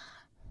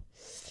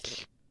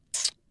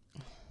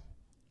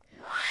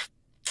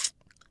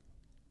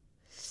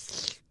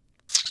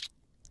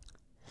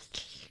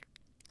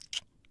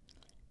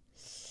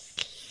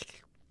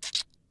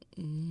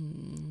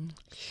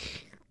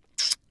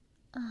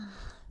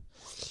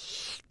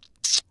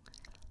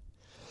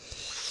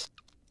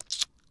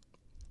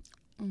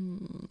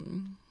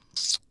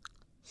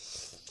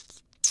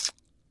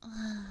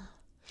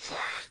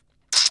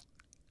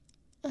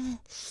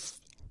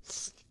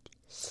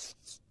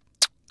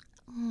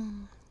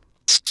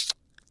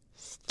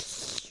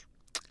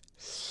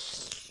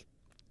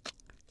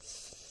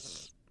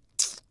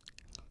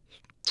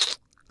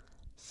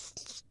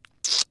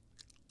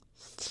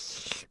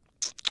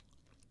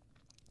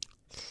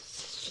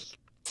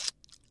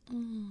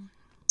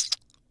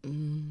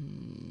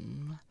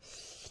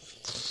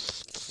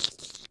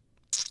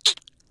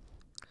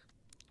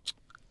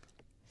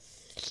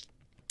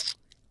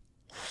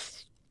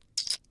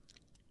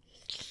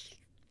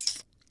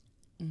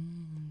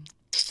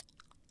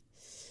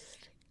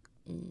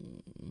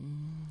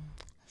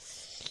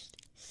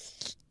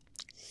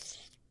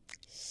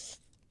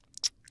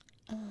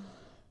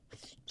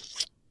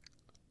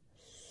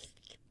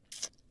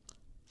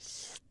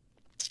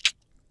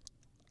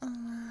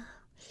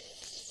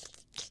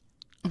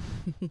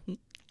 mm.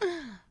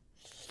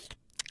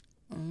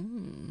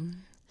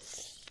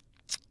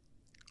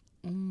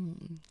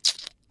 Mm.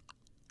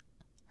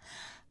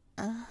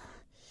 Uh.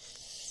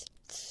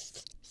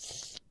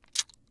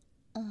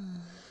 Uh.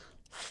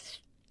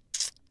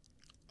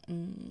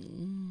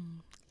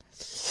 Mm.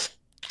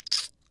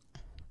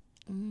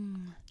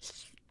 Mm.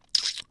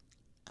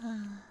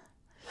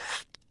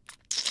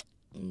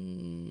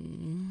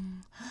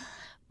 Mm.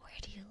 Where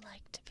do you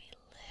like to be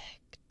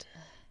licked?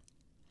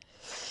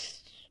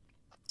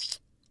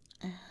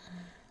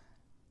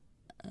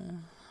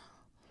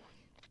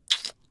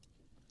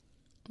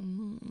 Mm.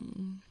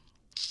 Mm.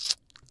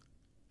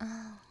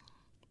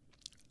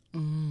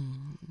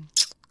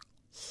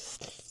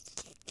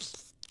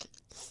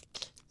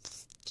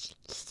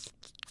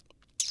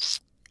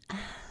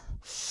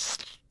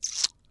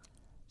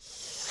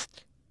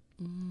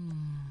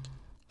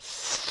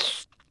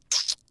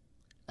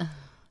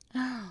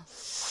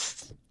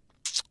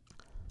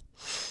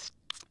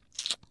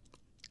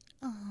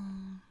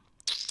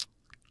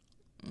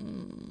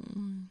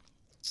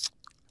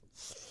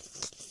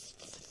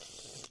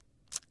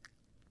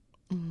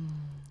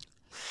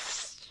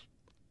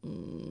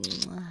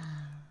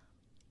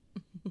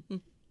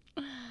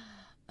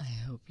 I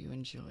hope you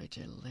enjoyed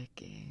your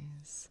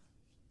lickies.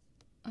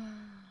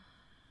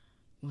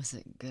 Was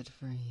it good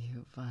for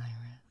you,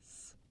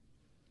 Virus?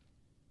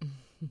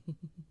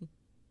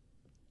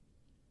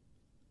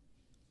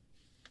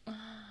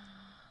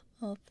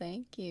 Oh,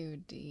 thank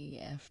you,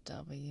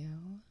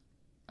 DFW.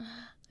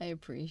 I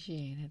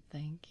appreciate it,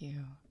 thank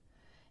you.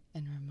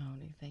 And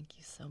Ramoni, thank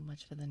you so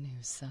much for the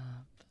new sub.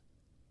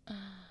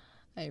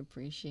 I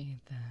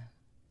appreciate that.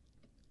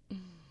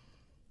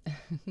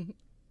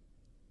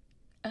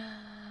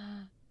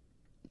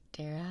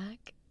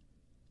 Derek,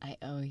 I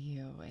owe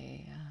you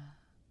a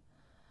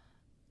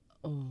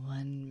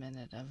 1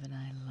 minute of an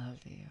I love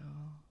you.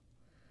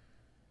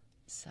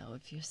 So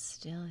if you're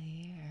still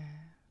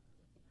here,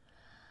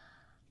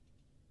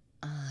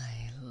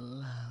 I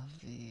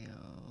love you.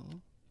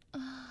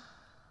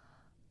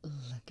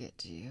 Look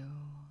at you.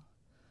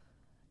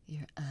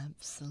 You're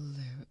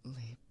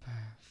absolutely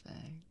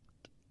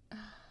perfect.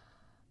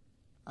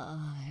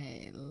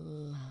 I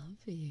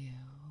love you.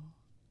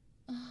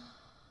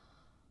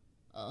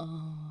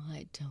 Oh,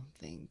 I don't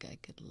think I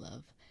could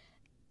love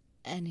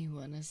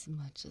anyone as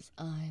much as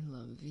I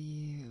love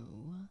you.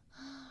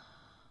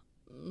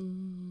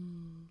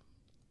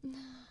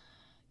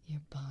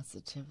 You're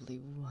positively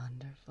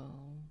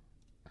wonderful.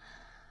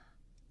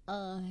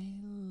 I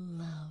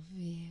love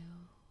you.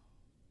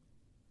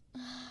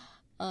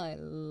 I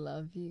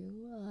love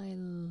you. I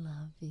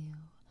love you.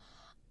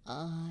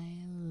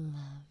 I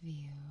love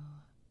you.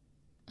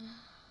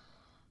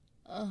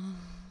 Oh,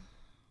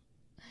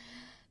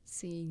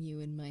 seeing you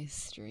in my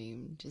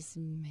stream just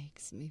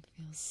makes me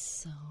feel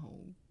so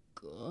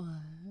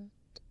good.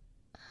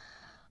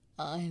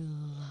 I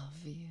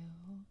love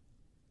you.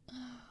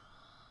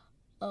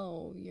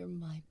 Oh, you're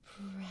my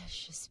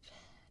precious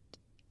pet.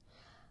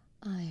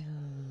 I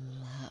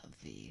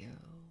love you.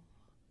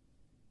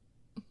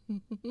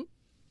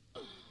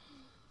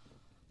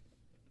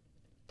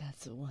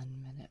 That's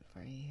 1 minute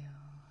for you.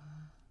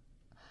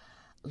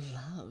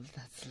 Love,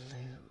 that's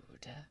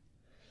lewd.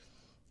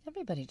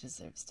 Everybody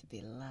deserves to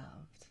be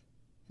loved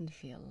and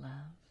feel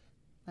love.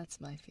 That's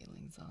my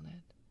feelings on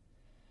it.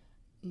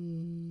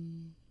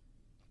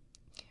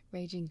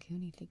 Raging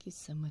Cooney, thank you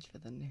so much for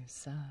the new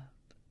sub.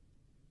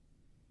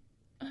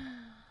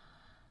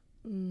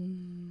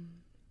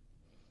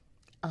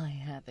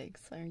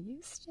 Havocs, are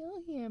you still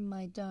here,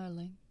 my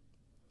darling?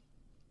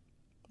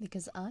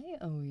 Because I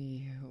owe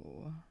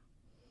you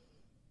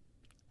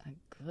a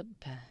good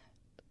pet.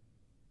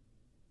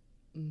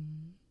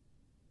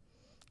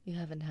 You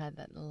haven't had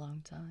that in a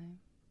long time.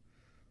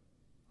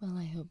 Well,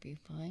 I hope you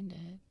find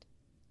it.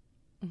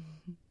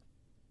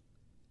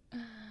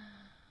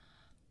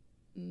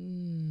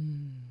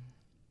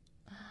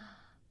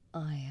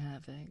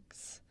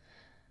 Havocs.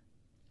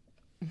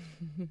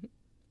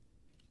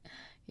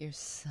 You're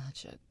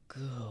such a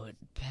good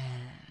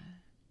pet.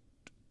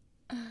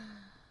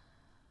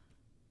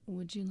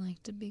 Would you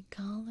like to be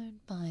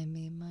collared by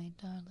me, my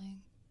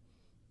darling?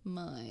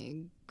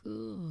 My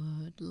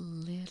good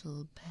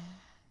little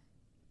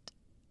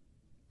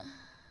pet.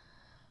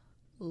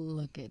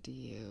 Look at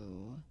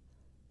you.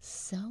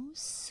 So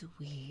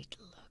sweet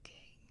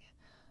looking.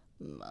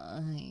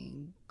 My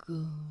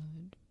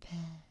good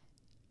pet.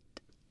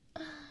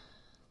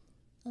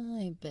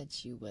 I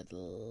bet you would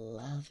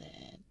love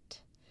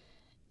it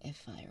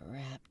if I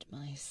wrapped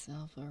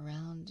myself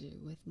around you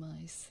with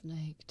my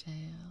snake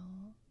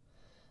tail.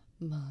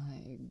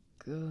 My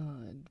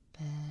good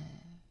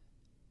pet.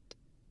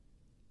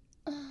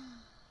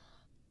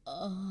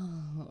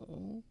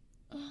 Oh,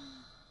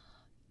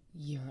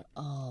 you're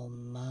all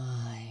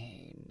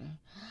mine.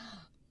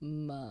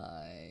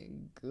 My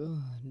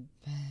good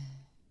pet.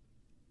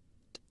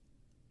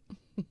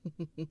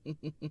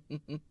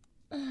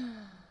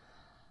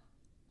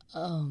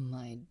 Oh,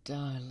 my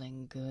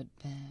darling good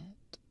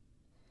pet.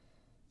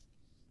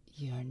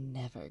 You're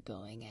never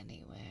going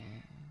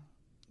anywhere.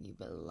 You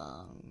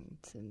belong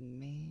to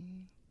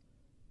me,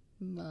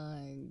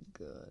 my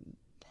good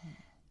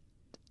pet.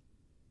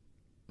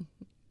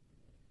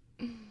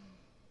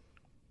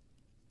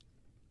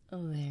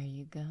 Oh, there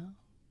you go.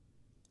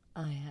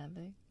 I have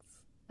Vex.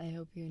 I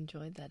hope you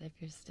enjoyed that if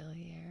you're still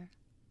here.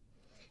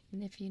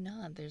 And if you're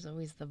not, there's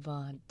always the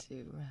VoD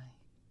too, right?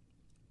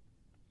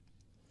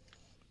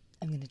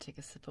 I'm gonna take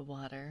a sip of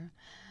water,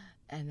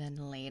 and then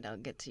later I'll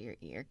get to your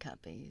ear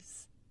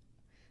cuppies.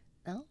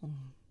 Oh,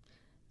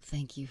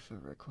 thank you for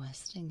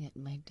requesting it,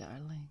 my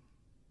darling.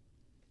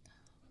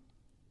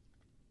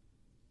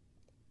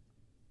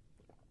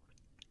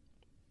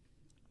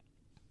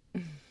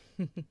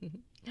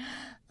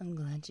 I'm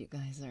glad you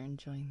guys are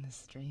enjoying the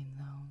stream,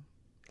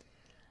 though.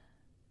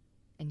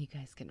 And you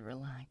guys can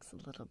relax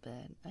a little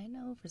bit. I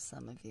know for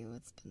some of you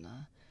it's been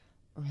a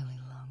really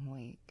long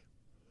week.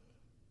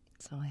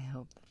 So I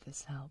hope that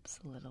this helps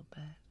a little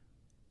bit.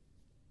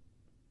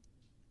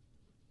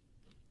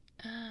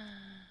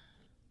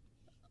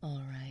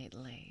 All right,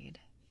 Lade.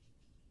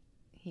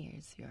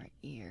 Here's your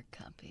ear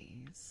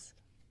cuppies.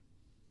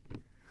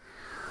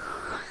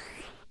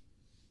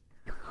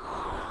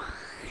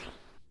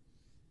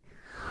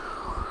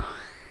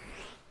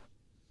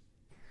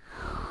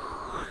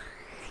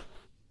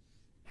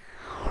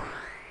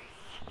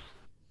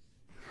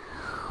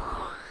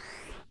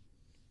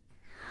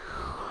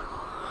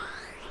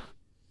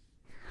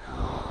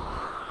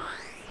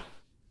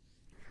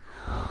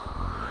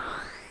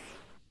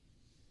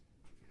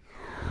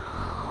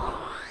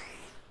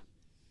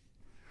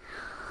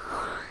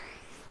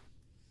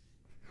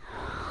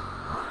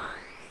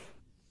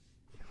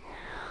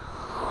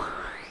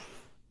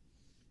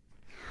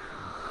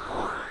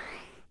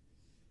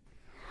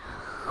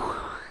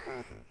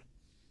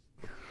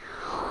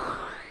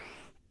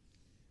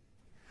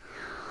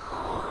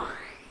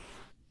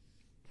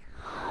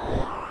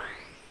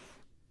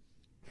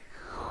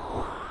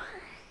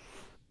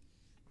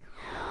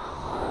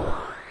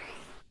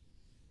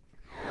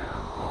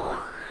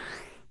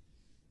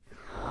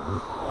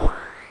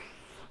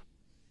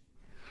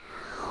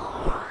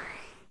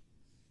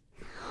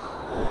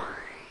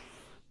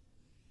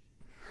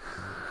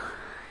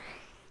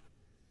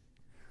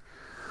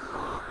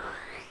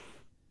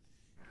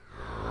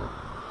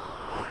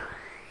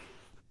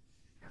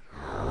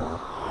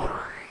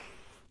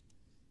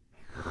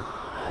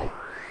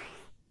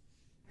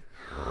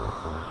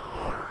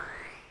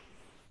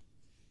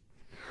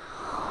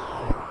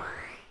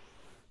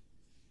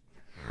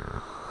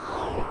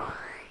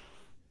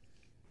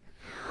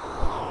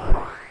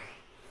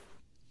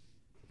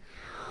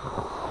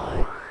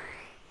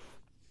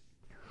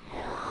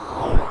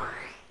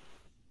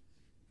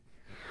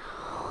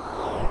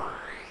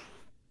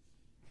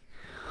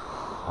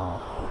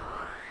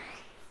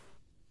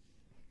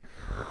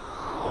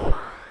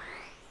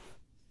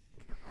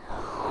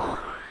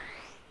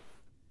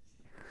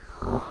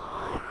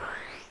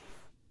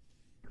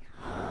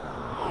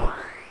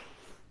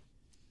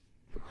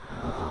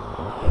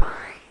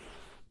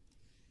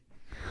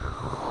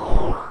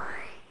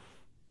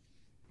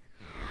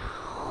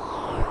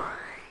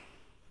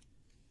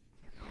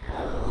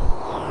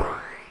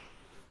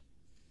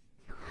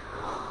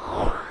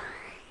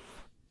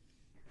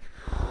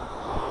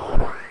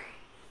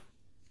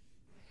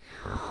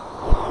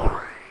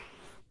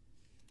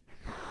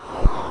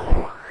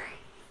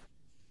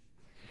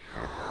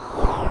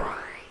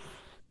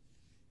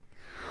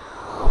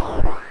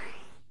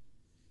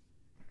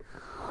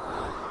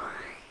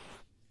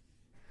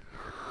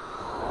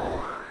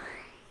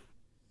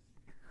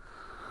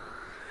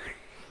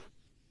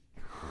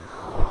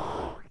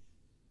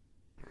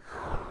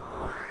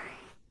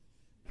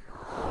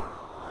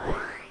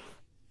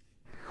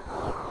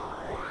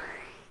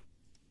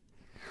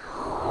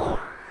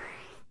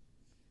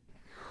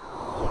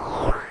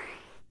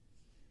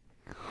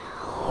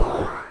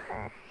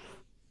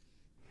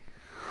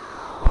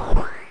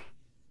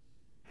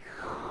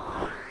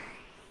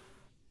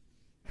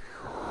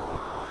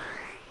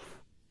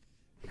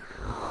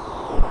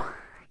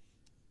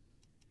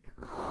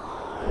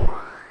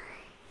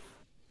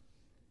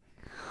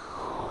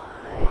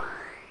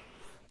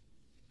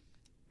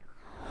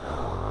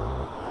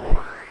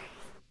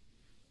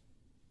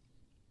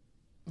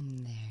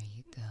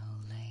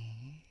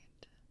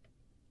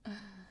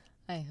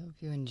 I hope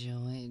you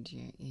enjoyed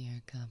your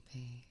ear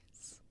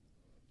cuppies.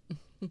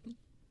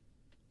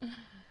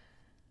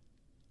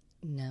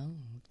 No,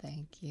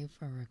 thank you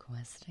for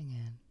requesting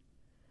it.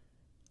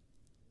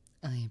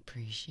 I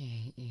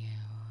appreciate you.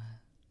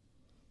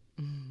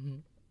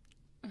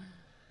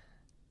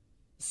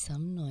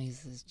 Some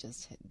noises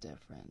just hit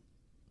different.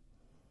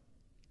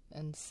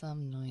 And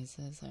some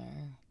noises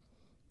are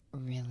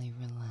really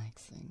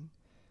relaxing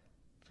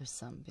for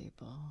some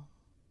people.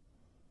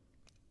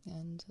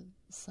 And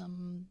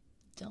some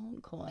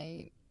don't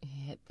quite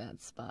hit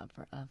that spot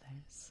for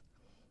others.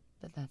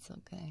 But that's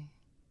okay.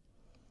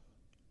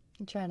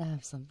 I try to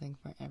have something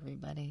for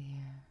everybody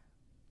here.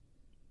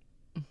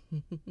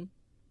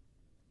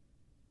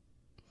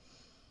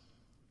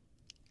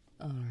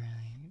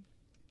 Alright.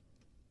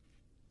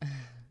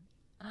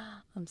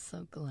 I'm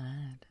so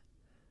glad.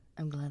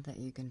 I'm glad that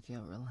you can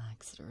feel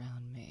relaxed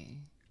around me.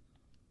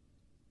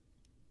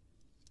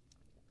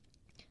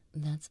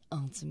 That's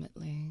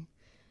ultimately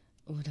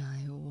what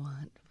I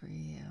want for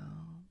you.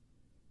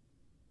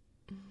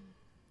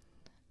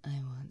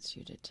 I want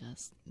you to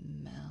just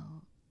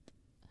melt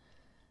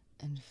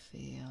and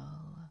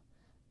feel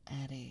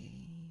at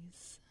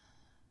ease.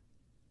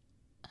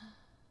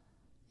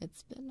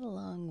 It's been a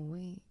long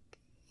week.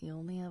 You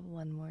only have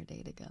one more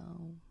day to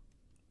go.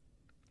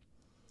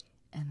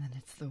 And then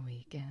it's the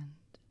weekend.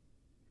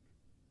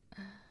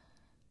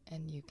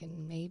 And you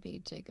can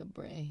maybe take a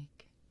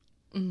break.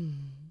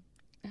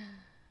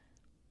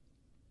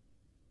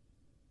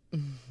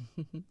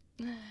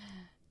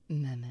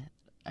 Mehmet,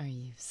 are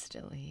you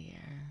still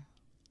here?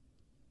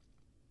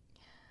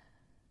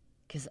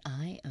 'Cause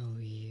I owe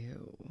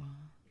you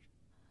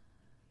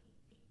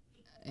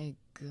a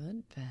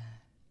good bed.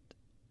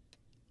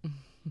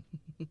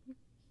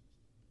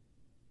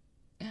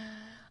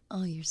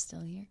 Oh, you're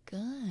still here?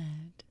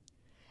 Good.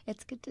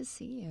 It's good to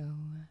see you.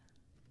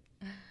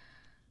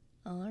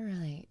 All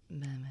right,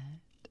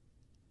 Mehmet.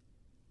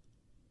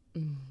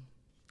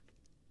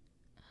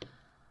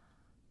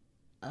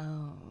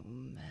 Oh,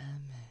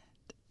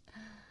 Mehmet.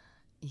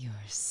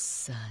 You're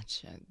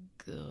such a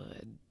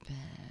good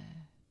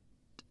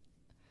pet.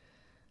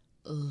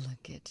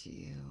 Look at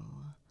you.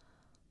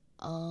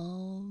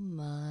 All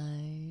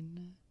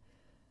mine.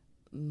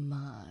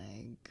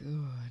 My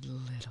good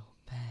little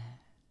pet.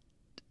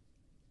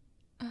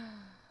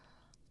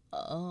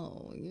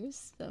 Oh, you're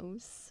so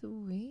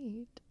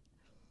sweet.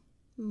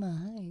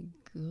 My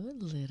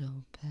good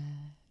little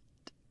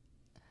pet.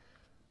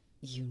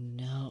 You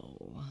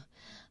know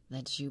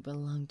that you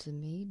belong to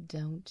me,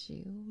 don't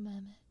you,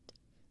 Mehmet?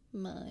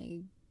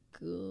 My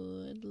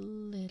good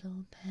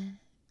little pet.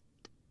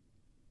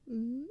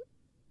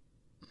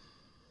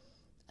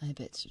 I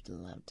bet you'd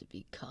love to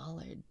be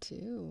collared,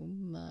 too,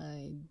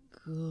 my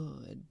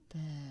good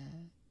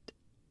pet.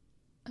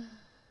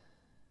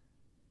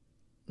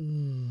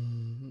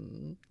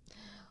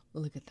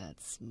 Look at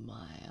that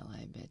smile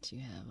I bet you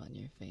have on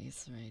your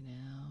face right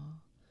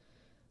now.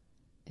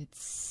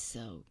 It's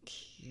so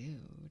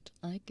cute.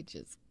 I could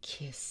just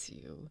kiss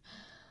you,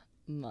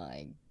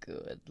 my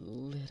good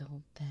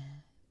little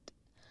pet.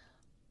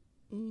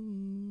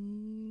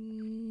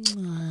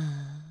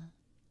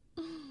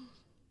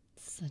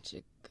 Such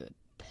a good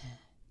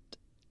pet.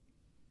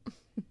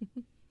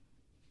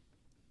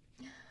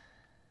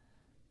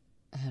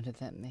 How did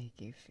that make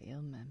you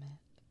feel, Mehmet?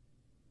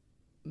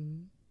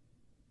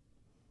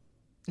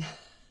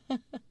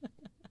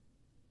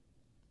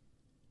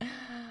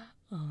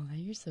 Oh,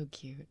 you're so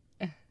cute.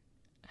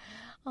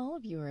 All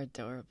of you are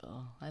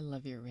adorable. I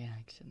love your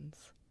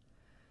reactions.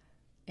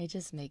 They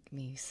just make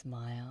me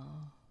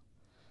smile.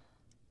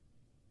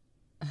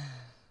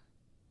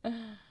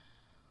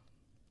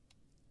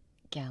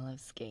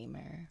 Gallows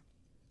Gamer,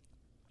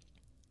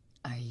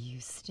 are you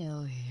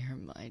still here,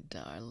 my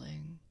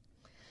darling?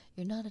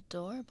 You're not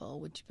adorable.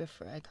 Would you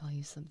prefer I call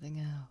you something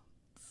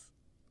else?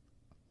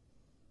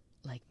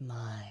 Like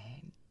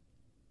mine.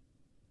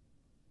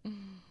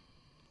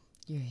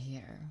 You're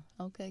here.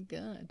 Okay,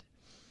 good.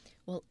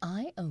 Well,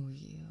 I owe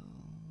you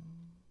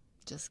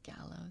just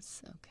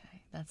Gallows.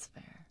 Okay, that's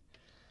fair.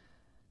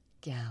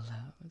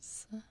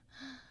 Gallows,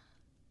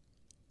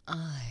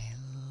 I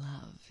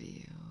love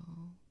you.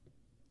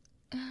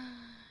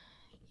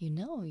 You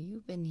know,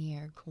 you've been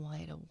here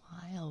quite a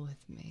while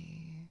with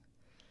me.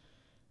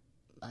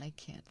 I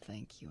can't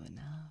thank you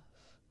enough.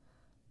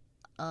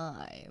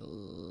 I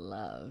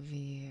love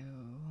you.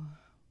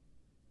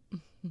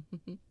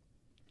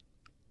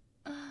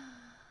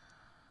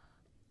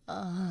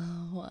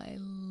 Oh, I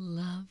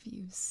love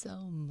you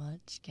so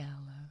much,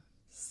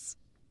 Gallows.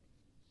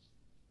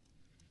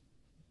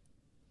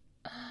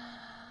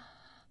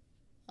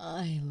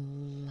 I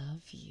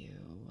love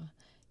you.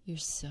 You're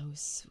so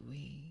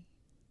sweet.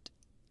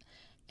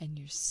 And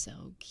you're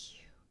so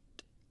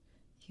cute.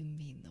 You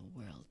mean the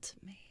world to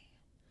me.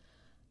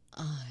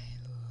 I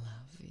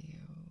love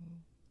you.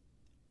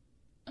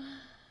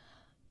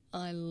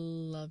 I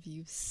love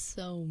you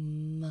so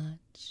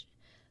much.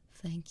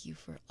 Thank you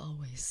for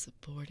always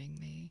supporting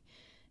me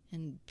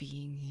and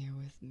being here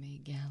with me,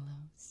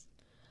 Gallows.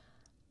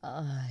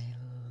 I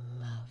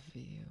love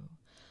you.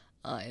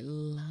 I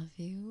love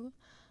you.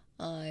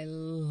 I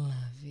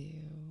love you.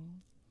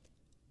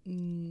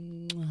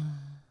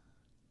 Mwah.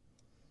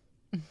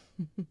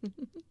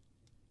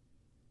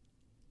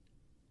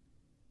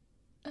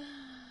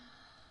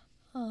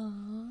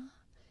 Aww.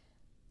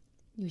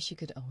 Wish you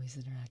could always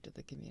interact with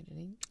the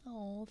community.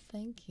 Oh,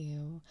 thank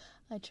you.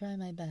 I try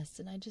my best,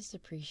 and I just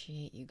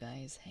appreciate you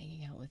guys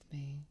hanging out with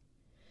me.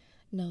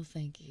 No,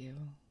 thank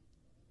you.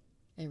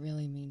 It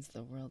really means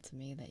the world to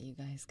me that you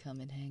guys come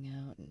and hang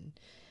out, and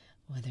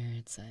whether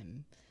it's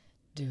I'm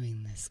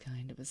doing this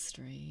kind of a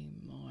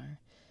stream or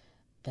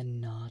the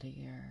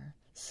naughtier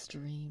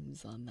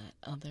streams on that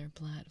other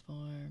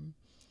platform,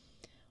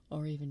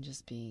 or even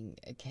just being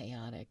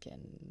chaotic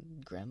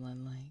and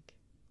gremlin-like.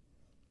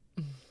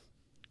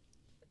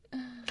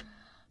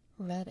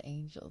 Red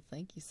Angel,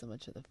 thank you so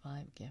much for the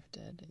 5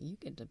 gifted. You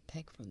get to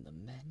pick from the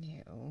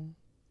menu.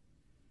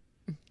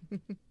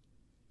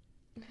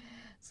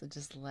 So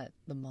just let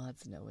the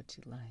mods know what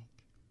you like.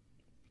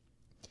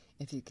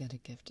 If you get a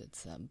gifted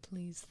sub,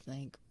 please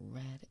thank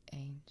Red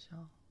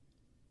Angel.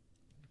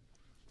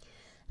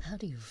 How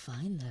do you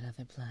find that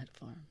other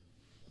platform?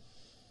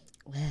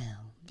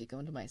 Well, if you go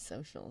into my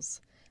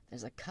socials,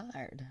 there's a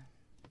card.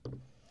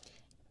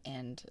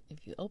 And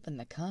if you open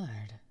the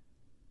card,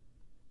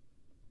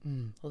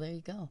 well, there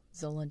you go.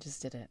 Zola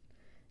just did it.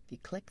 If you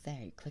click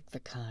there, you click the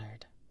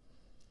card.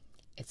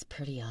 It's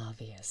pretty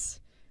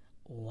obvious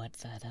what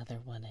that other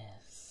one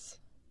is.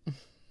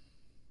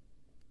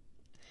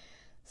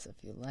 So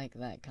if you like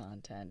that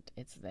content,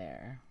 it's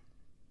there.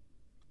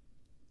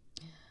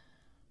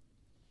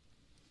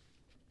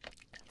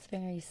 That's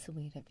very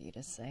sweet of you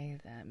to say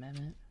that,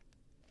 Mehmet.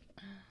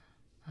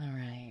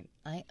 Alright,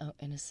 I owe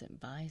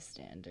innocent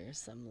bystanders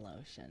some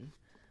lotion.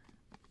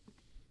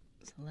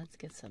 So let's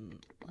get some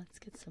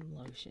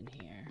lotion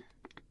here.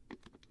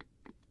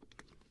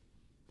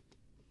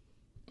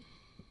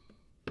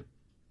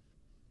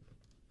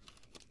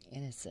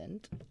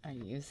 Innocent, are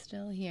you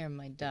still here,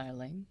 my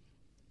darling?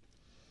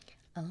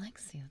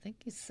 Alexia,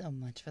 thank you so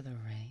much for the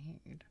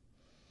raid.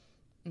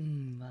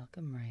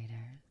 Welcome,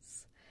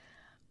 raiders.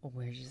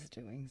 We're just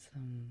doing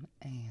some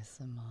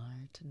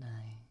ASMR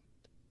tonight.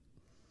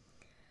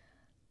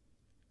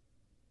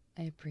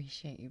 I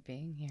appreciate you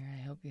being here.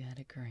 I hope you had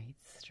a great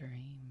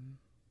stream.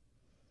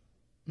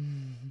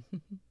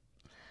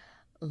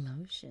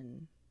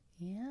 Lotion,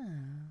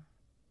 yeah.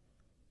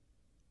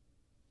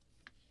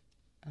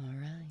 All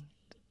right.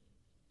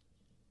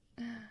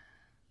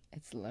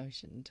 It's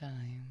lotion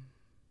time.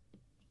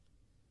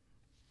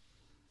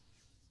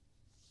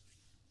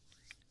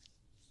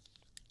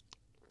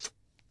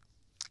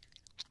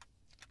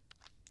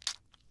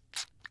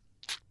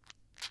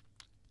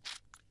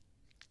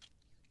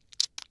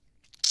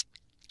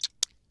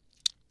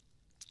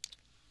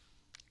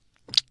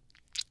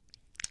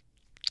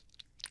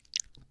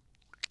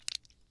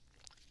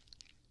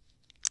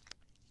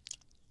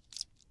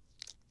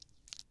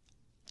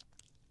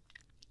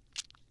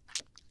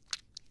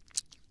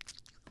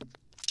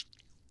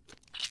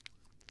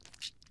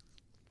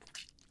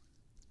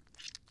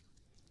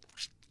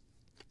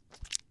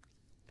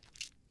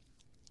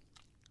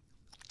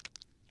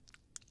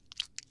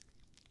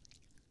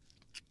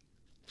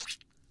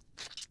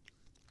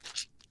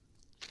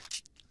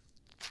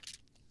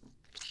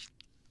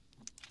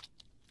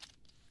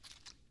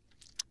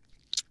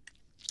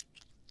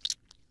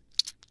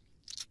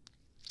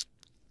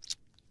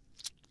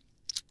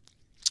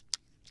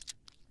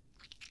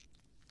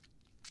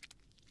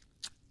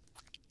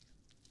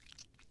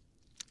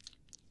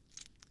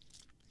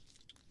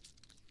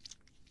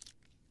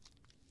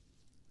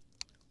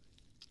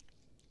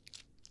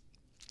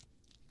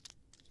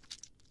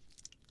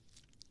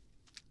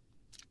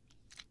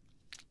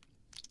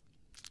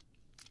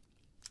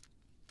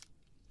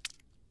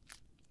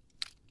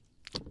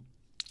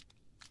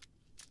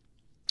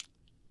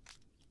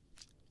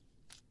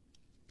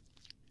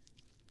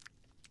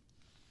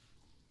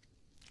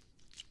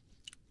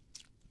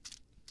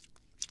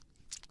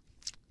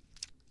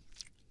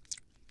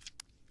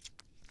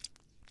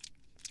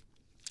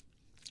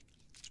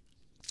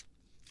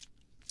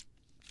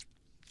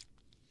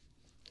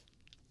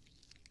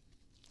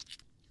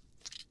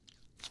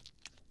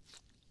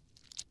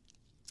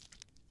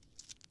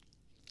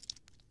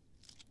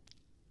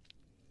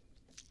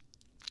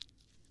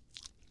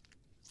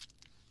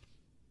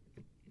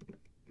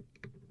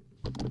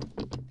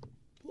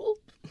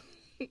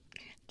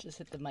 Just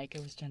hit the mic.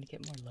 I was trying to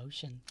get more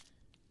lotion.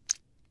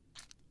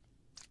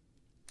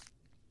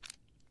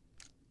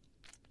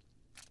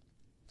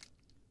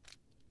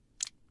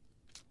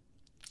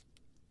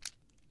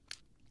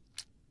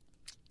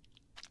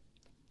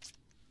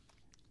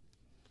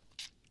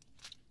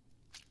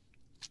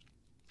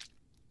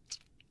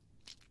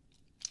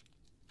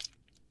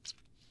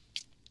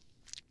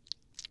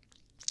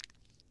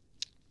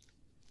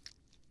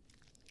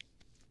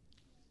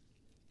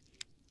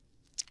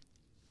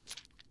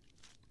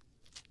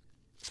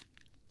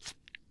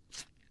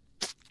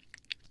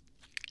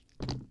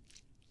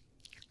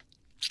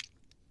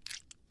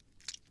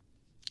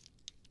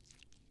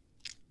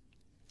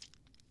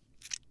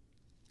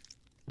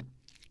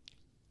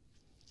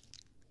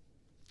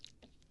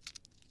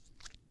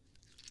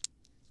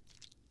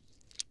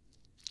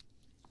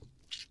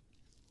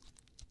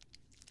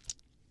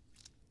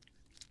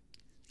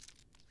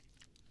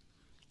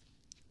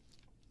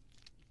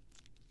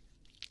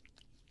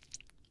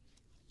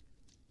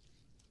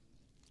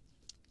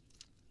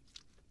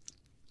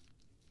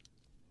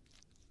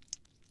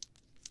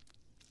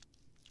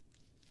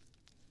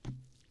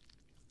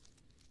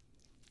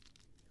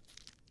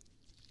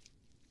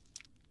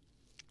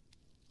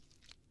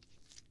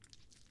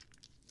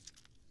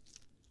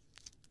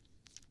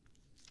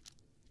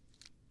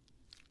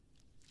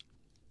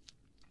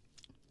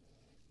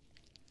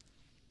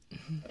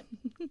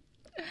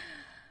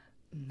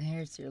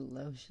 There's your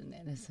lotion,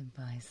 innocent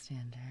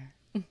bystander.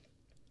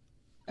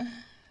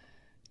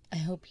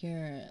 hope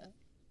you're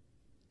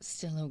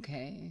still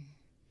okay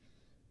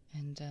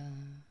and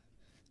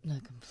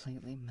not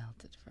completely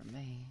melted for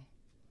me.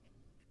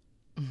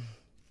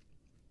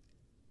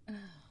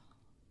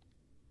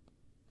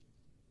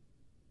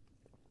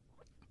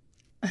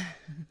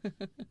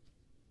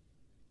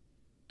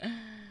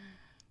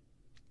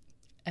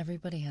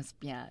 Everybody has,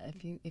 yeah,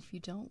 if you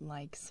don't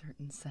like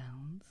certain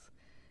sounds,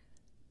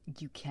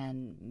 you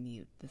can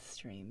mute the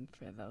stream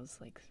for those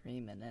like 3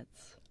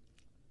 minutes.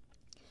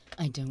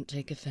 I don't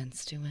take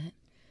offense to it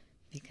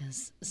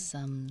because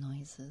some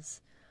noises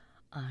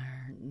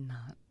are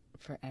not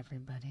for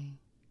everybody.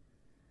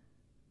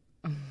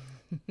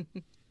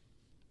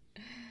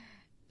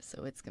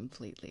 So it's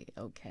completely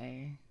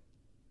okay.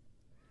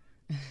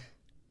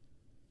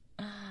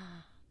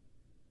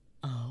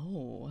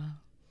 Oh,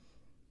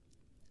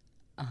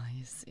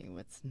 I see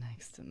what's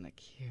next in the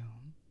queue.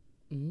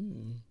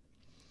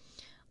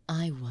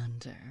 I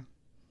wonder,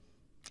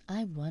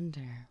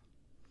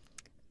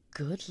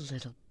 good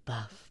little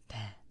buff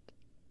pet.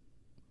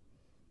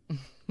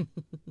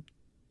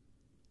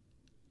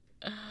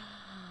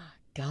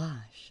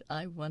 Gosh,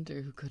 I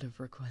wonder who could have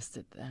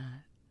requested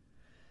that.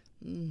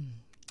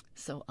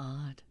 So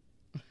odd.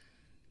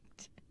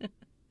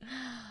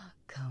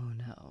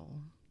 Kono.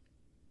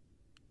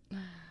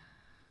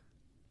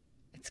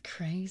 It's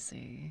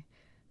crazy.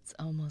 It's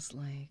almost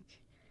like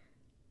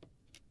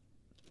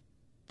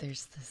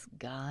there's this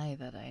guy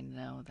that I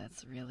know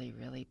that's really,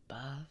 really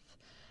buff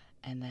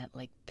and that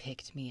like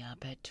picked me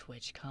up at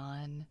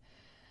TwitchCon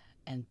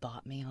and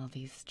bought me all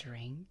these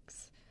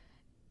drinks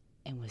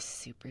and was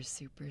super,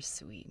 super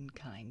sweet and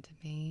kind to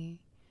me.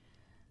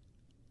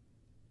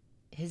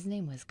 His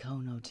name was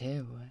Kono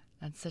too.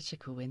 That's such a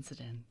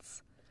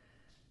coincidence.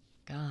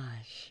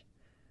 Gosh,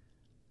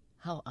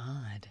 how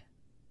odd.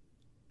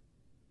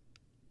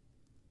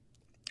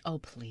 Oh,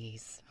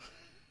 please.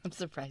 I'm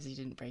surprised you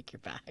didn't break your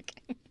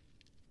back.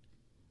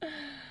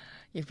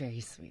 You're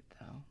very sweet,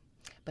 though.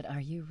 But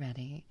are you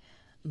ready,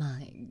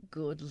 my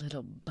good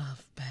little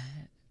buff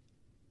pet?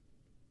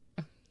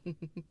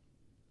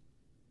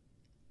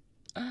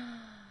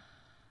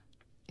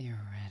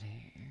 You're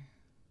ready.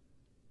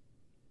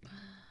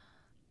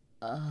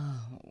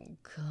 Oh,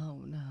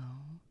 Kono.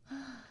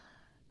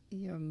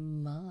 You're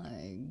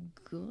my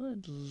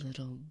good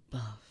little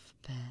buff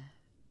pet.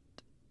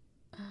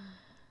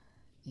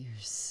 You're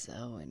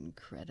so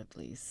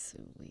incredibly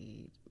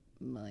sweet,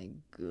 my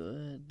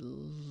good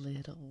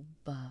little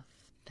buff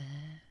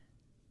pet.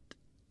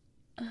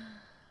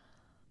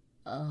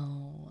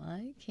 Oh,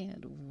 I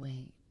can't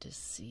wait to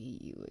see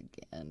you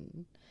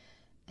again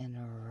and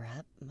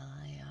wrap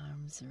my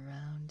arms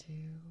around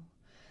you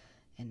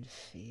and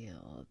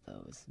feel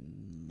those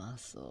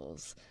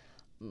muscles,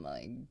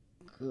 my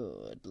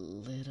good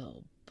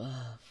little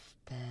buff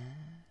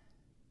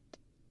pet.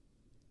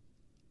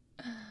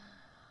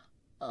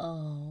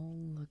 Oh,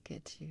 look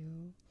at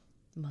you,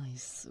 my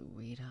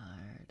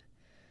sweetheart.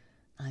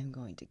 I'm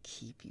going to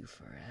keep you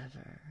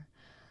forever,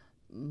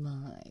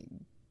 my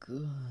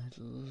good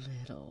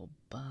little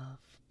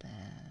buff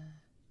pet.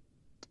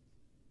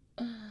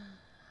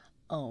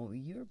 Oh,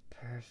 you're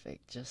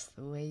perfect just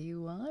the way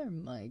you are,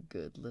 my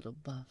good little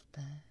buff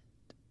pet.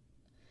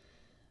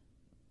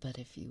 But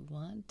if you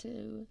want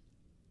to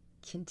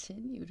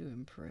continue to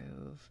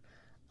improve,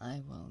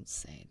 I won't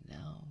say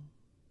no,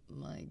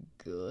 my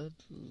good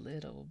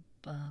little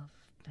buff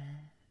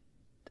pet.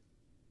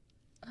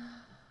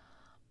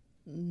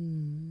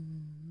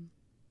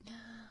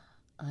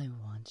 I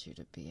want you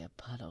to be a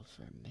puddle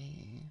for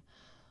me,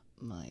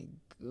 my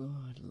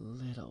good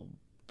little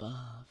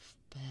buff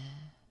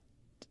pet.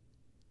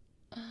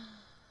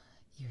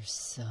 You're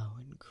so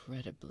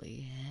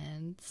incredibly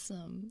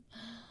handsome,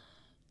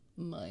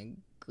 my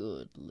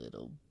good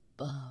little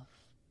buff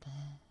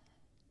pet.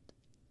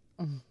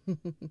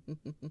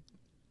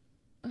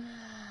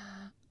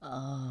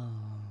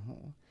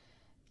 Oh,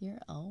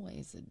 you're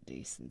always a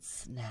decent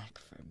snack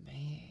for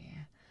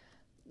me,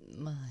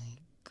 my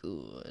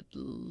good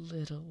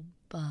little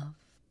buff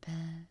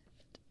pet.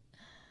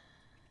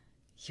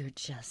 You're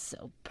just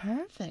so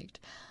perfect.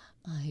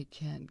 I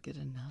can't get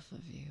enough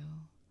of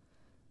you,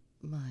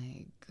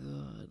 my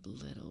good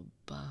little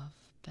buff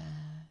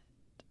pet.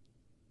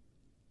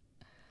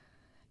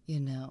 You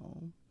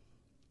know,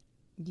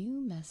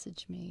 you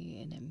message me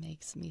and it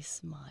makes me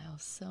smile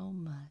so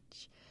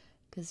much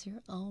because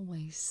you're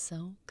always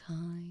so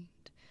kind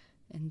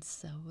and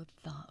so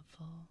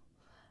thoughtful,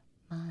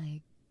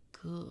 my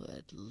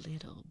good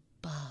little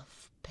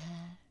buff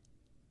pet.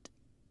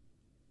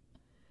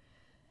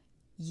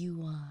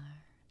 You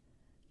are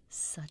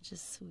such a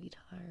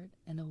sweetheart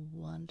and a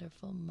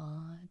wonderful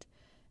mod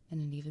and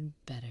an even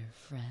better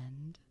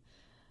friend,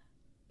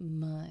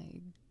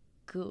 my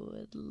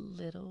good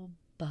little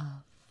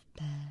buff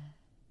pet.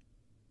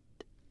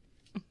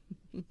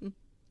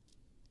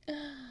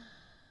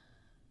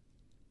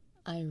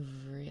 I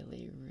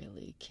really,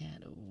 really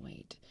can't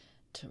wait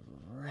to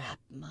wrap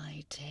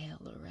my tail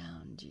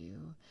around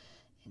you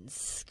and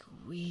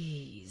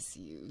squeeze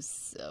you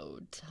so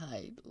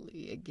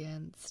tightly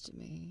against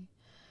me,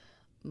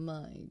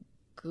 my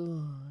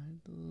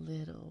good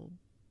little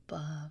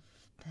buff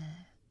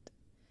pet.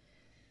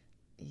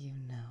 You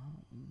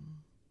know,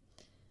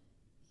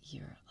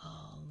 you're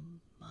all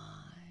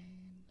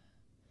mine.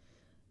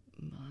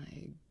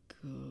 My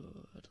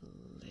good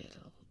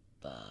little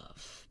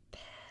buff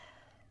pet.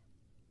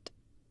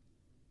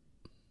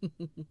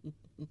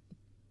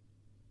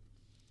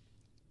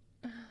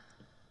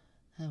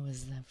 How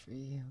was that for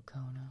you,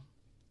 Kono?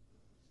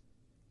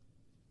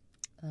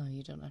 Oh,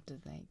 you don't have to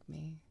thank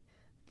me.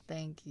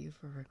 Thank you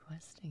for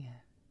requesting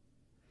it.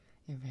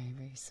 You're very,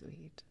 very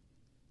sweet.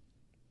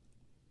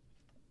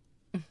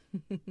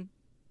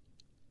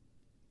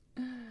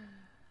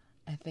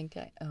 I think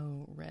I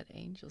owe Red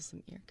Angel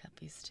some ear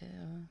cuppies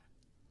too.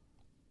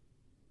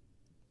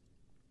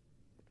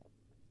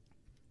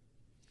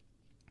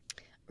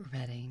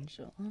 Red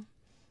Angel.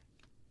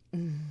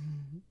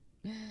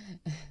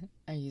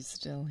 Are you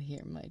still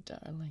here, my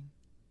darling?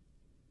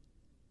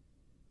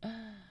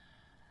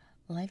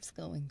 Life's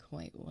going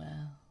quite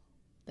well.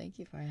 Thank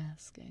you for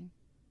asking.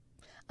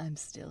 I'm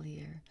still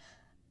here.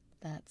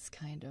 That's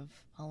kind of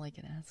all I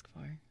can ask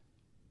for.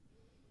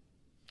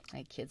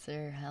 My kids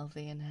are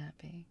healthy and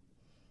happy.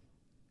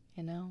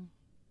 You know?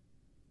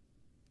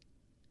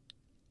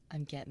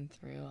 I'm getting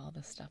through all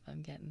the stuff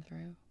I'm getting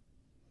through.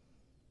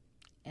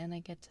 And I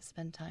get to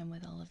spend time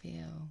with all of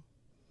you.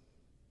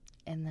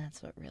 And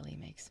that's what really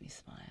makes me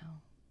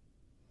smile.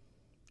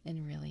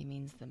 And really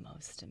means the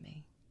most to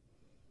me.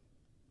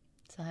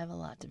 So I have a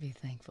lot to be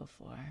thankful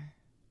for.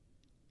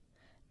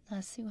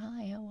 Nasu,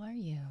 hi, how are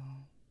you?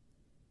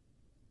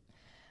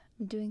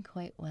 I'm doing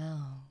quite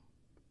well.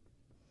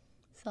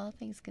 So all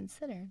things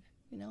considered,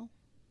 you know.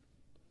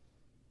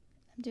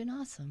 I'm doing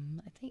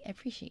awesome. I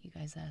appreciate you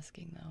guys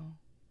asking, though.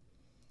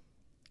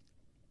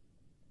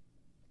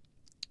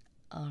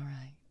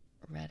 Alright,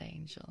 Red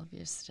Angel, if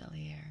you're still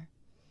here,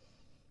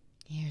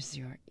 here's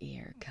your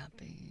ear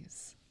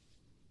cuppies.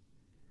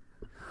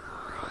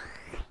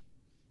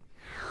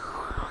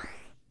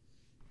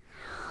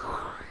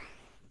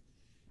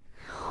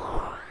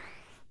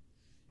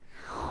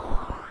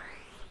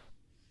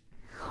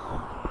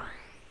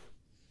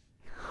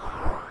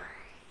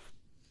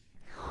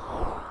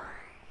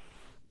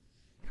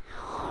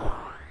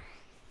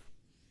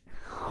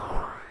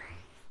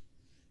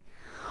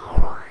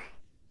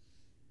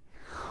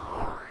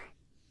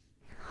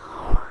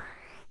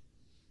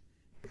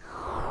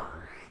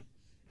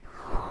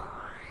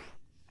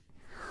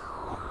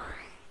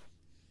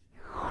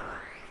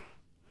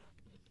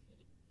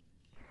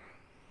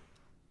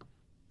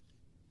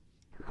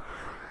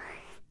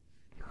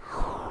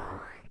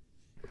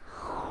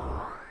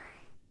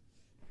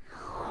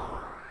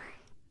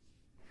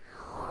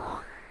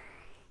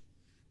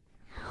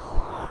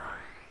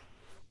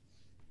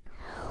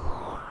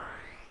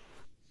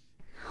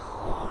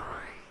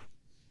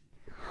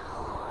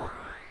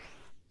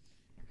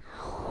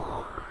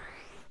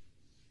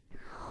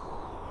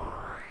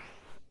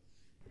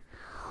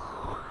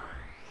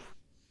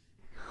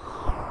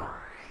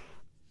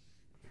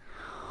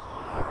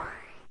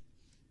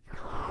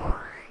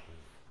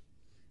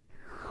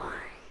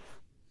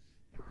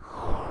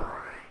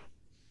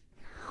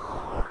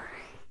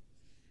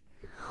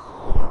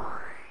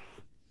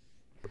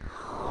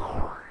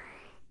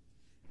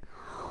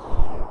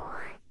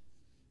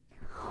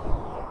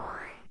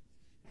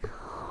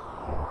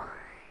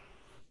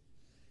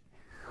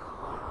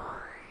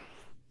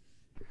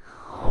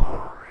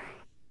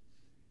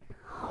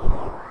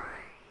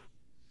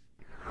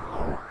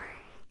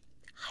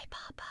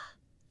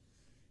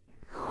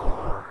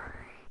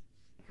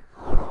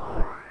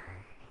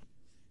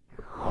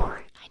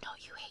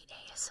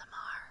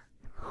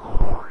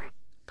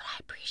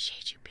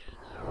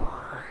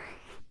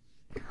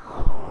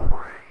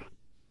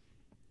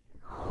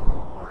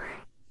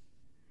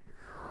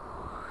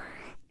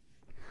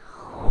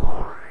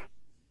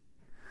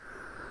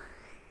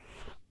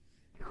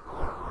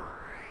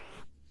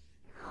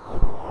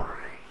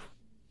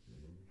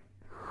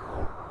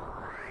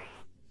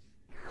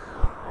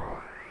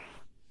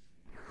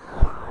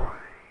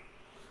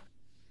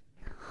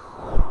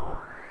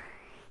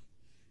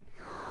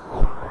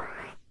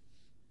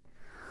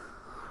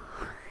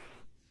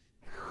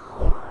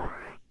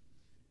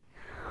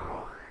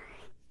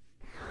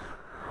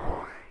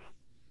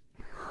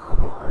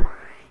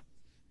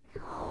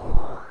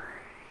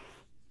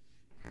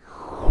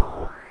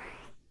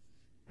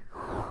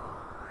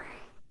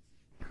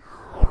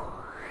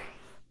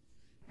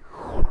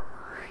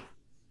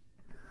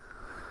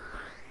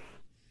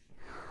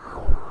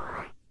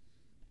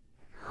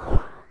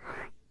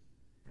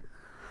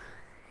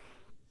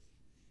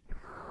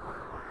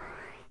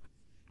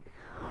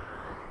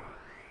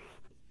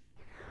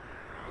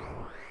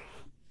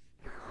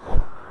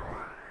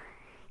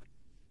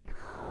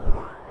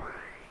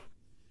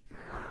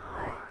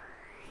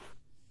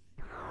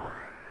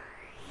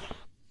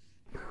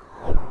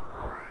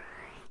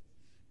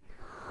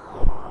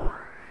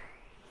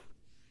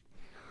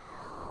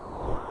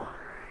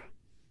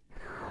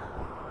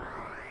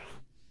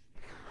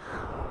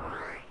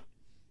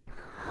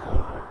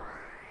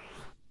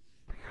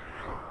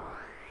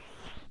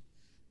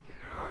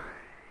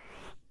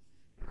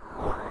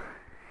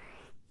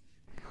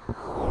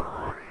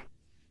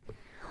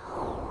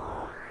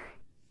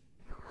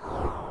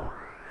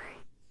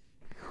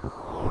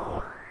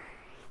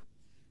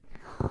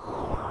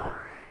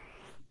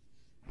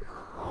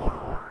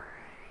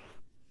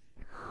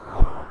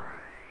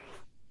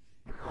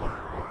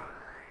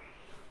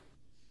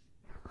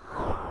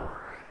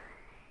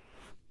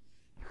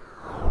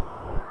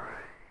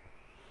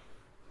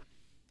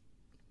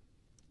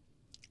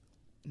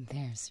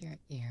 There's your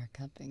ear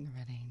cupping,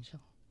 Red Angel.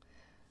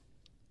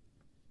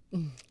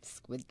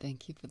 Squid,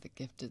 thank you for the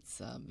gifted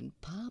sub. And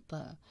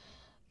Papa,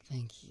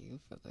 thank you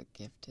for the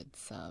gifted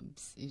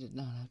subs. You did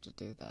not have to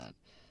do that,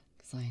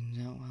 because I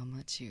know how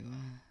much you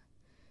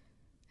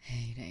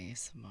hate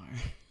ASMR.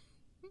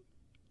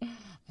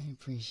 I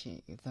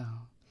appreciate you,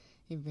 though.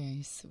 You're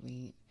very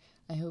sweet.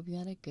 I hope you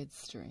had a good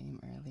stream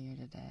earlier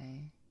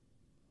today.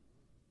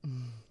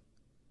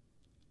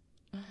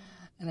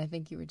 And I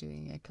think you were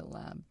doing a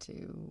collab,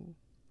 too.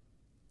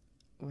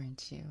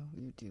 Weren't you?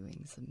 You were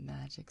doing some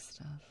magic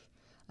stuff.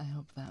 I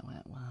hope that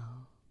went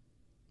well.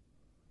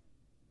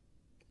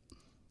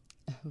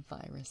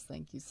 Virus,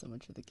 thank you so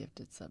much for the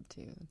gifted sub,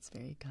 too. It's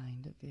very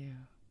kind of you.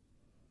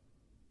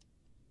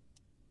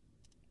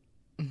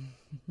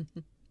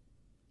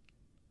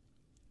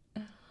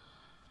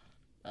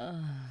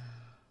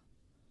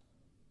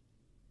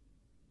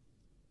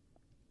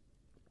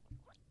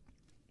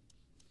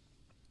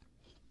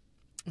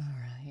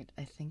 Alright,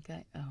 I think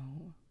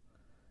oh.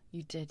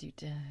 You did.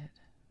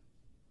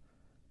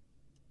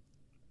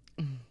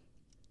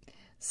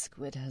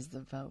 Squid has the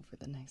vote for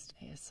the next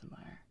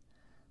ASMR.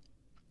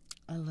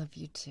 I love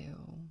you too.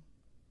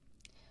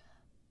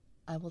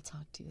 I will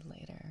talk to you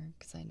later,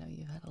 because I know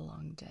you had a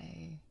long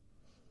day.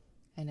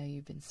 I know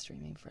you've been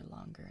streaming for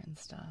longer and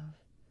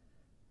stuff.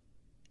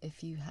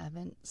 If you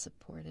haven't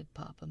supported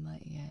Papa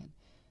Mutt yet,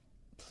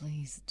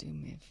 please do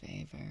me a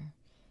favor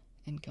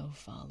and go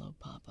follow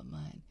Papa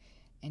Mutt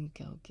and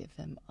go give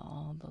him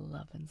all the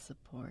love and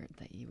support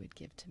that you would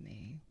give to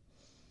me,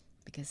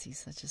 because he's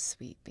such a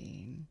sweet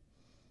being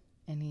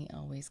and he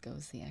always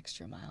goes the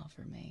extra mile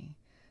for me.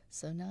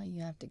 So now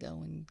you have to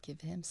go and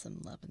give him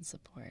some love and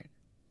support,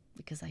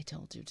 because I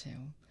told you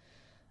to.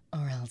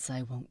 Or else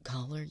I won't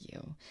collar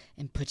you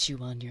and put you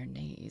on your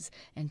knees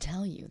and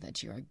tell you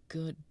that you're a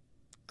good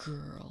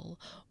girl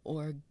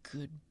or a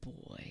good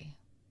boy.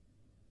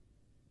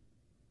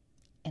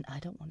 And I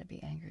don't want to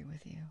be angry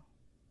with you.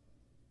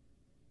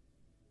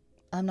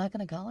 I'm not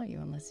going to collar you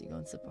unless you go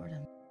and support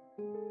him.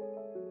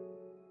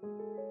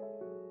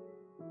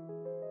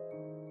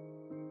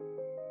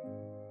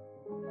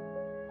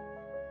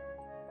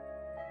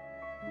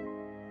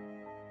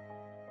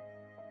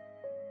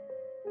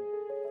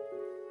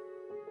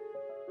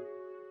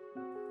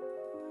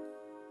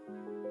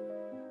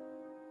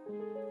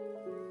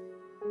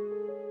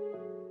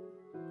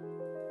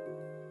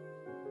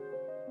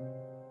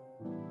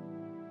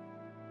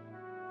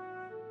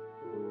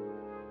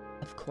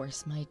 Of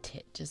course, my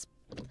tit just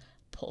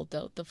pulled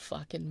out the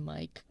fucking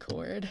mic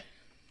cord.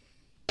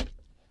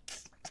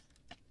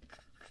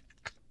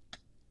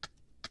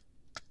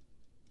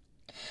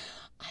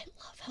 I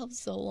love how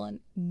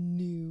Zolan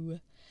knew.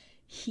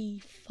 He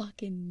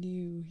fucking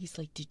knew. He's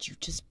like, did you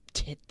just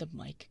tit the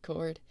mic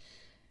cord?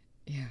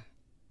 Yeah,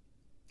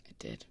 I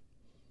did.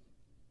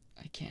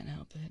 I can't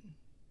help it.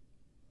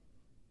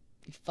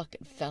 You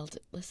fucking felt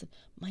it. Listen,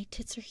 my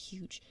tits are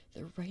huge.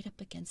 They're right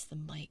up against the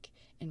mic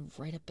and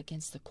right up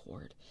against the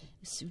cord.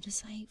 As soon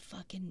as I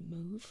fucking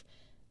move,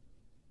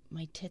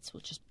 my tits will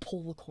just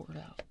pull the cord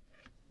out.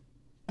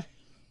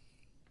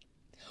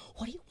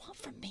 What do you want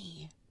from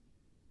me?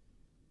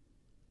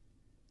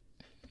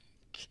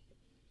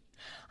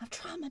 I'm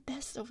trying my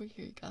best over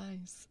here,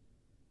 guys.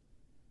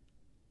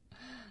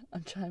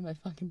 I'm trying my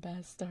fucking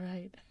best,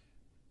 alright?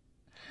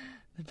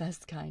 The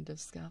best kind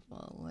of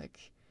scuffle.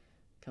 Like,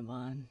 come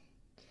on.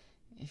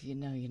 If you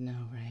know, you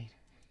know, right?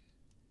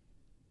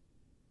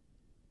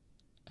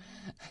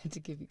 I had to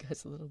give you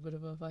guys a little bit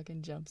of a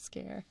fucking jump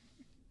scare.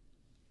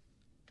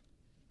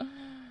 The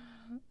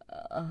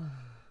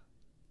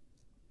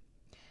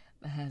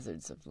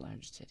hazards of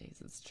large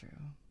titties, it's true.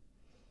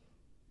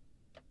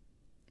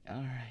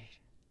 Alright.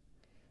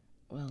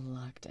 Well,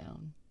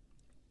 lockdown.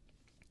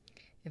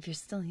 If you're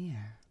still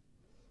here,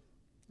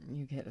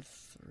 you get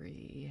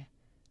 3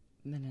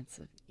 minutes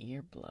of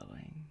ear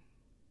blowing.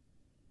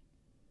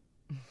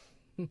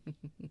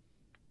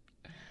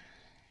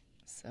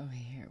 So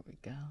here we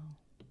go.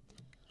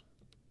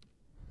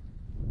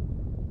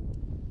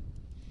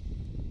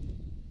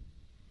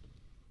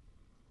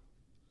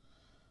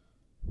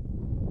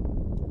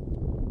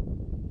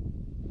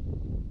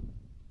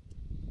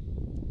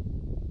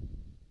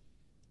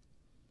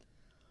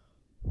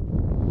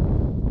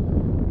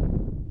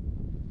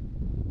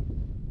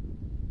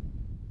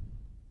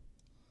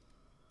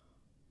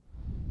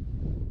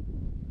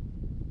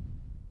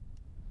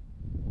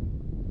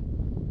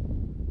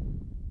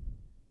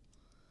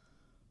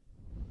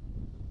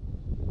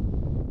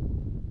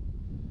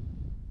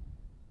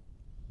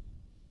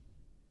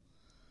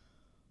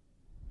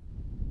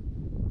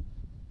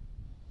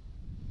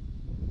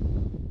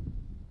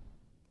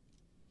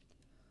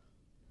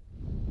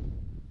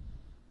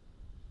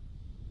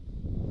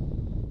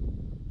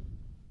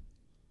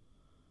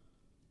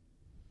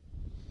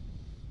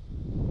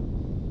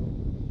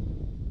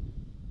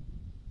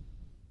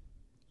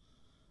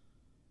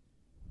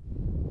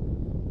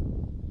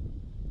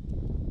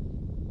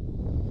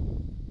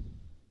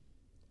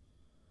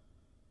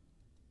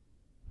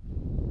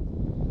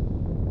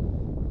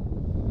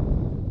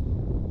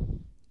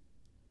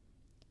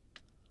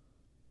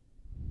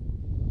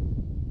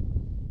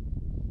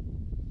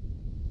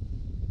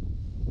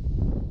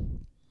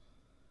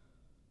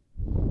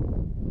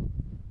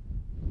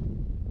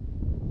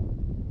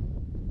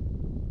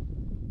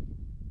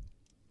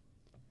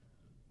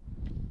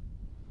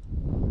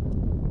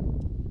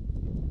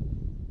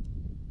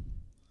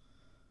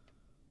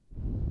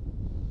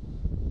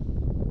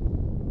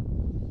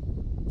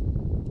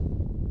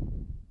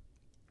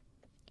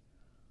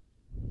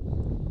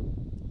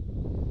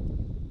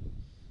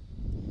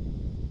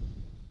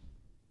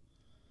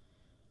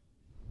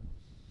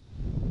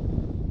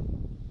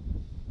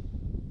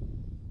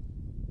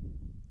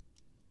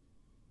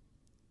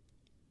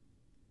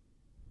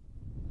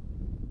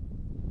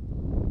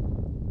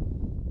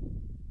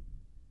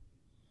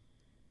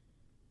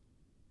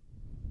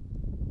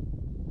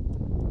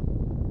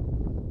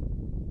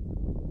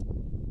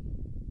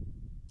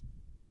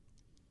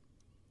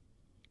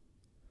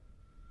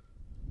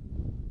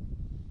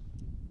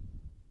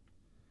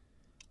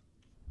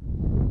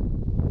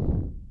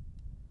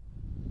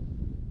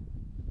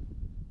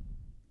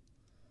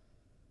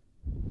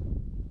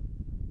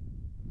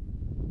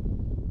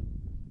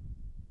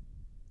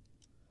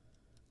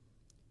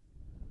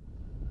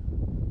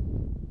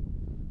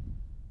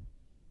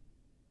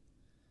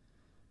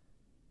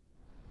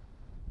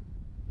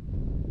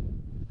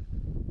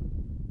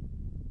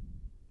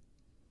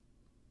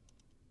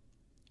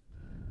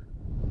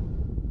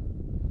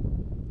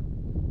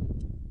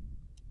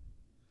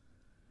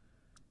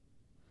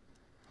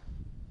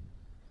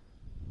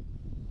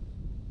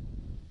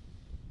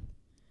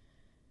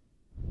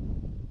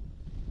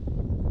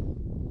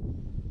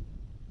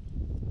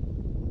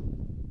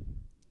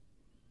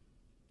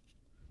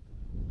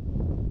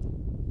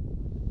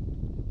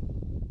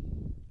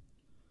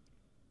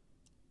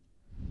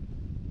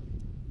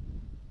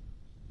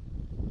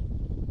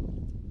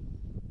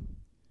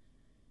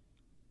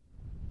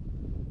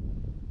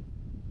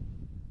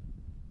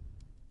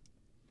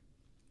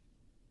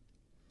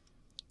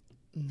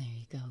 There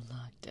you go,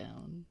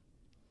 lockdown.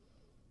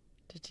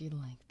 Did you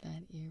like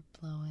that ear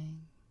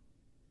blowing?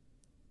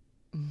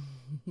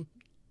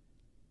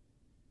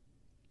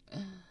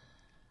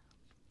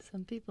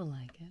 Some people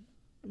like it.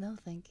 No,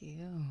 thank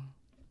you.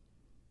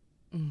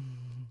 I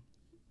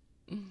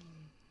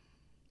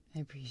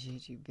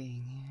appreciate you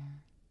being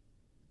here.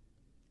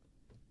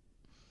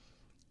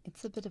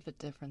 It's a bit of a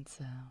different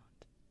sound.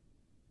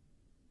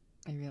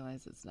 I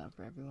realize it's not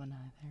for everyone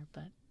either,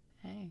 but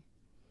hey,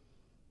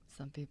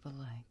 some people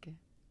like it.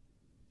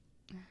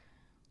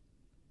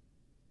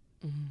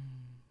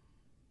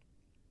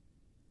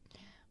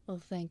 Well,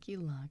 thank you,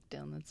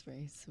 Lockdown. That's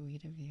very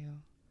sweet of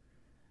you.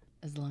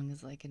 As long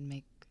as I can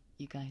make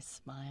you guys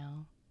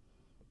smile,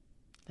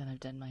 then I've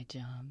done my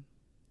job.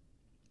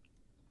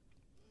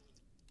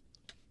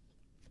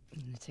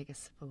 I'm gonna take a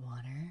sip of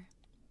water.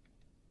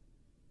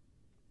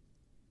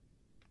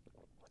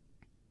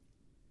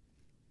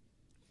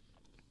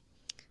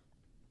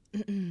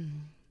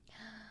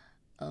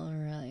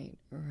 Alright,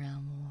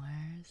 Realm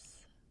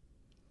Wars.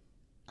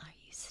 Are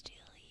you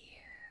still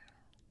here?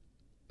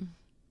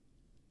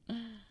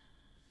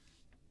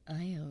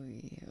 I owe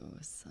you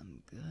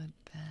some good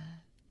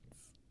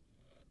pets.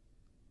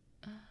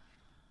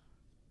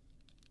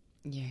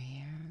 You're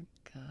here?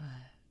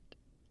 Good.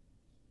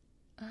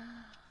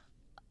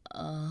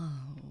 Oh,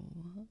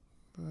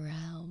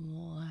 Realm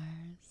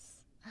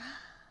Wars.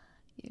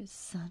 You're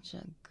such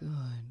a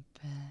good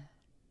pet.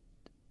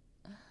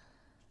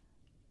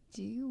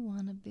 Do you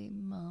want to be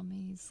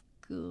Mommy's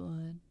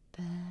good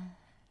pet?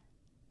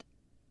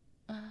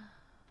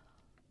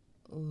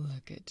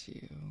 Look at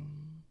you.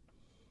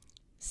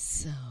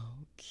 So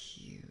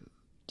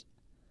cute.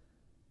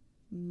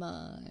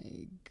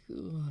 My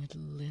good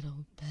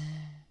little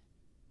pet.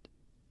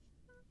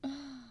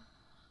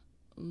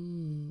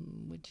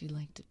 Would you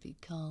like to be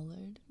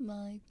collared,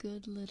 my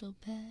good little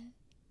pet?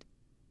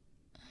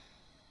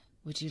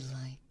 Would you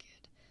like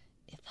it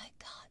if I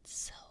got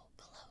so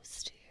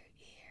close to your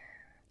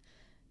ear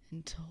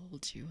and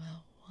told you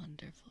how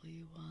wonderful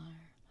you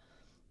are,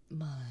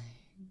 my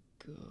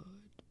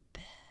good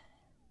pet?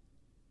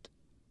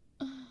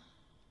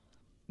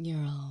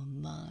 You're all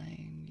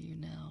mine, you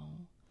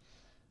know,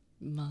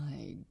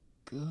 my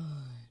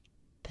good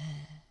pet.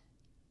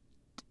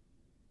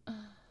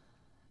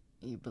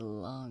 You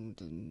belong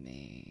to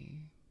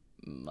me,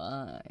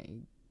 my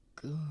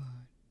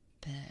good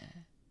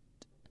pet.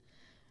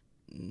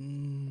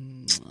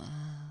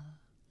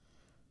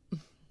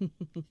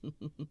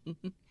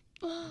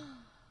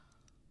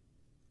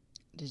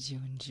 Did you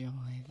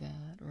enjoy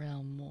that,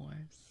 Realm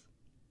Wars?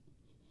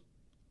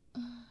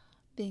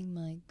 Being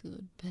my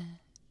good pet.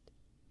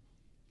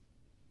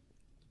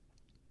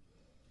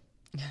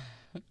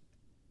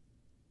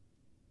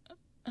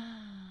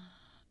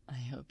 I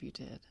hope you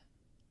did.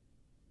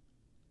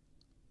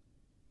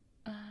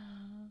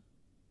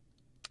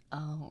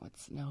 Oh,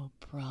 it's no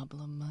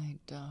problem, my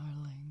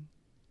darling.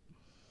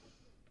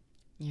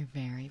 You're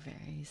very,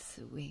 very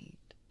sweet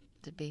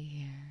to be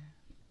here.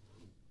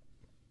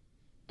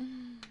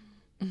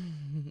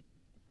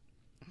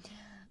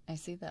 I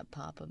see that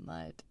Papa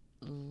Mutt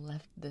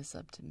left this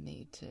up to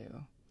me,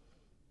 too.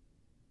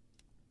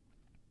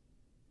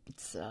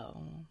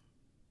 So,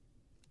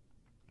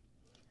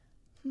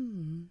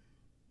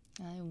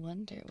 I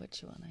wonder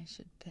which one I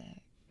should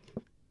pick.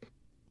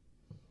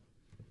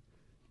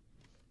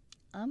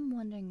 I'm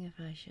wondering if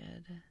I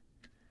should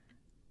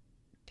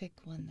pick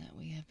one that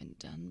we haven't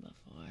done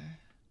before.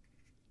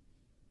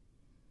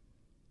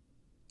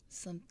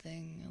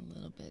 Something a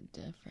little bit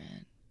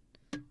different.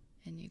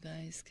 And you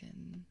guys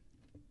can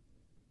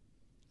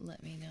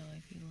let me know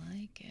if you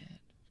like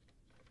it.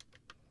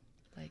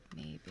 Like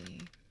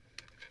maybe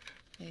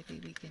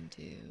we can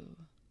do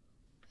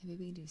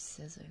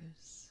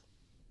scissors.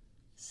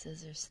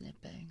 Scissor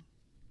snipping.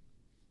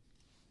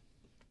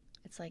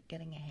 It's like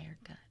getting a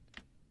haircut.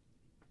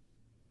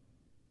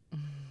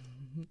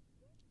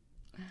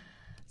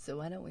 So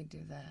why don't we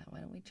do that? Why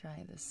don't we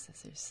try this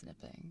scissor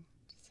snipping?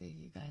 See if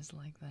you guys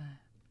like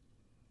that.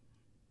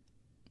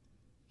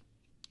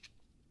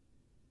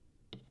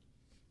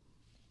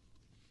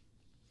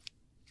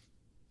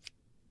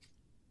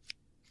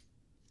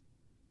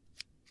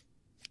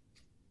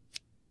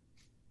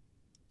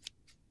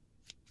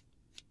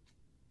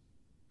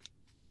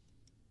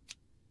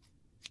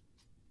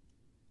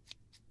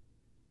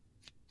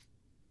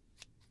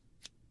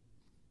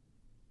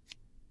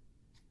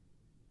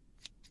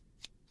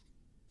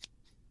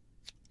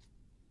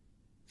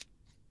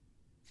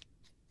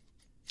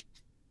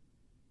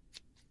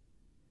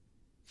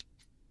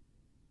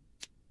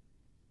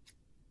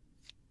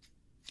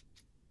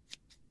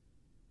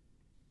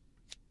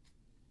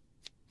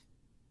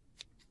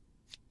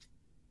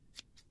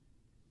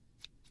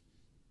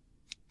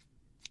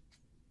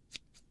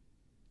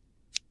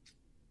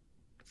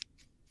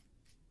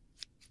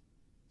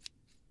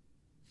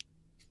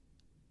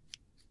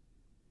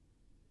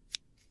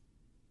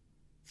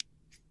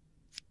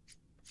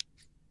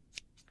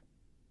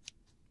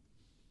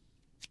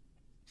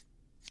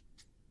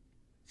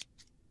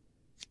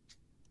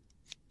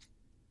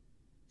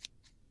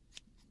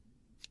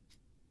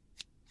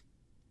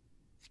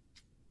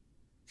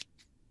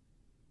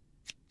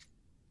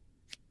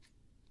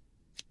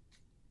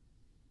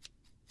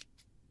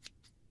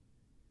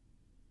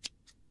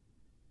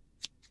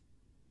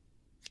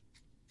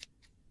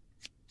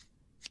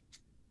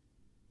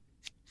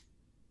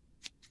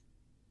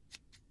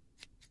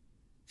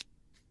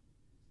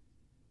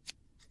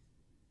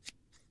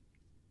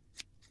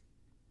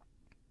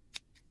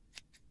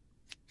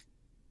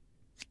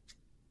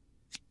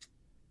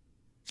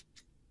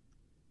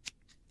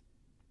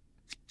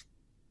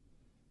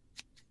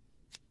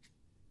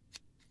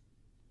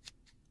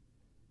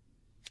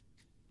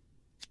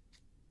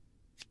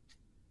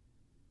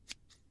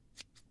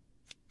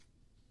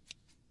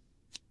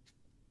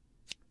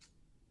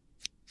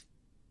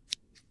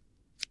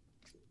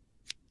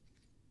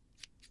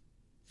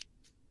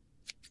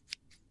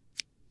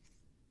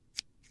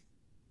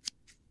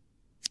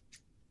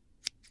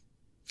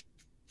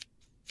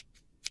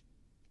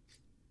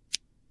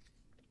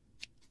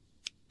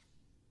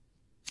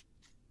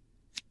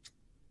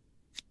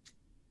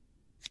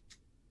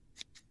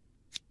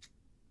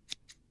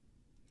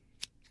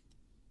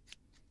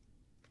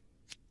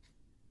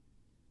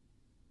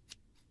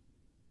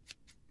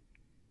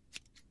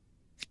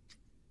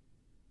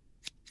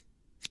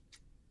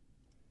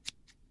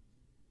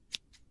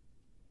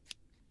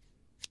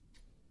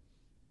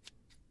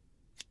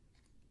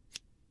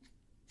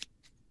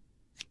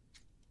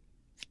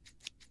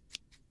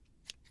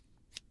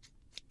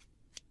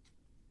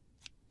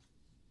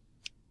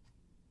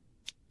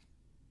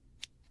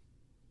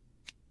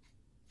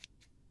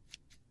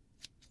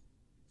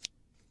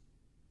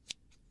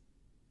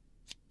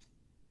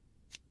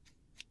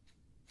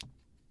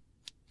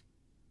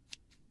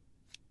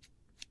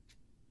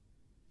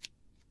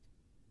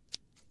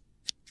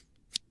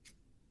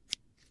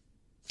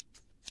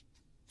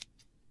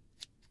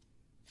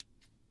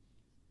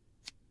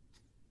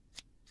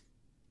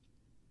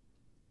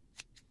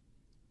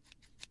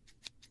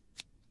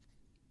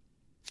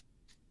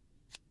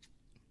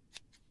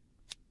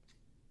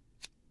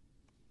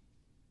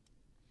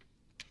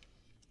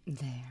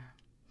 There.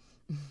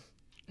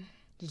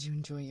 Did you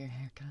enjoy your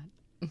haircut?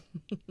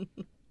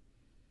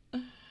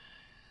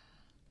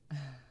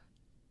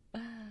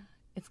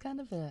 It's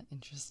kind of an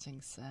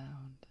interesting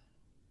sound.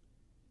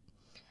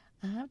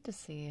 I have to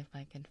see if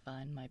I can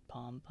find my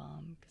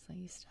pom-pom, because I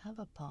used to have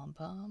a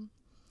pom-pom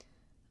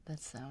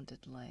that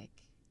sounded like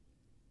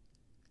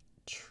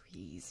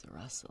trees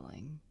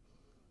rustling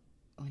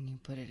when you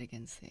put it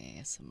against the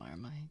ASMR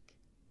mic.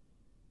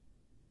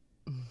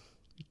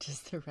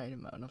 Just the right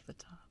amount of the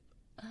top.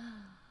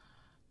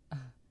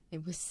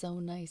 It was so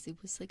nice.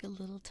 It was like a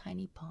little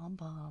tiny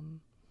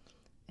pom-pom,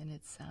 and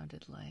it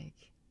sounded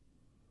like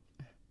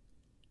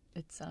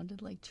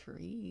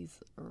trees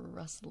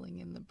rustling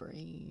in the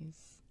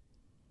breeze.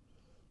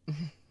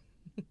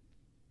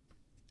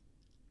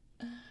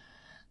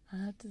 I'll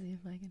have to see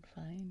if I can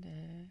find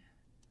it.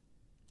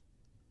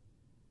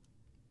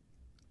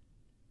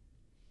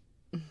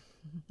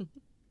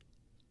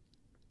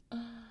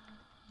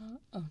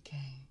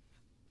 Okay.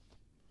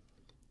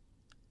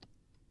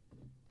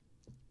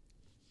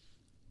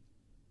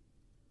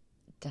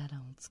 That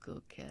old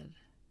school kid.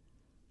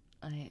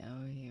 I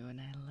owe you and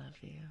I love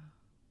you.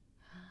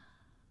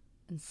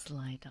 And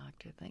Sly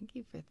Doctor, thank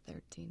you for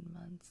 13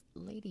 months.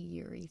 Lady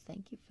Yuri,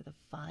 thank you for the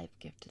 5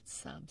 gifted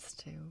subs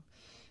too.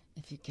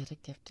 If you get a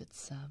gifted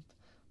sub,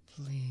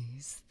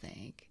 please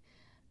thank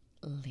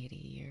Lady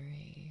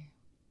Yuri.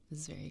 It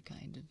was very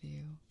kind of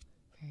you.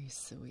 Very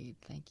sweet.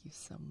 Thank you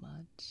so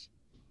much.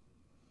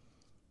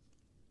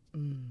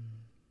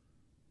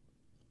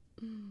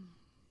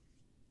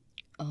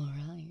 All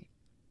right.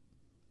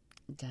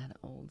 That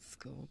old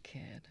school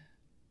kid.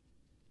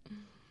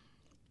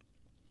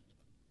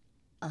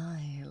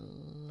 I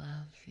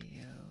love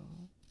you.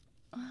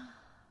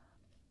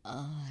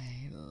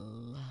 I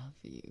love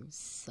you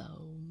so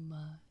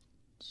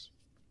much.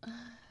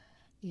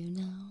 You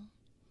know,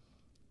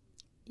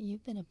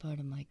 you've been a part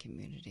of my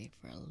community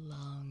for a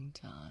long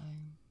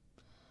time.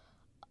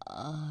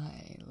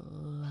 I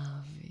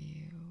love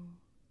you.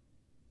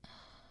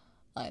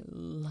 I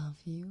love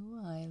you.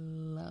 I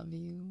love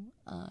you.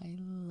 I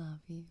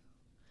love you.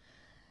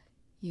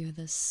 You're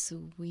the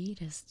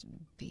sweetest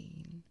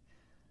bean.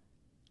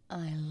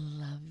 I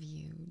love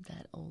you,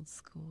 that old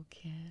school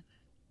kid.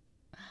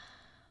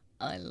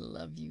 I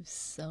love you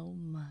so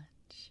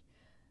much.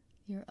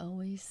 You're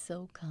always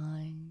so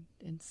kind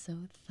and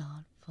so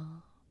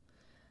thoughtful.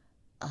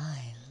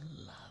 I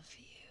love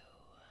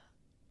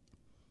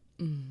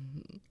you.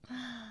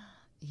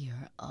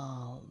 You're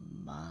all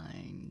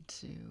mine,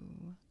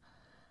 too.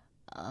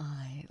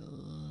 I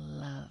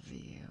love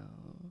you.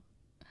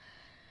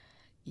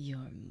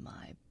 You're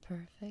my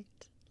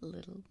perfect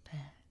little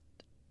pet.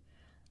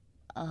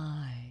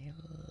 I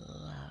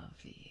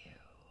love you.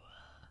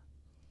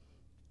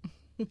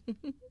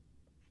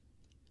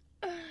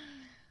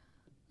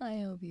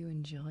 I hope you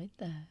enjoyed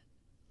that,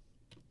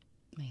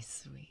 my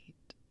sweet.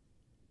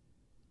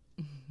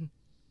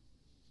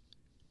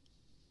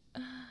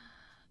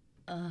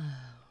 I'm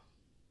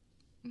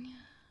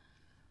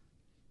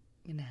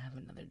gonna have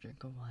another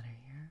drink of water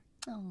here.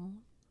 Oh,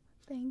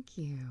 thank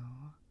you.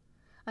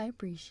 I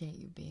appreciate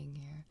you being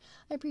here.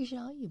 I appreciate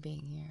all you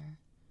being here.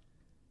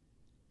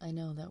 I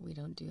know that we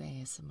don't do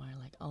ASMR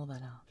like all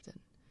that often,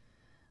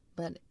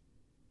 but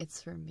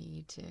it's for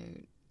me to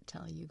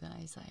tell you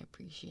guys I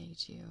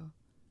appreciate you.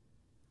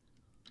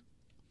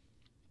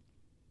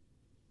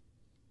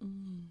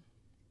 And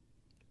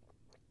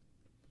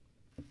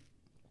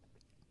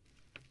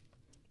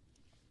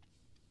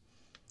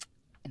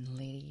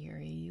Lady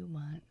Yuri, you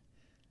want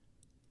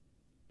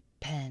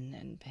pen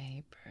and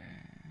paper.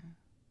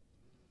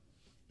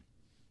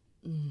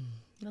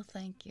 Well,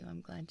 thank you.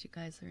 I'm glad you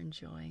guys are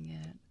enjoying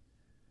it.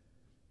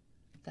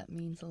 That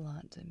means a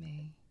lot to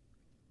me.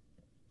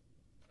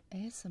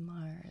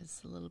 ASMR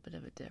is a little bit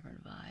of a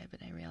different vibe,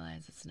 and I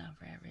realize it's not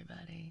for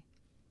everybody.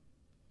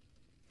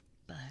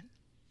 But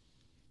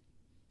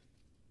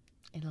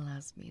it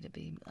allows me to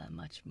be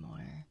much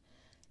more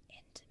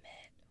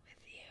intimate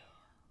with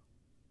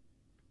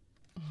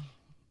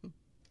you.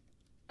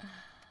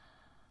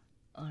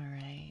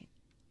 Alright,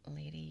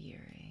 Lady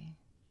Yuri.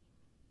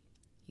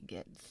 You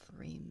get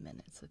 3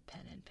 minutes of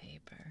pen and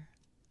paper.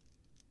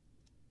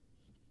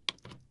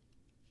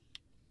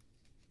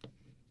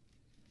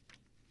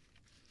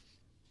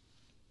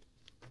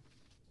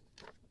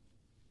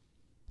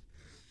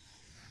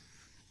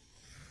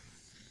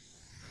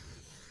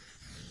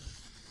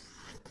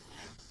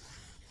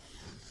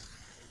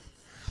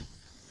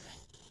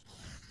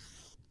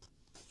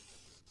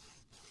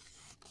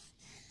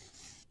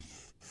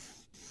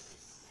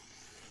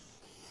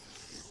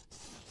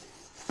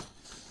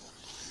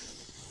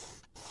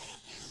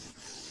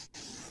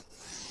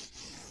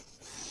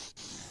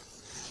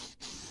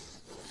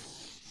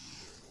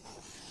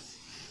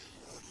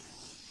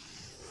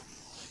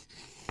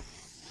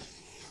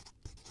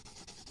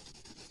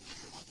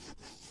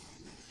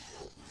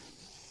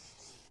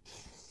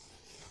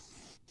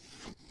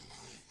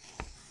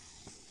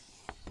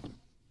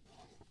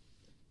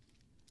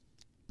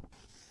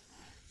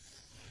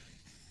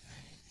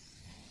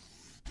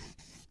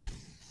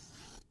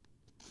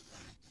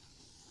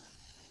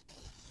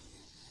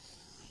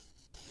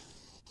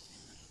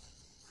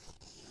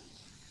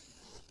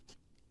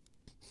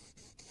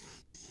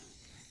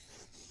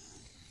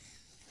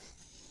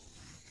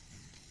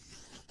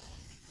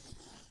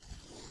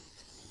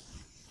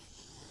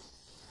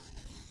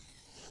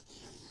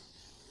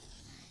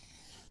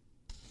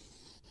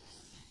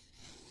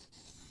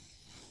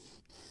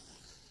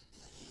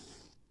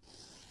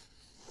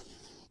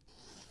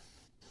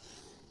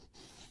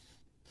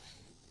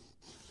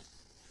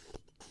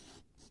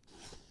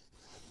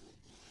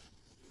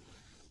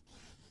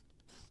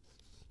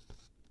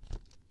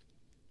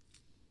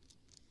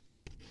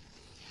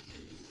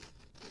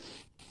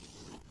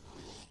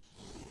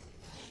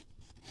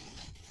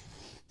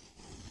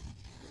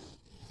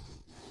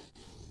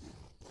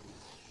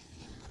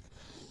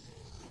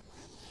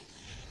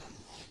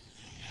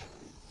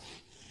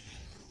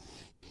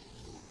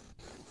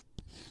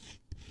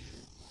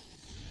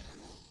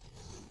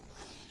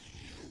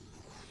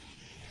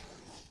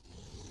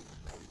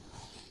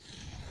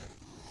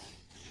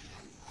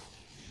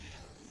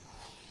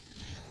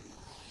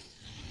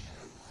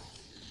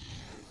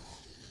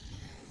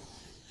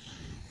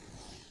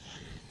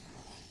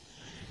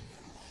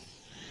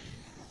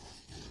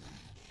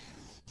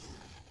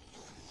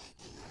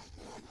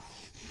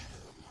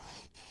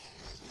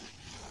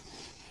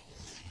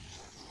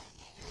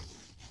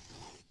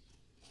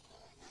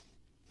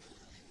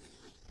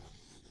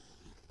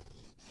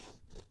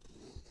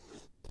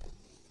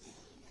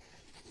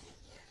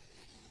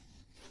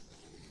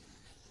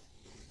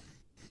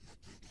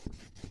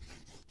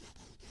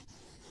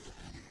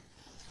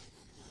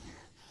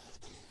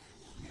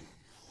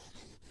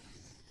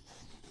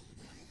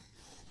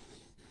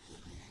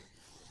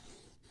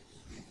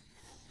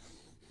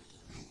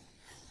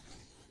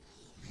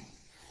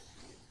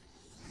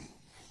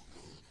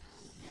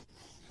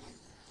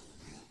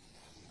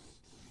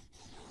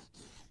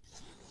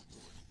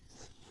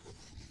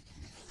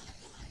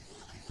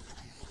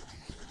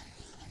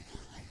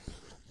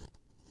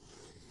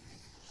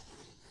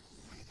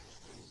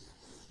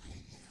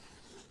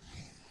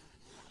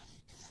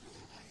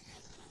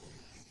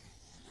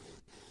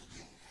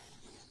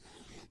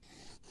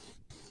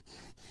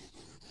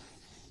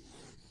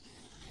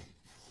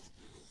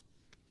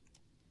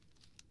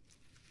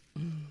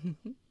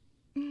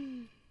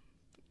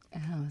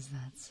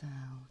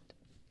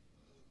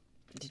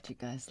 you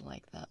guys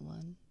like that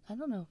one? I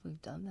don't know if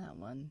we've done that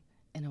one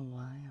in a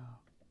while.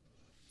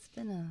 It's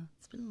been a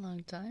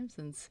long time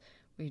since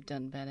we've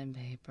done pen and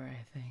paper,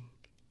 I think.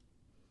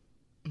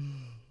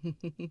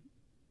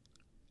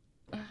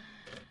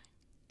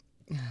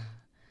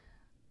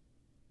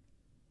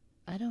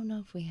 I don't know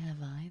if we have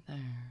either.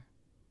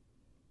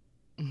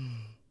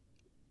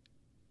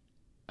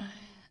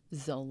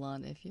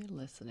 Zolan, if you're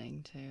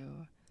listening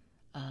to,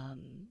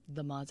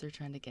 the mods are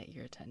trying to get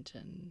your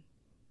attention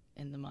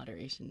in the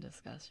moderation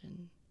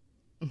discussion.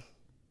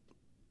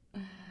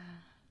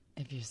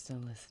 If you're still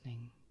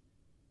listening.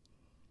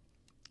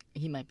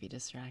 He might be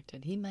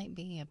distracted. He might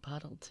be a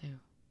puddle too.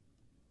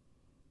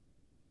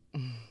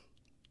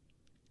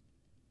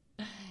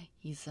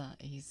 He's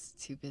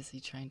too busy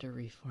trying to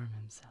reform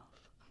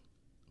himself.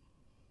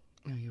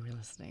 Oh, you were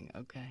listening.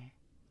 Okay.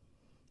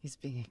 He's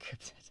being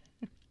encrypted.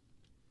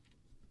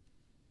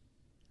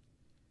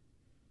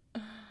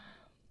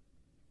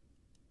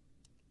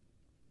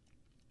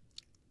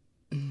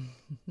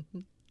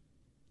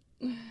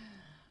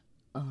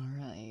 All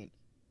right.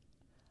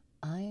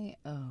 I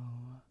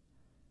owe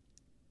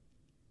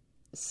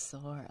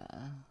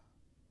Sora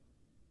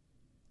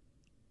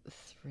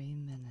 3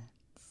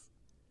 minutes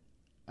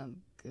of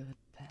good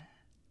pet.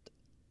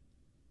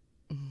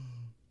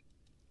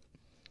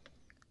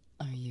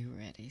 Are you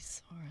ready,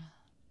 Sora?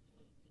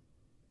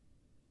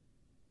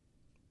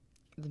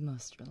 The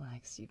most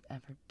relaxed you've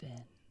ever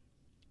been.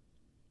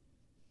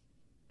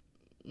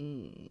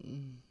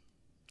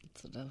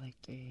 That's what I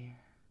like to hear.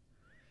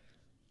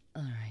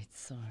 Alright,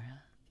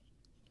 Sora.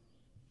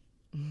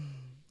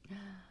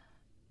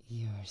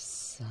 You're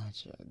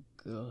such a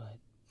good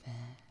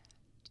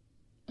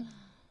pet.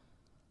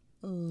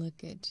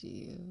 Look at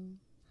you.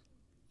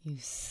 You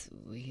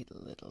sweet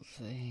little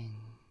thing.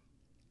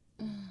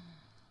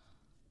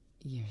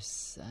 You're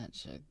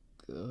such a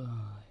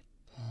good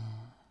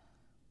pet.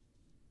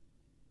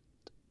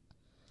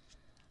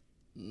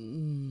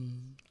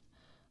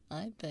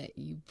 I bet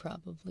you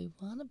probably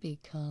want to be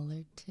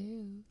collared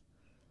too,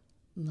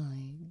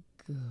 my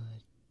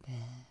good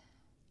pet.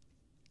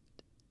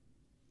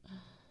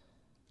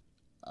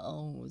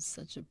 Oh,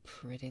 such a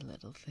pretty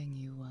little thing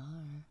you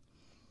are,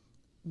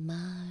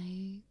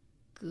 my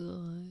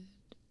good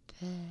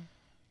pet.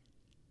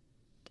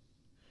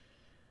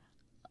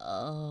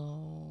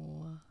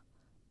 Oh,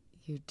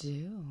 you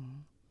do?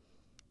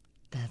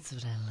 That's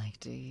what I like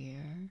to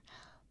hear.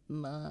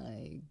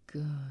 My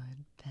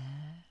good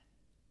pet.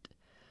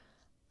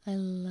 I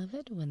love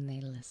it when they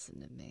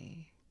listen to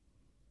me.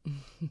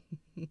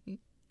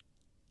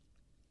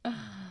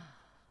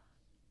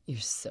 You're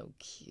so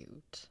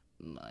cute,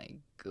 my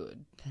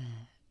good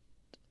pet.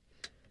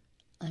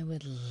 I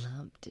would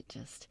love to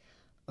just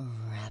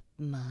wrap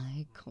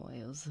my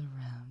coils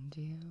around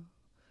you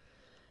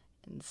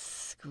and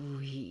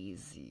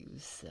squeeze you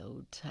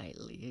so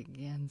tightly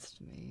against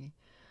me,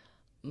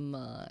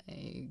 my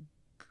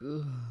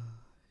good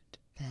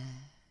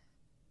pet.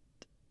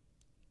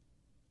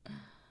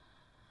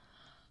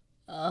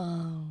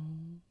 Oh,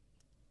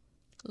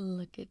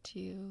 look at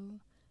you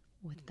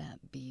with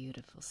that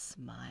beautiful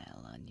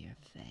smile on your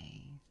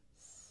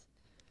face,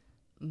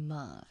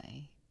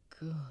 my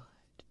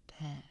good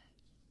pet.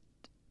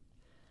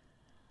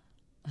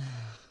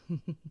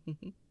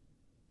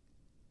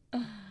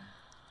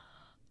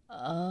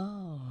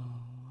 Oh,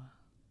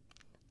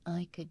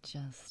 I could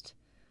just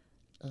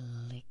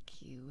lick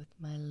you with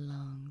my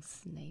long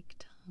snake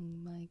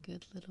tongue, my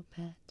good little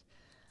pet.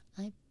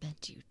 I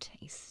bet you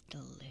taste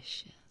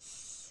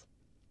delicious.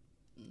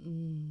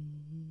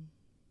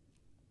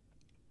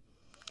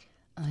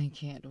 I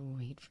can't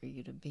wait for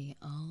you to be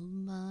all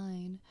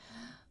mine,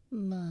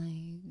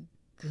 my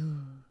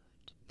good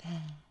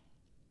pet.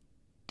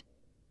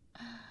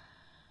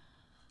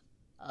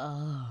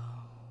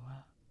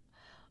 Oh,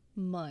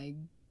 my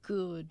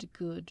good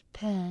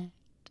pet.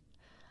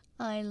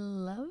 I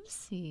love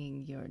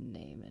seeing your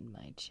name in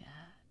my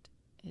chat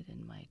and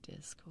in my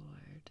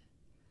Discord.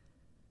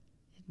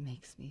 It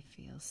makes me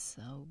feel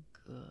so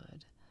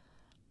good.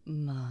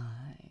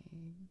 My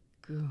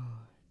good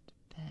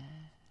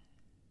pet.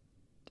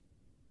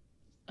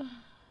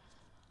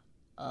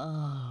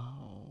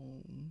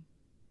 Oh.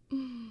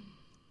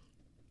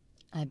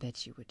 I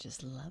bet you would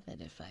just love it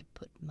if I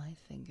put my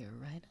finger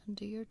right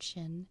under your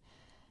chin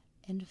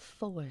and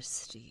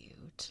forced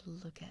you to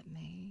look at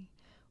me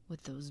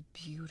with those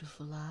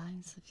beautiful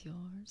eyes of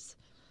yours.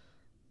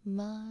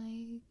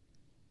 My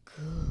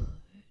good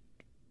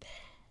pet.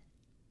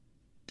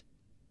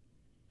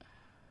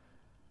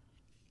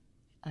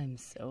 I'm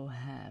so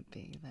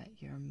happy that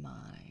you're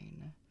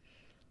mine.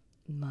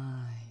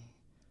 My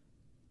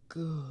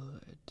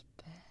good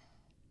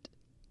pet.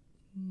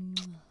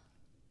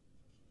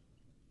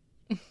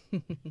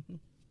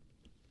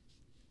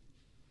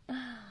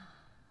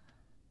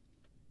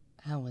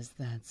 How was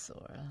that,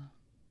 Sora?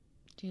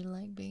 Do you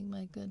like being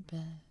my good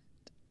pet?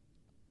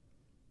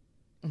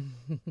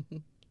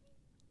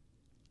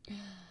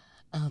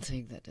 I'll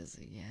take that as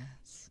a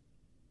yes.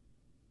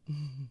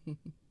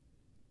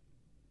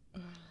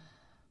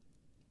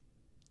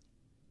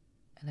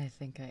 And I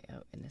think I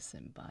owe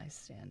innocent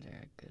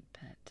bystander a good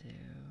pet, too.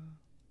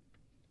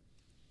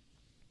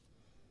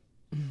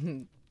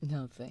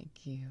 No,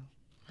 thank you.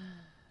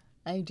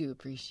 I do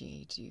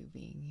appreciate you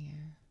being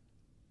here.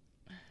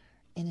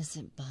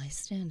 Innocent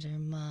bystander,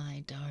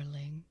 my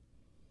darling.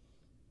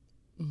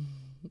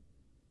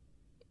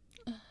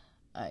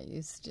 Are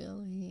you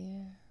still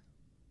here?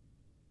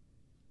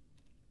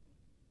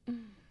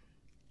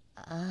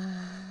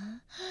 Oh,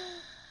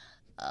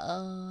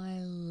 I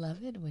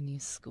love it when you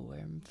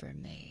squirm for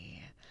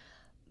me.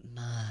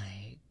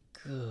 My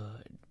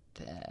good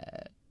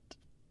pet.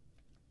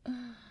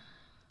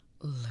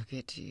 Look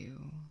at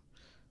you,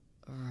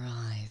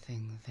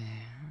 writhing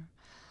there,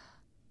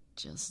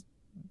 just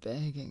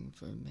begging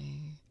for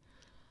me,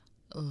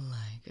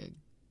 like a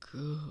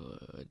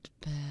good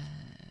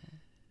pet.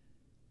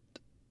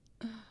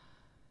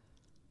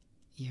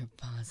 You're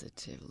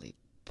positively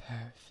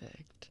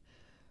perfect,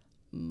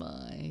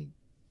 my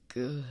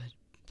good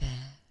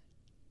pet.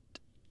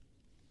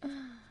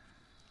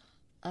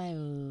 I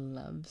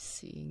love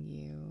seeing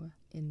you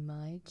in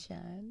my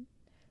chat,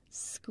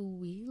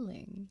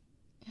 squealing,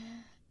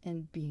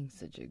 and being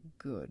such a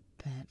good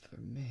pet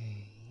for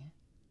me.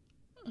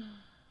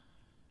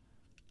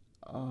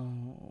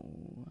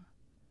 Oh,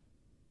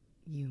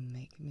 you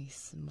make me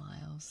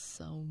smile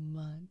so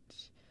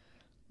much,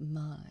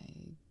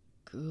 my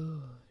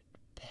good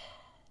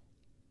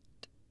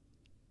pet.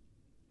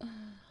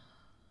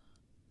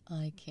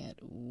 I can't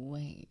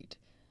wait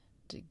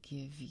to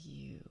give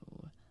you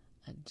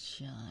a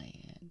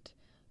giant,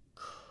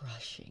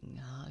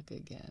 crushing hug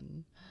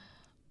again,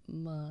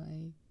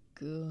 my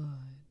good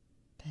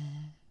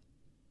pet.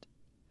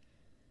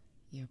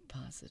 You're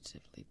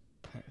positively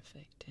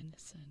perfect,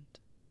 innocent.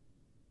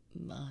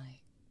 My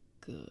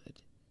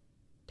good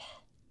pet.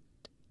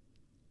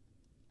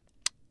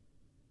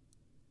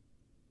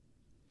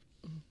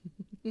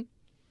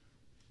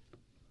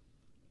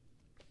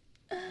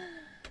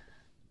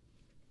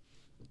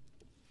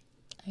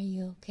 Are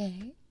you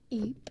okay,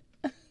 Eep?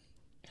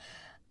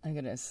 I'm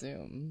gonna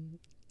assume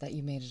that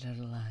you made it out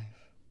alive.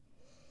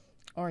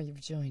 Or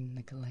you've joined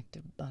the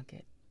collective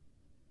bucket.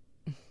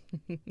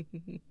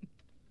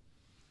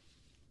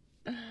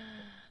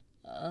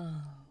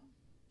 Oh.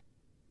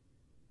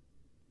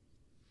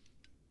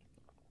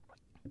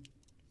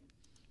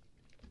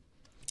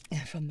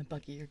 Yeah, from the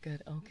bucket, you're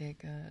good. Okay,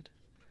 good.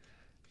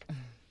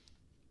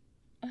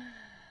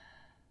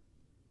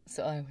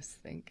 So I was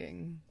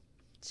thinking,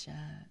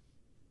 chat,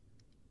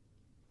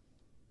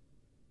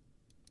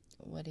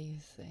 what do you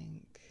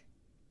think?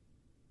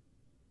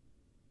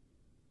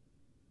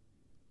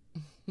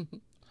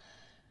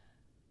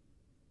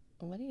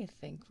 What do you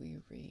think we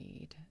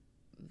read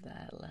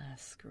that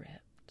last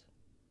script?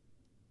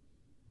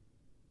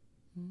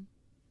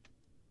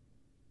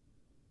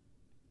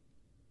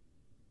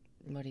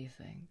 What do you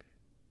think?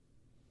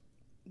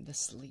 The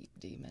sleep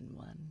demon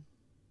one.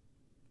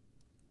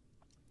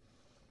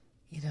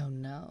 You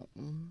don't know.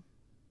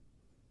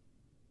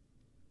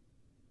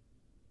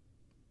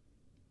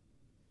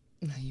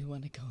 You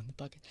want to go in the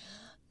bucket.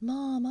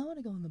 Mom, I want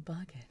to go in the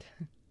bucket.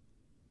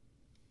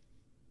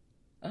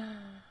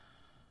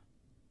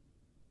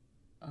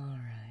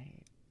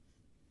 Alright.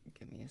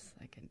 Give me a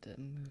second to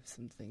move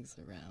some things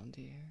around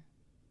here.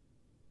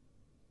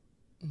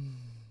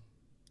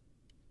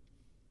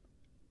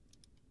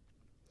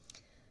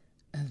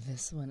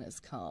 This one is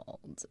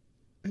called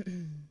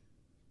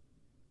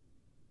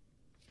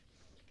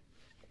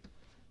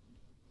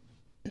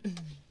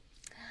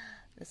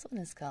this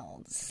one is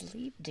called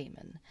Sleep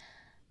Demon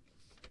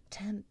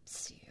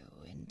Tempts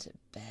You into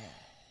Bed.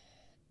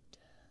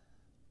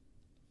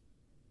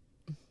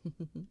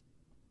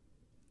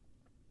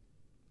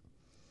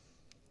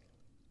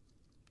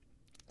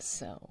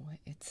 So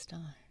it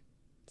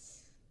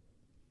starts.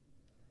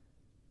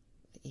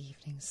 The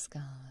evening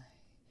sky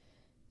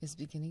is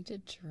beginning to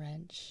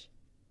drench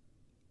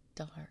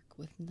dark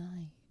with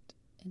night,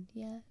 and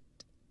yet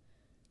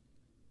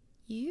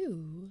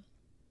you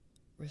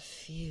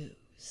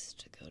refuse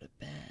to go to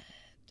bed.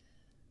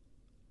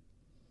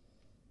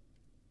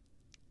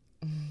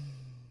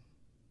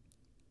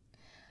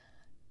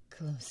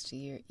 Close to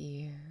your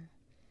ear,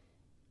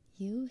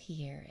 you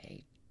hear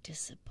a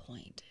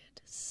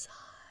disappointed sigh.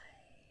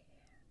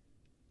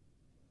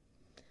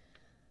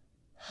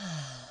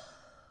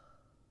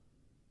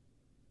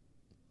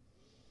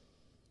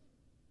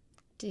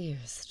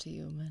 Dearest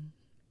human,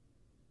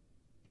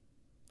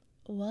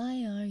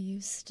 why are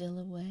you still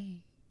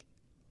awake?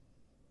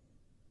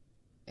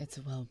 It's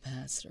well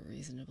past a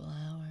reasonable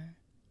hour,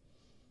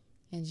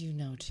 and you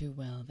know too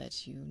well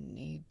that you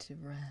need to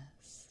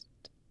rest.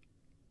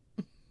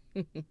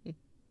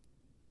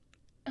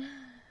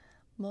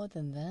 More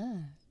than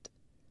that,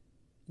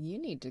 you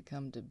need to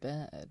come to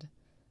bed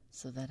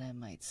so that I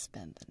might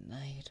spend the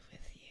night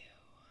with you.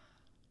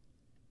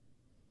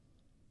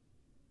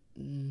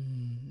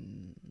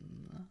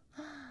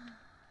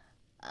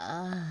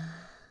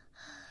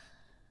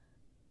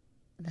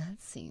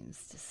 That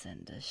seems to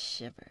send a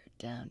shiver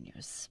down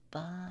your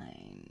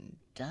spine,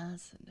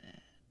 doesn't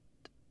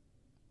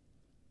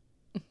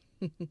it?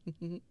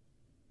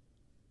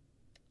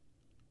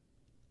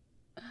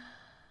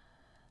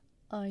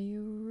 Are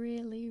you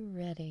really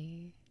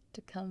ready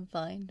to come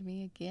find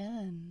me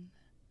again?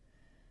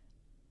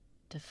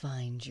 To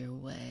find your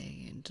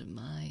way into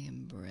my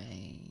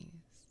embrace?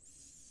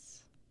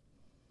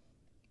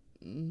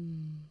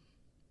 Come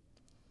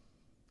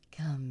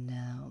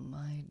now,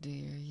 my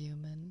dear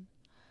human.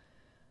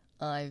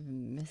 I've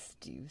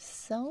missed you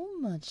so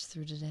much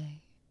through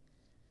today,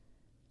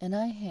 and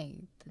I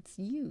hate that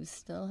you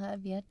still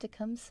have yet to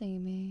come see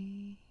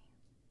me.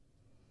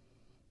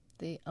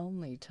 The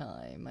only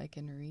time I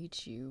can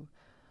reach you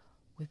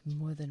with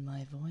more than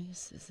my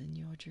voice is in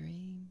your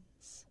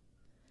dreams,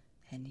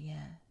 and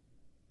yet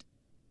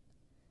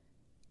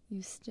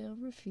you still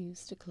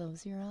refuse to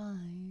close your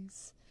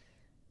eyes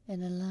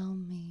and allow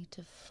me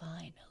to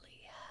finally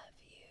have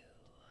you.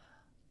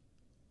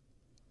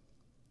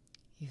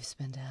 You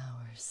spend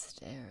hours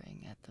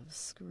staring at those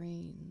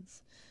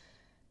screens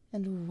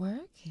and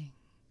working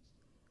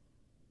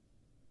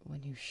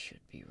when you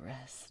should be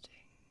resting.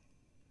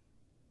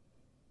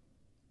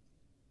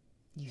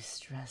 You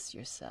stress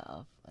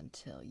yourself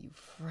until you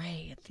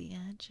fray at the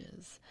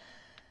edges,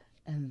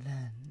 and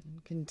then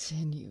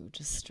continue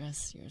to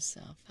stress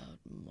yourself out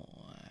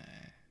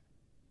more.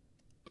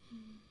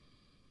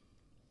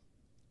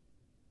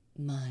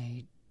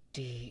 My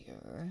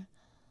dear,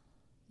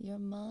 your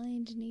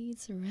mind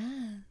needs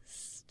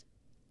rest.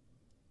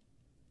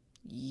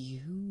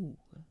 You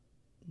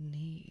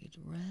need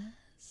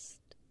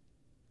rest.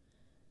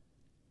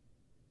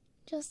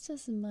 Just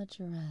as much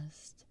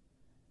rest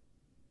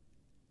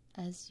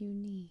as you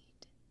need.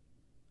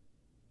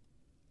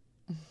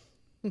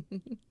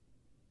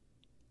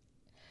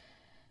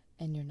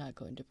 And you're not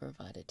going to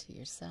provide it to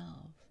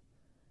yourself,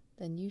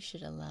 then you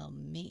should allow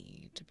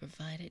me to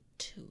provide it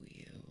to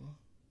you.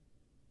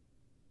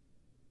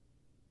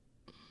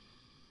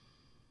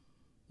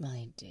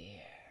 My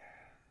dear,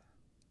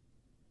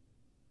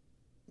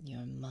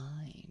 your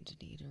mind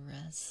needs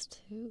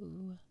rest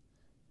too.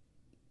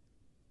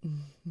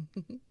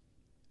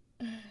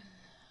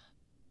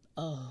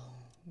 Oh,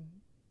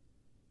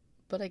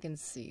 but I can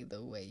see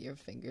the way your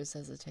fingers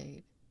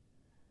hesitate.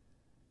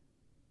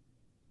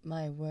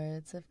 My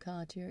words have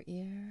caught your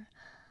ear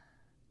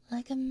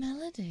like a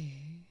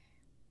melody.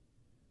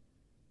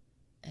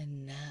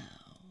 And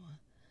now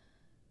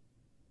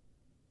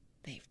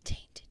they've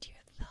tainted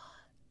your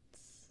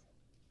thoughts.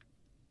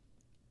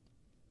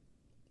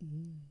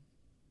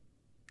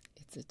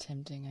 It's a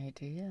tempting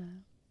idea,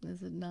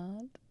 is it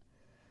not?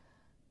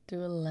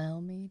 To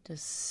allow me to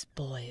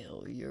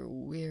spoil your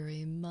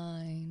weary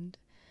mind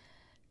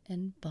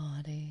and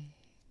body.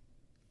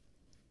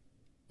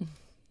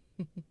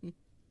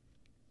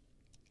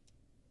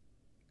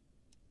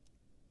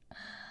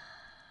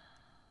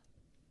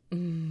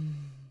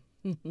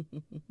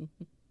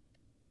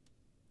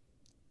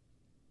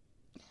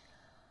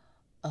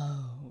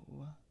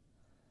 Oh,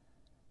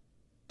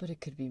 but it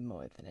could be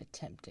more than a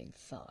tempting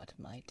thought,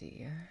 my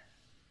dear.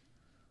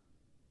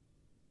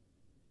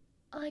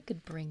 I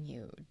could bring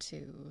you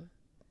to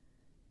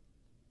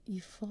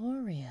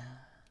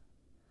euphoria,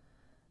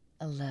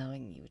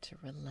 allowing you to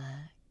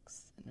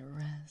relax and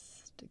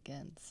rest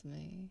against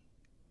me.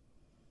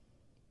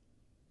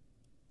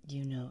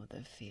 You know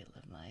the feel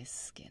of my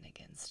skin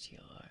against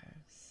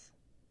yours.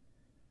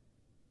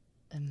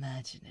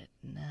 Imagine it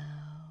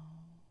now.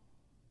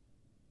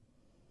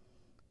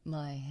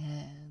 My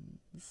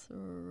hands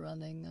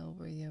running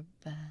over your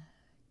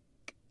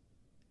back.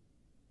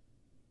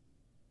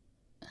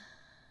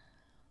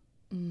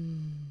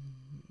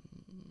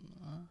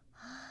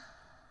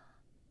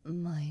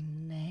 My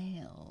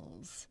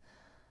nails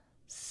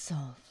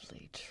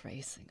softly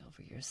tracing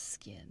over your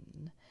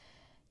skin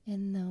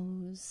in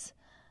those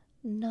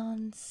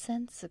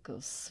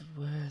nonsensical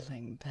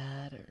swirling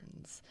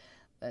patterns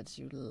that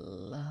you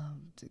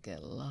love to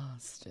get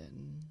lost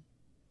in.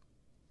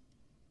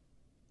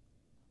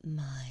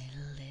 My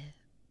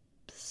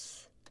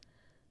lips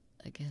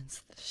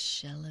against the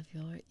shell of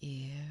your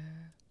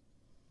ear,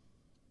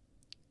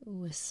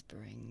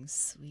 whispering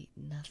sweet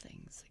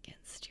nothings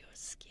against your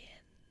skin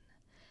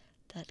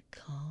that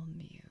calm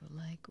you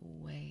like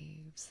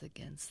waves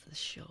against the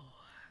shore.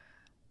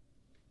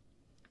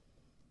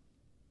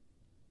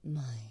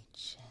 My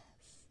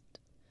chest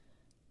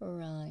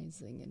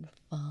rising and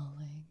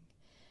falling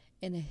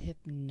in a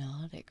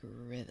hypnotic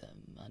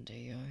rhythm under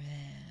your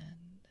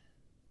hand.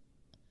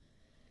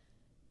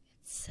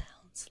 It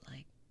sounds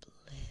like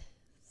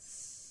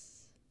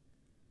bliss.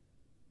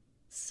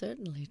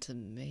 Certainly to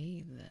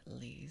me, at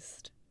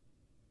least.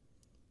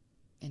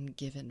 And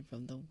given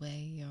from the way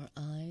your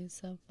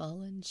eyes have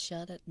fallen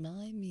shut at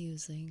my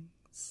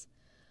musings,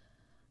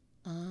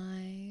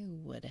 I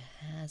would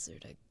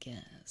hazard a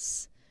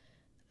guess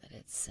that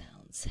it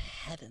sounds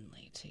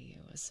heavenly to you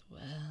as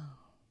well.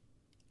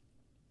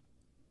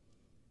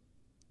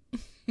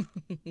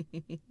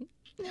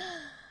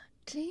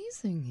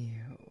 Teasing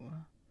you?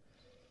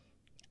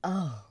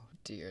 Oh,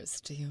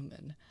 dearest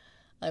human,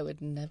 I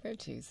would never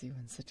tease you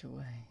in such a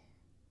way.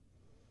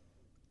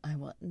 I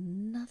want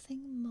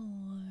nothing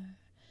more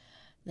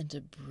than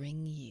to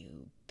bring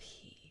you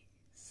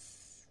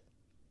peace.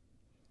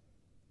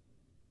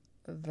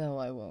 Though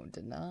I won't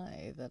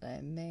deny that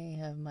I may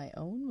have my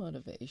own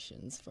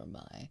motivations for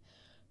my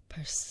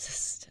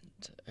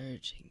persistent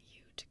urging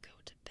you to go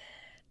to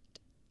bed.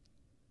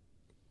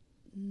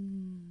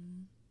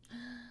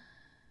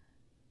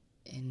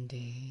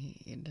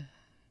 Indeed.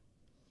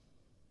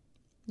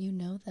 You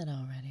know that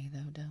already,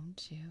 though,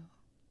 don't you?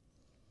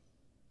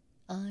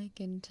 I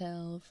can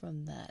tell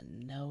from that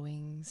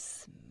knowing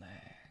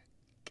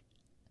smirk.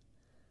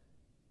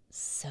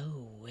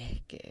 So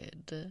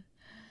wicked,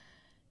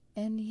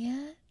 and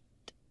yet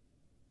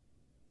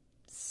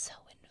so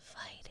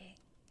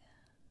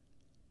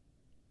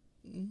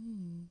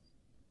inviting.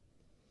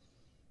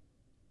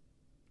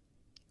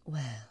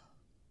 Well,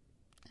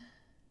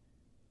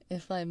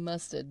 if I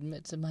must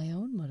admit to my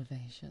own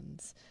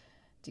motivations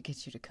to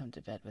get you to come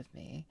to bed with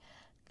me,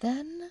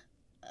 then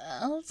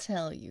I'll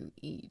tell you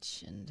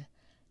each and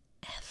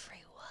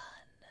every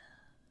one.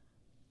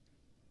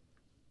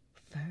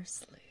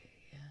 Firstly,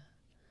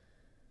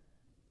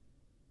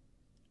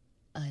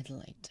 I'd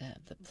like to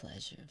have the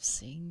pleasure of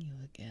seeing you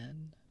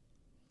again.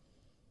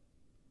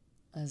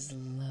 As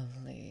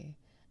lovely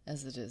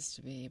as it is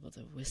to be able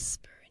to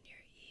whisper in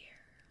your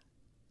ear,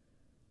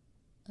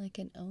 I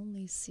can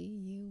only see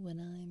you when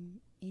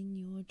I'm in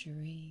your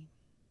dreams.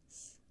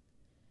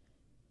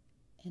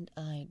 And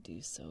I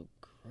do so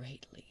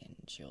greatly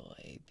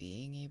enjoy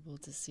being able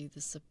to see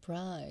the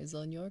surprise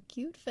on your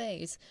cute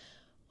face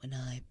when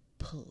I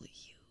pull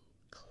you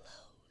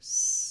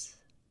close.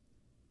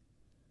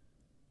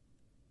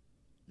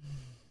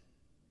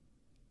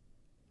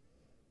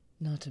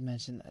 Not to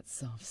mention that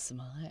soft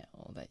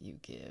smile that you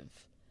give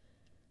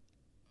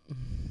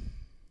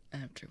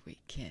after we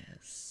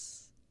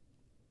kiss.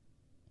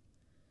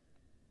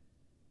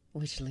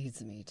 Which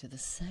leads me to the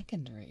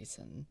second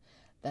reason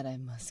that I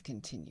must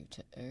continue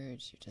to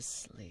urge you to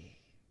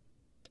sleep.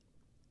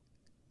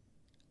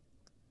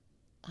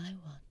 I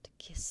want to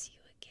kiss you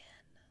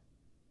again.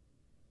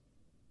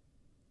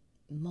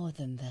 More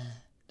than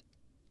that,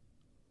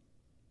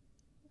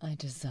 I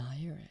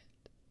desire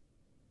it,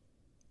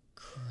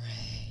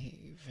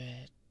 crave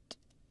it,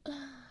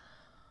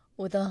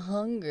 with a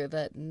hunger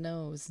that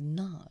knows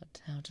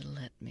not how to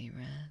let me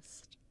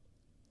rest.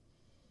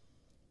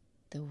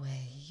 The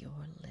way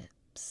your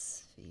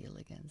lips feel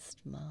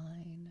against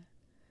mine,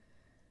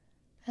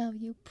 how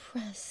you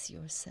press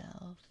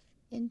yourself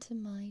into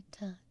my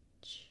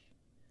touch,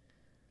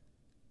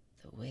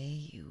 the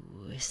way you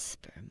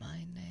whisper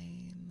my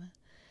name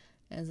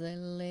as I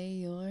lay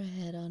your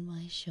head on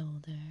my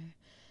shoulder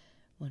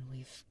when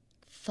we've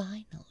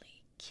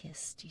finally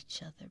kissed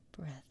each other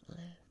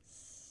breathless.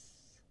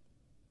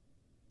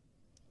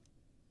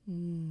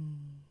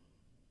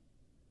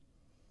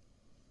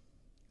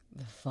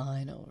 The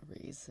final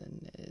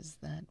reason is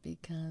that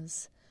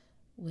because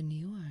when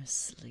you are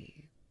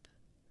asleep,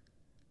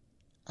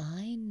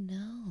 I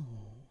know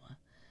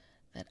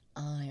that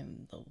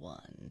I'm the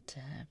one to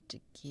have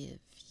to give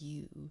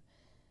you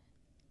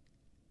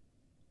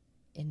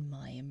in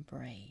my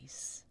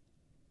embrace.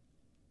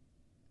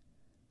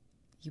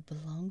 You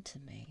belong to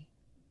me,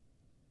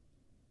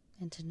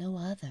 and to no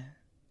other.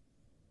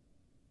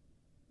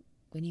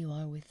 When you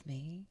are with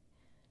me,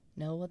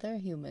 no other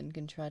human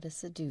can try to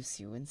seduce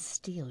you and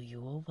steal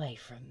you away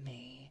from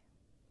me.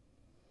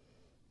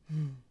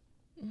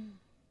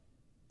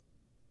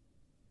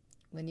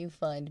 When you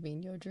find me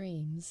in your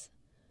dreams,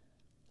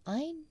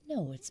 I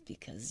know it's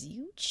because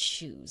you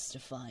choose to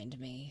find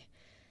me,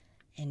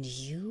 and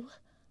you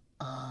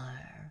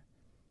are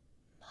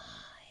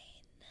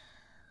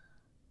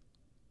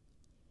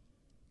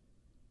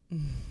mine.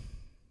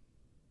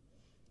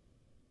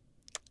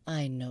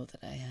 I know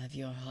that I have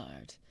your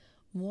heart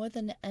more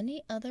than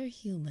any other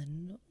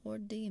human or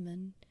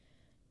demon,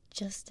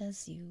 just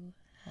as you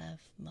have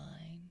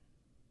mine.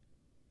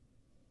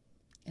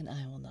 And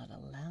I will not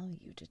allow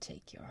you to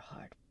take your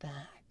heart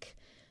back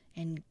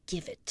and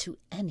give it to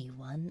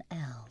anyone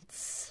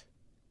else.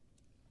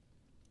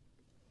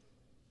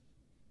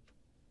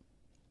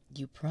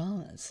 You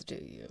promise, do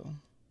you?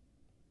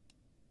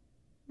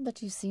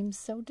 But you seem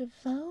so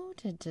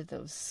devoted to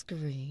those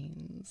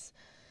screens,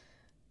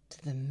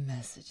 to the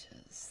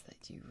messages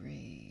that you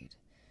read,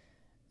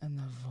 and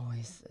the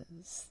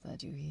voices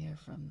that you hear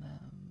from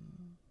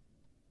them.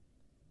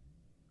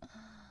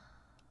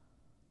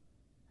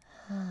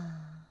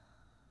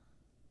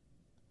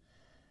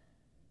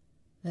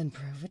 Then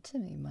prove it to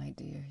me, my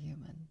dear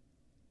human.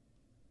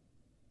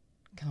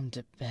 Come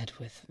to bed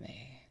with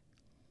me.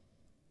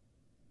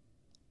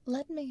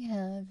 Let me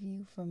have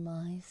you for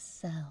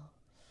myself.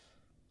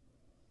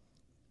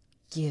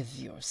 Give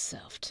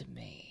yourself to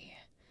me,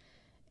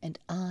 and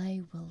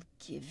I will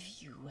give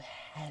you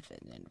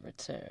heaven in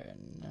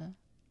return.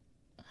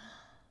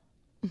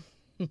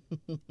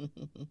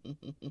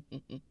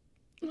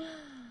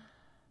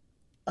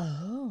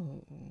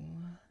 Oh,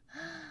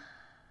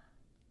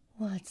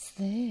 what's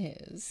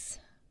this?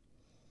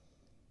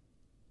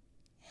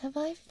 Have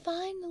I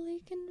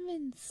finally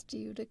convinced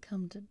you to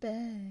come to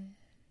bed?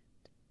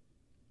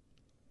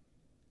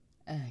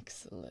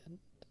 Excellent.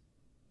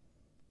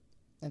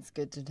 It's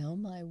good to know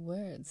my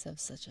words have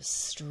such a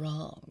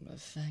strong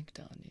effect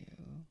on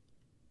you.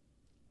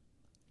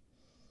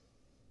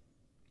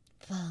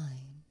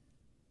 Fine.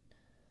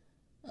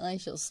 I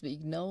shall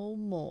speak no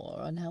more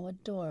on how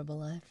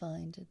adorable I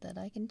find it that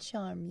I can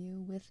charm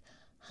you with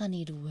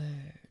honeyed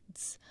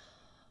words,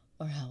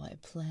 or how I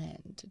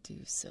plan to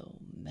do so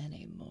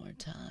many more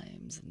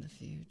times in the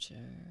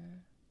future.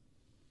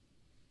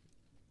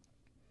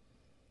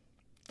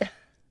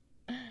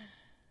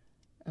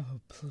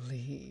 Oh,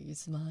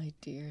 please, my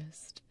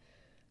dearest,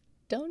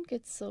 don't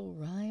get so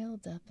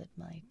riled up at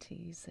my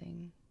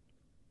teasing.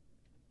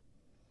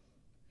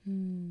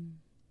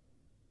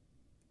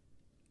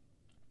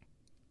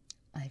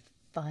 I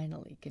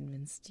finally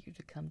convinced you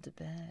to come to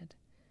bed.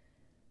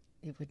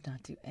 It would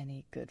not do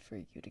any good for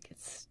you to get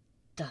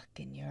stuck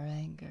in your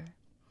anger.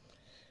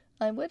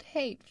 I would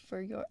hate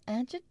for your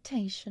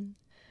agitation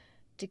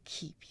to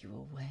keep you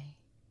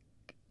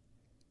awake,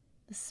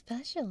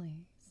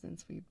 especially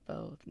since we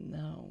both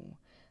know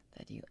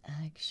that you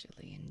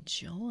actually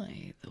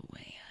enjoy the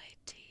way I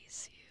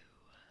tease you.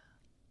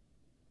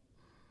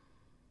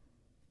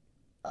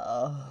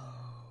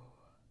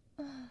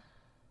 Oh,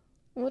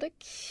 what a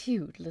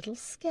cute little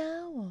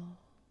scowl.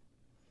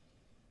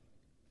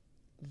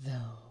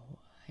 Though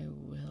I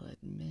will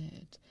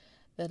admit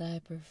that I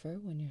prefer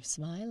when you're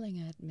smiling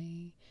at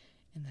me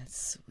in that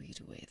sweet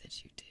way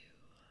that you do.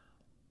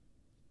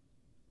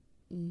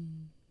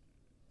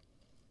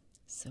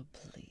 So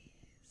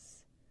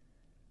please,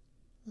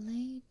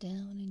 lay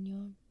down in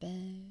your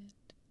bed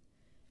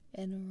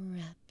and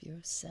wrap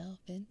yourself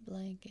in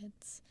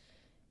blankets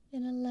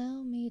and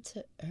allow me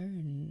to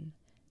earn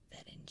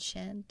that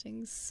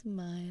enchanting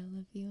smile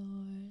of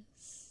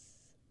yours.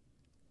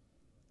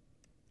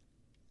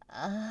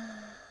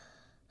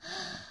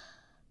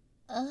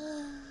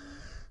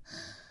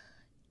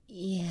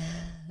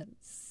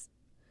 Yes.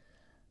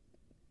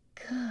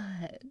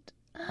 Good.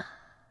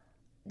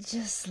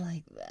 Just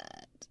like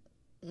that.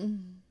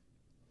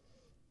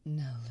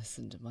 Now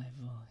listen to my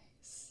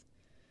voice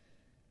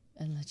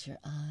and let your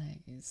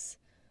eyes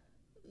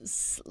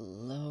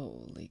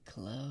slowly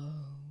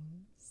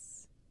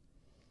close.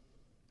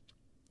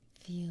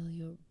 Feel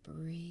your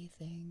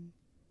breathing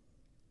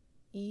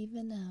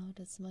even out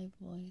as my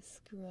voice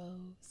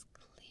grows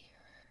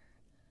clearer,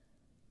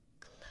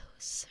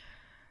 closer.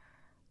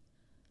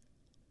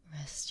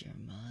 Rest your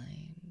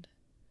mind.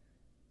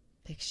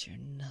 Picture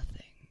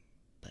nothing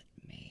but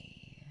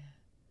me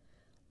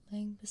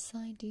laying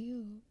beside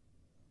you.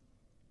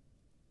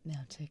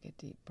 Now take a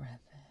deep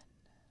breath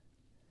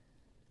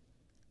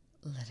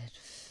in. Let it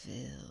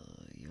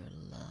fill your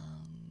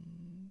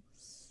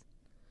lungs.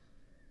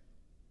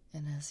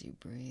 And as you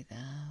breathe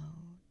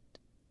out,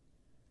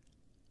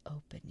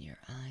 open your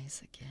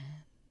eyes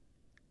again.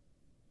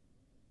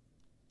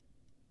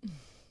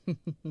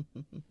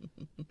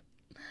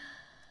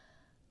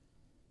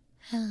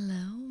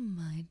 Hello,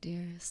 my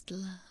dearest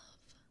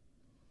love.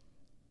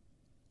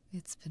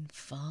 It's been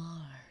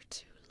far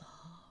too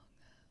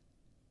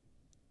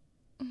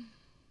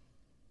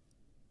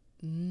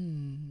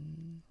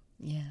long.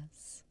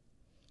 Yes.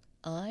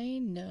 I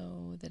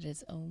know that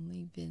it's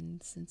only been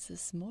since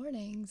this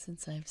morning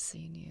since I've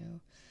seen you,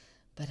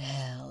 but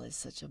hell is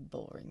such a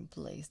boring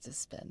place to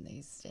spend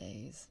these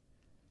days.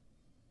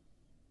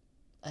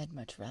 I'd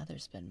much rather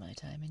spend my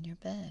time in your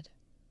bed.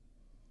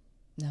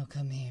 Now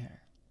come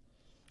here.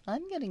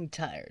 I'm getting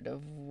tired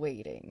of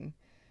waiting.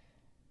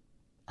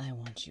 I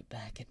want you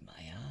back in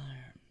my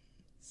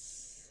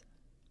arms.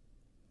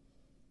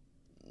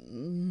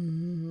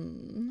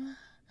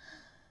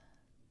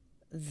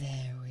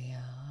 There we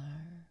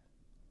are.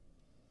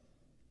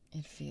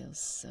 It feels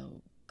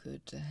so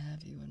good to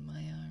have you in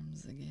my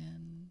arms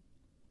again.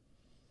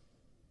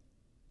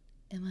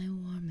 Am I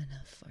warm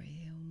enough for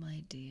you,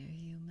 my dear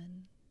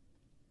human?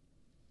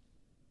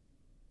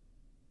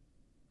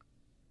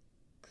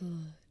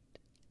 Good.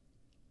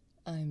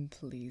 I'm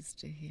pleased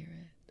to hear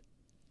it.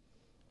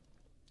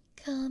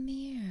 Come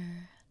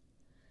here.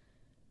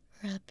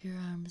 Wrap your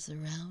arms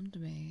around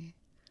me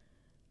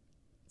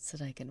so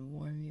that I can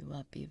warm you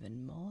up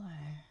even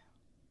more.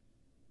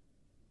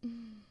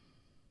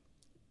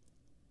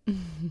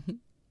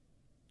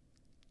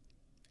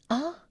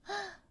 Oh,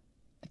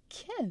 a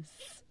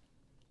kiss.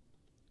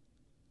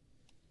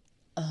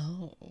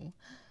 Oh,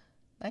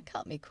 that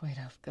caught me quite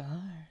off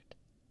guard.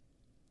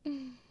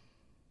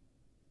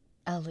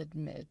 I'll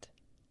admit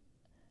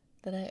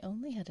that I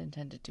only had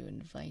intended to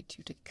invite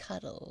you to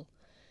cuddle.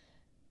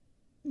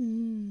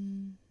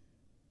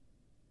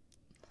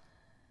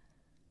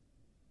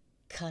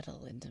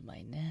 Cuddle into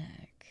my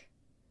neck,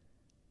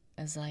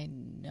 as I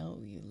know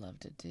you love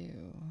to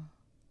do.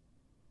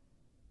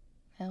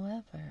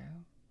 However,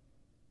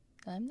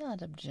 I'm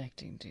not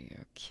objecting to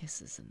your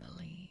kisses in the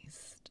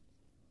least.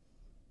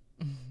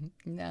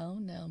 No,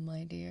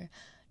 my dear,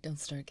 don't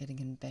start getting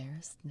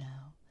embarrassed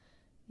now.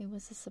 It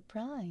was a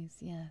surprise,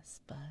 yes,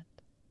 but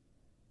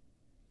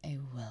a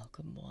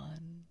welcome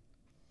one.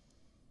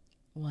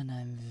 One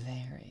I'm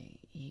very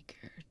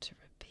eager to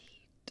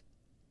repeat.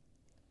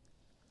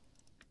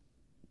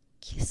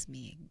 Kiss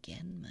me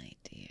again, my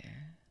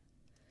dear.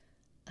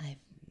 I've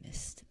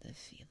missed the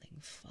feeling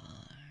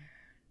far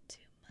too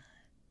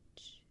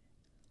much.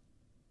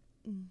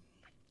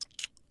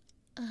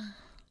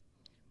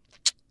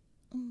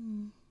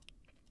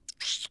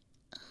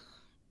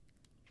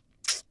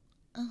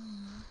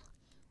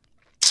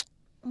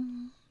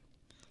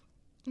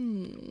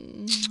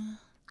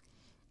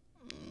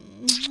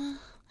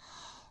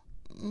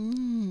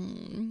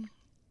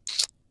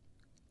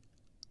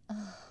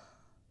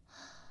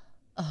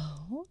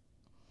 Oh?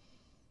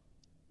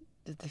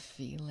 Did the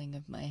feeling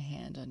of my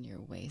hand on your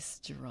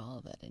waist draw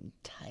that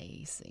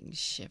enticing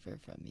shiver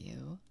from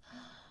you?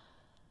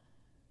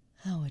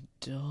 How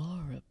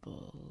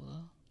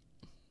adorable.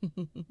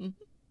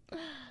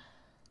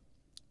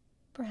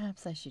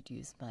 Perhaps I should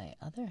use my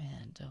other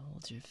hand to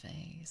hold your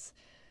face,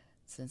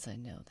 since I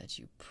know that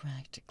you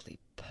practically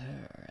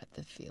purr at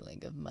the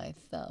feeling of my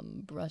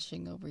thumb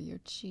brushing over your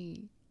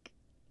cheek.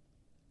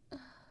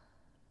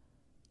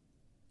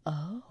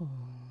 Oh.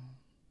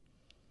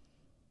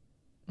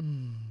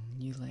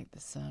 You like the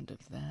sound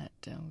of that,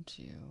 don't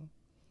you?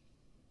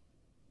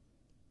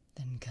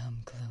 Then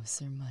come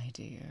closer, my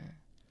dear,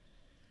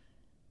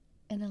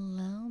 and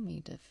allow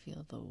me to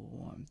feel the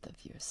warmth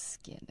of your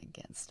skin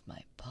against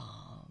my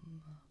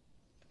palm.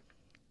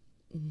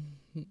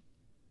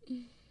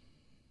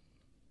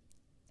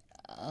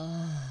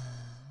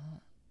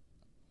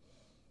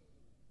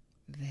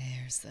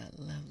 There's that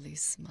lovely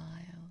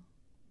smile.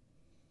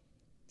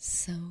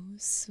 So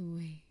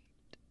sweet,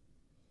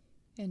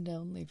 and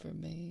only for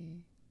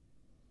me.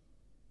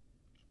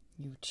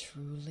 You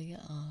truly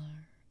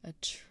are a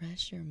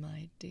treasure,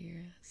 my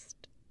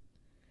dearest.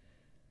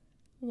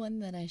 One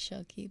that I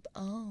shall keep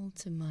all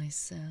to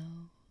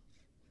myself.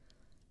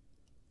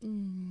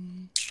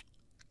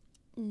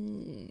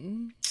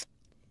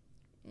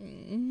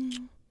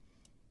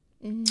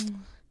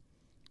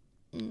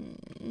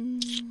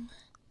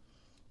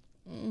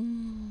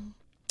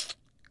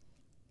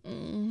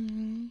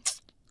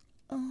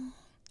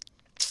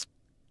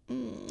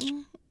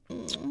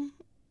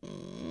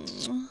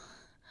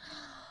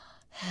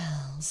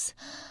 Hells,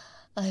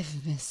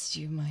 I've missed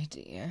you, my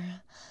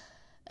dear.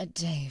 A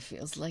day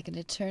feels like an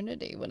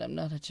eternity when I'm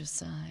not at your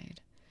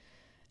side,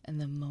 and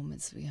the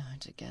moments we are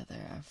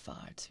together are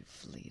far too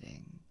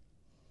fleeting.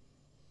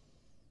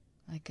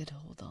 I could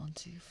hold on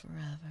to you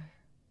forever,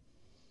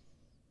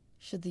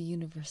 should the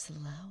universe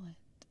allow it.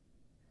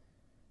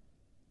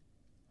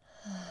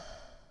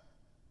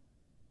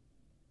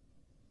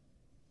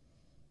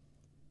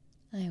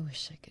 I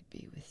wish I could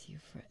be with you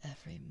for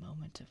every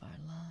moment of our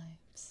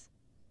lives.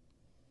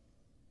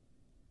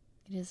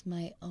 It is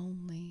my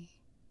only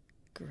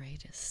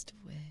greatest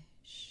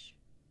wish.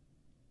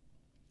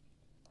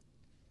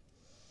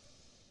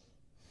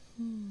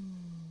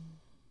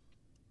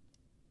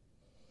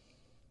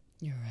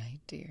 You're right,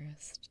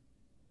 dearest.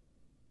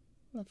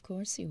 Of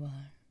course you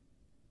are.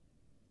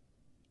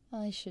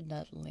 I should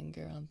not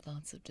linger on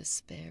thoughts of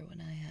despair when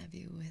I have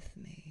you with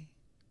me.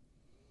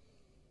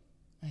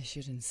 I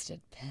should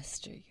instead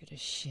pester you to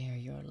share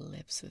your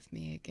lips with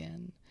me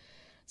again,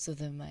 so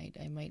that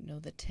I might know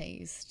the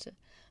taste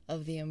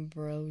of the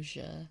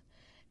ambrosia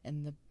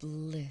and the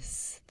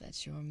bliss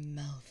that your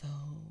mouth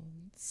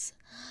holds.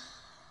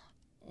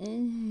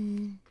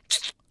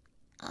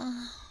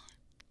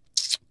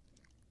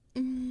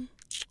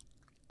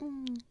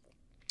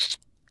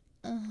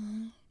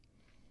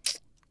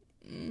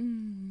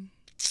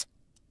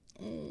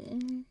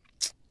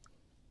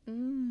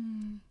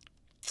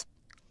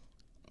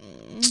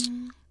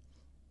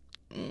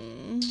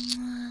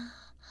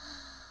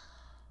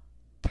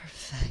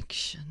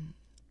 Perfection.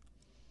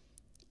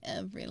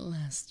 Every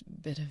last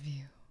bit of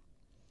you.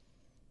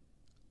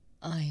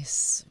 I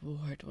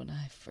swore it when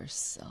I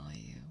first saw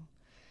you,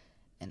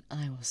 and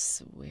I will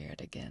swear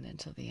it again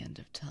until the end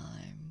of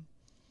time.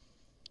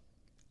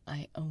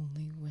 I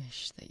only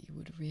wish that you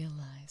would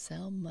realize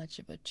how much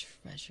of a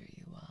treasure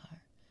you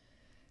are,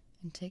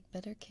 and take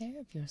better care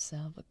of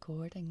yourself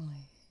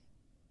accordingly.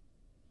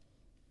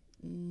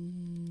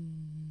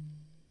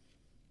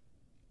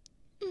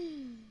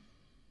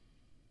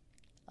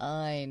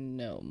 I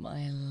know,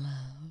 my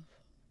love,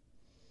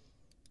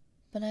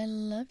 but I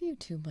love you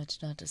too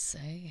much not to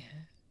say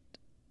it.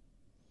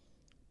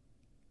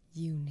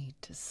 You need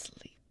to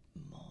sleep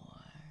more.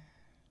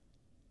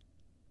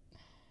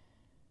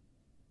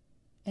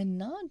 And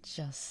not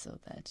just so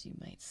that you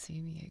might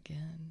see me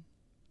again.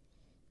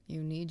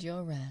 You need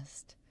your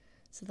rest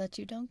so that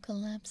you don't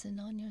collapse in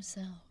on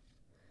yourself,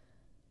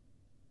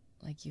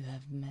 like you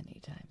have many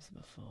times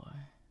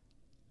before.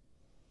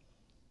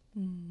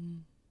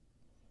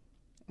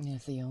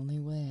 If the only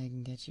way I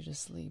can get you to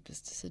sleep is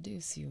to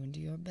seduce you into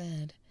your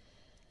bed,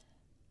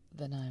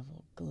 then I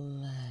will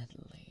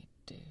gladly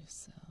do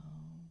so.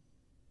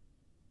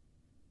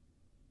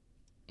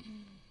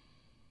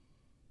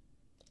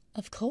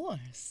 Of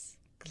course,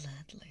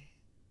 gladly.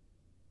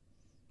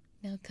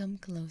 Now come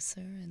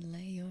closer and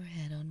lay your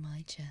head on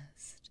my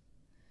chest.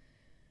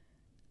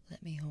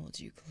 Let me hold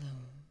you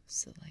close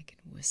so I can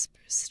whisper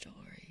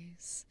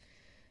stories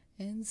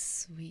and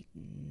sweet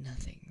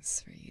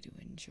nothings for you to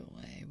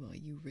enjoy while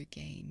you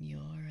regain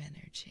your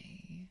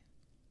energy.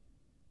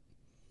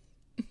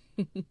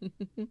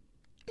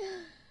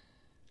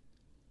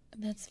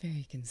 That's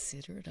very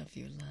considerate of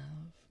you,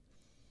 love.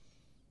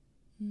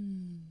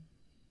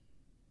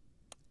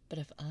 But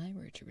if I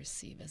were to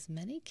receive as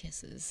many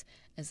kisses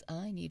as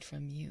I need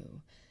from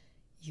you,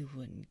 you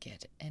wouldn't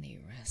get any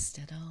rest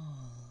at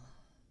all.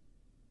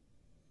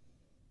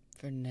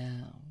 For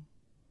now,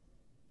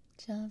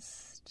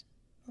 just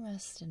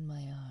rest in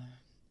my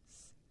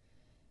arms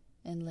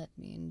and let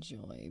me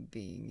enjoy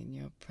being in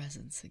your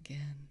presence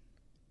again.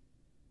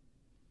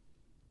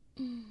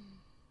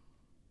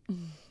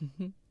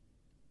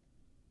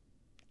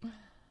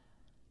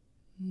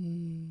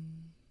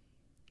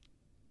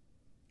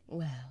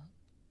 Well,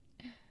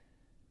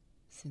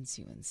 since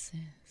you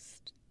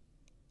insist,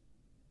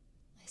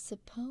 I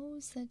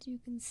suppose that you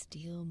can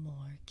steal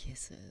more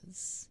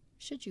kisses,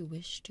 should you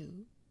wish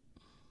to.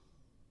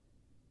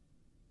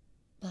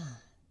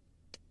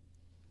 But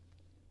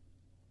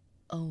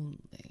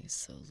only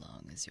so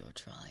long as you're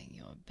trying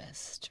your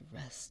best to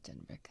rest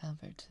and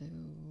recover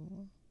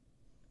too.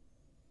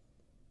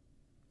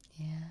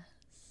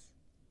 Yes,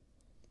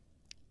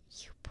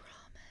 you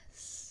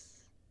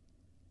promise.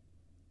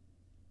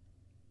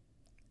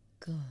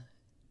 Good.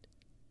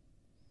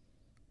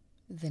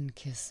 Then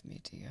kiss me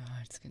to your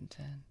heart's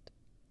content,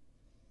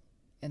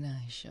 and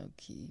I shall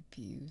keep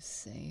you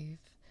safe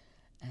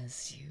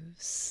as you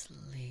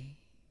sleep.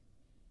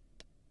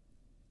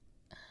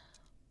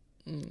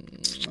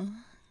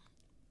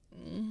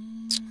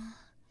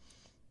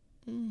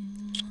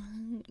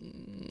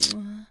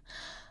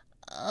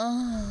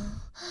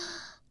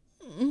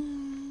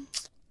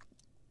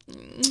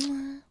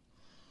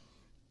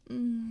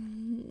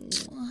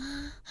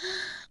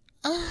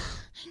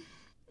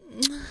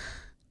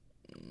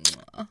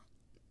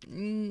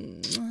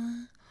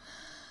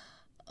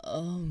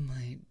 Oh,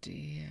 my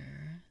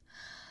dear,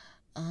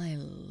 I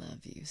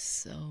love you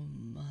so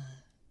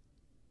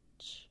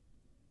much.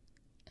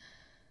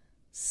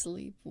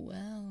 Sleep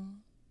well.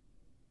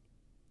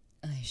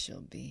 I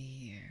shall be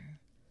here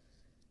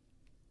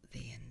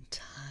the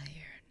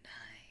entire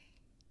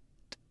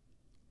night.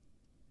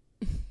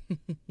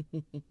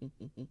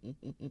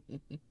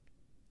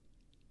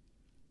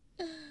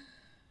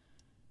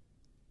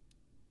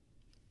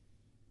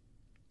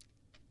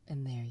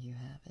 And there you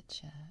have it,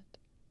 chat.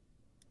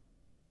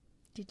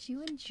 Did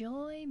you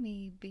enjoy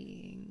me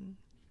being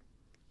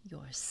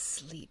your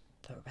sleep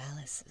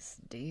paralysis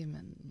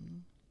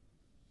demon?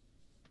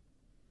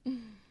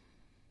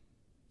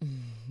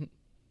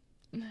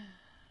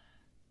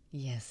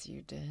 Yes,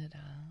 you did,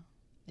 huh?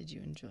 Did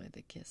you enjoy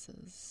the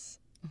kisses?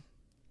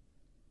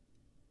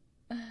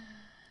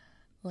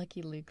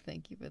 Lucky Luke,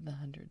 thank you for the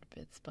 100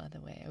 bits, by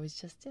the way. I was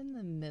just in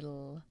the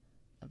middle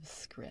of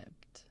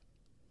script.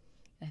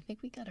 I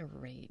think we got a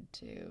raid,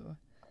 too.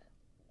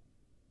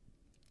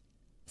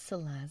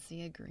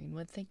 Salazia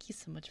Greenwood, thank you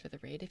so much for the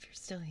raid if you're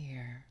still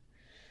here.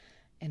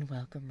 And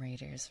welcome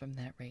raiders from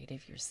that raid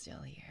if you're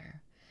still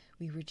here.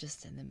 We were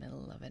just in the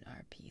middle of an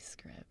RP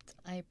script.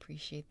 I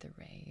appreciate the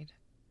raid.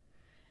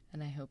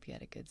 And I hope you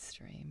had a good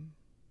stream.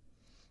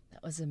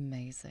 That was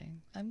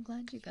amazing. I'm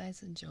glad you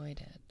guys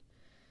enjoyed it.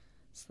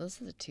 So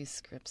those are the 2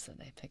 scripts that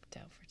I picked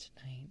out for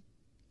tonight.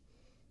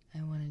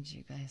 I wanted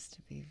you guys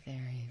to be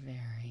very,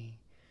 very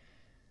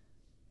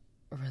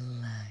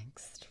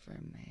relaxed for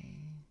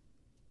me.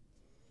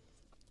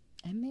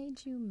 I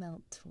made you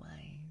melt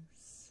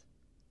twice.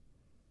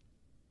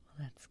 Well,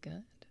 that's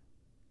good.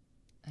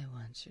 I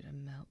want you to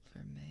melt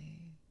for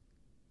me.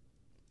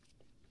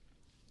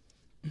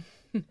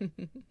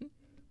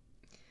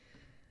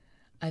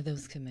 Are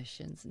those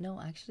commissions? No,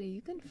 actually,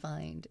 you can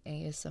find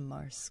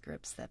ASMR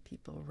scripts that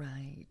people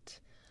write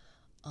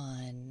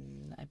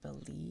on, I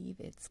believe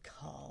it's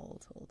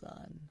called, hold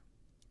on,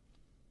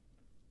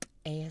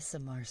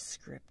 ASMR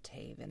Script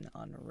Haven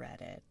on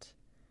Reddit.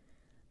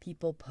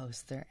 People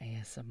post their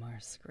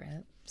ASMR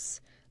scripts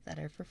that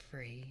are for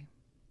free.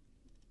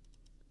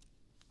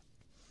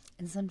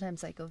 And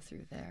sometimes I go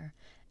through there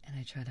and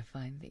I try to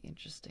find the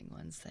interesting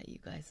ones that you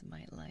guys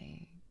might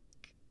like.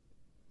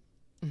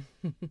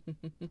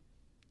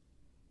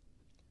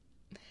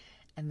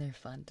 And they're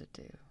fun to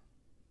do.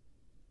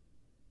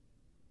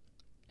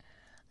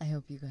 I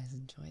hope you guys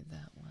enjoyed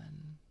that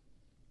one.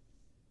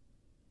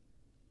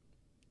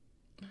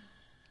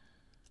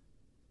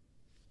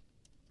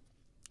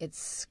 It's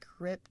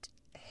Script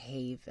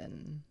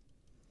Haven.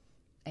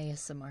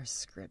 ASMR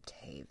Script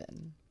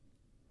Haven.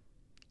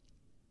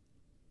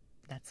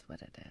 That's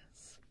what it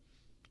is.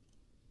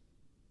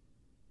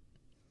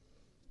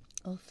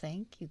 Oh,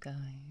 thank you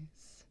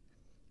guys.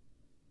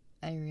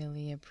 I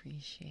really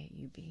appreciate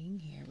you being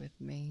here with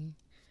me.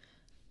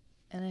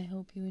 And I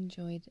hope you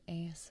enjoyed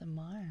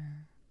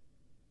ASMR.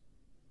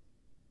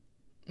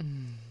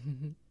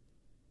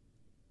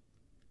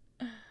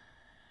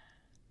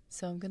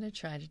 So I'm going to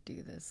try to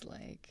do this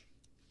like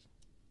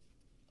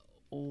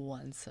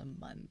once a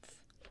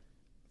month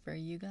for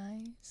you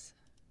guys.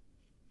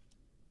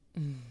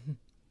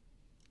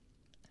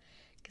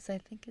 Because because I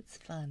think it's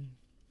fun.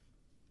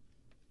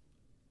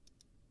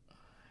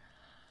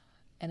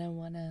 And I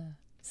want to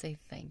say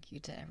thank you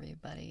to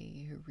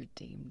everybody who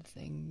redeemed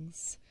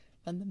things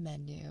from the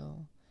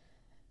menu.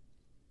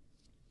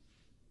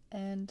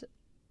 And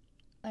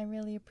I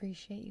really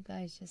appreciate you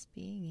guys just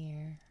being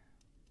here.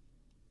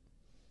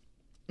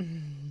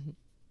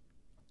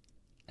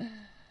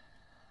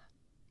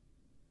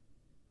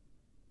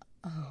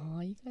 Oh,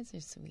 you guys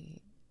are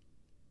sweet.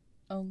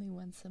 Only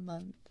once a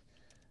month.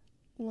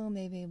 Well,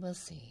 maybe we'll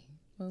see.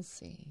 We'll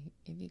see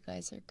if you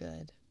guys are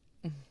good.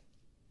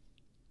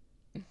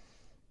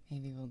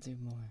 Maybe we'll do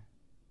more.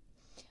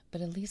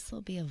 But at least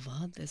there'll be a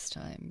VoD this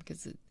time,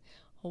 because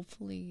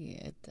hopefully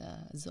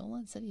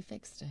Zolan said he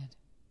fixed it.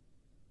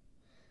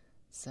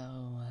 So,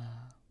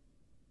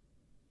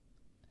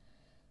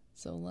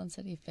 Zolan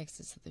said he fixed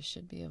it, so there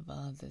should be a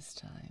VoD this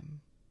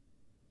time.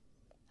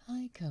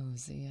 Hi,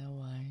 Cozy,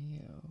 how are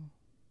you?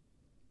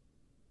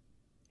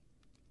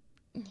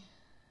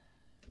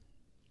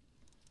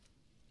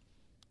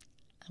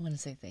 I want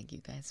to say thank you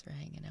guys for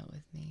hanging out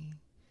with me.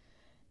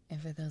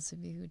 And for those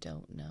of you who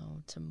don't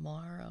know,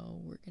 tomorrow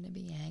we're going to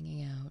be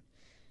hanging out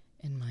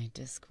in my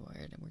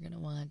Discord, and we're going to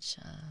watch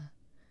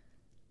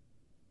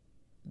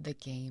the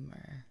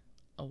Gamer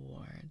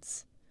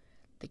Awards.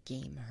 The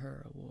Game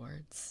Her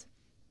Awards.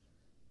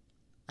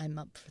 I'm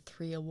up for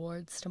 3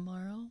 awards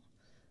tomorrow,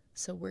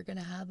 so we're going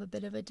to have a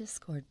bit of a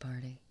Discord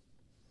party.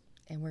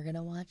 And we're going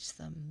to watch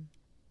them.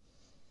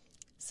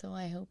 So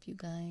I hope you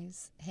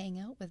guys hang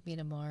out with me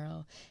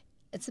tomorrow.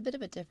 It's a bit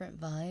of a different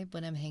vibe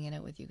when I'm hanging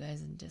out with you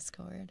guys in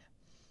Discord.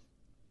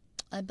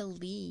 I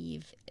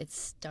believe it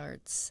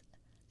starts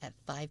at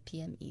 5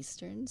 p.m.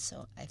 Eastern,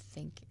 so I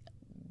think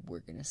we're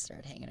going to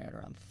start hanging out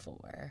around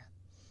 4.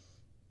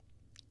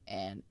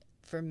 And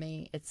for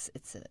me, it's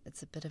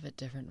a bit of a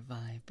different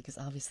vibe, because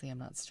obviously I'm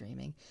not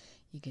streaming.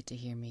 You get to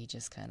hear me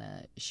just kind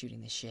of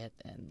shooting the shit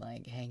and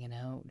like hanging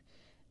out.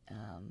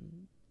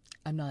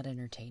 I'm not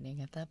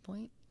entertaining at that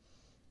point,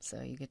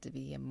 so you get to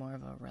be more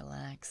of a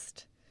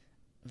relaxed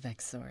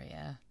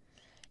Vexoria.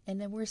 And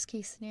the worst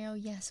case scenario,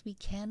 yes, we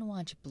can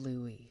watch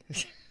Bluey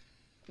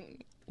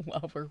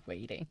while we're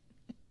waiting.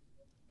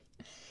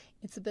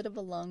 It's a bit of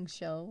a long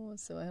show,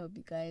 so I hope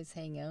you guys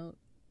hang out.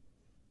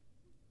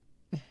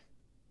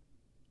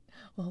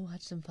 We'll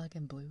watch some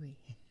fucking Bluey.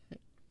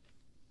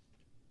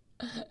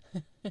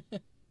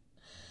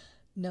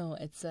 No,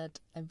 it's at,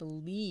 I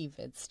believe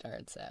it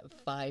starts at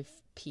 5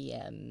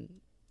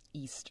 p.m.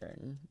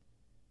 Eastern.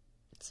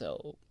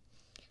 So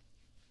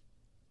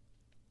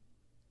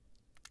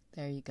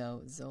there you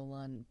go.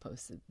 Zolan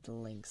posted the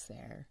links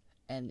there.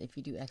 And if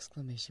you do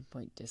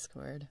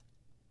 !Discord,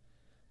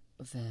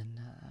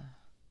 then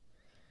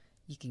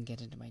you can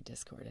get into my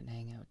Discord and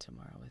hang out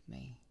tomorrow with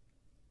me.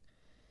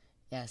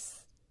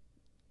 Yes,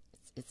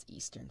 it's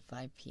Eastern,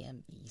 5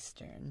 p.m.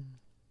 Eastern.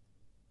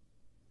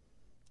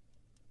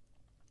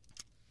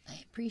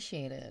 I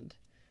appreciate it.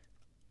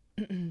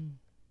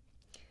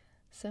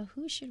 So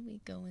who should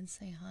we go and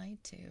say hi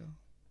to?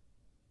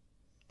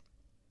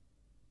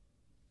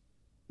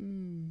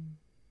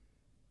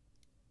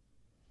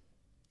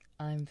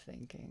 I'm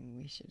thinking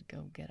we should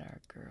go get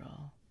our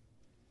girl.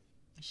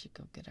 We should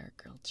go get our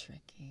girl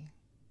Tricky.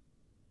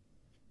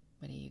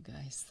 What do you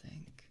guys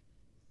think?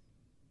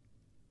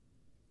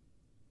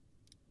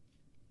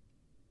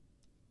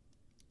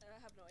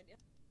 I have no idea.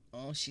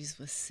 Oh, she's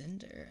with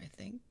Cinder, I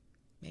think.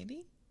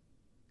 Maybe?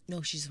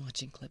 No, she's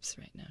watching clips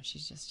right now.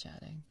 She's just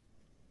chatting.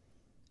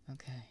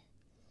 Okay.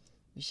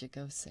 We should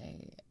go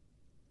say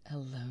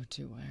hello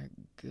to our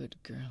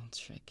good girl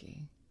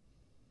Tricky.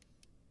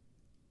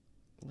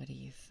 What do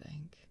you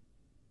think?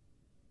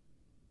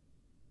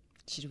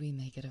 Should we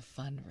make it a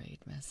fun raid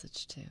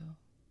message too?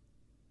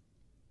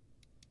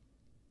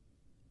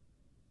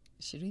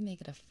 Should we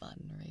make it a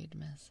fun raid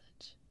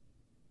message?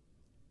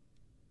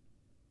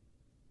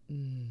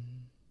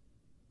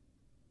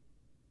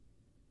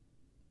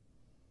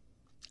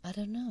 I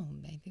don't know.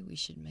 Maybe we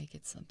should make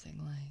it something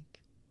like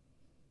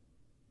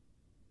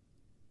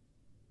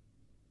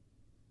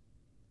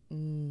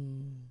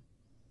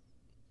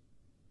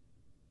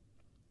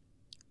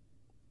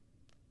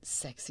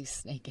sexy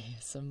snake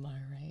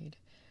ASMR raid.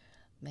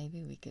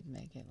 Maybe we could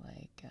make it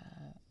like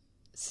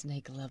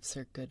Snake loves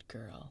her good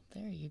girl.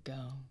 There you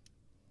go.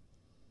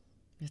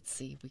 Let's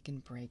see if we can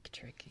break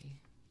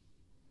Tricky.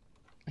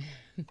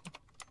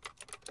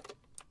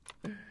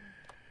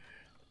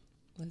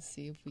 Let's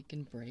see if we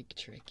can break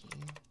Tricky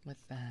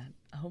with that.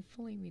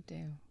 Hopefully we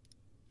do.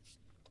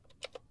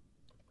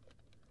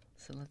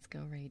 So let's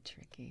go raid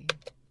Tricky.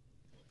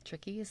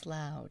 Tricky is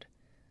loud,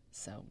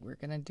 so we're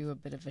gonna do a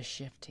bit of a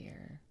shift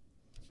here.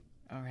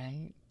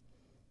 Alright?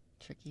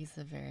 Tricky's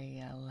a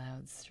very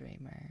loud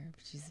streamer.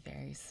 She's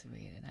very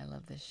sweet, and I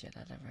love the shit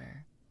out of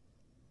her.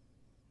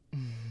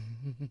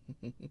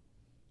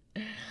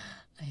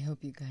 I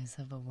hope you guys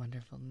have a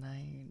wonderful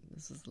night.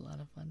 This was a lot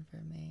of fun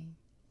for me.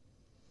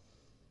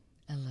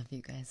 I love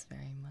you guys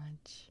very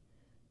much.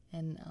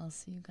 And I'll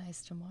see you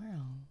guys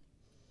tomorrow.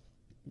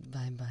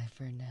 Bye-bye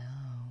for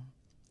now.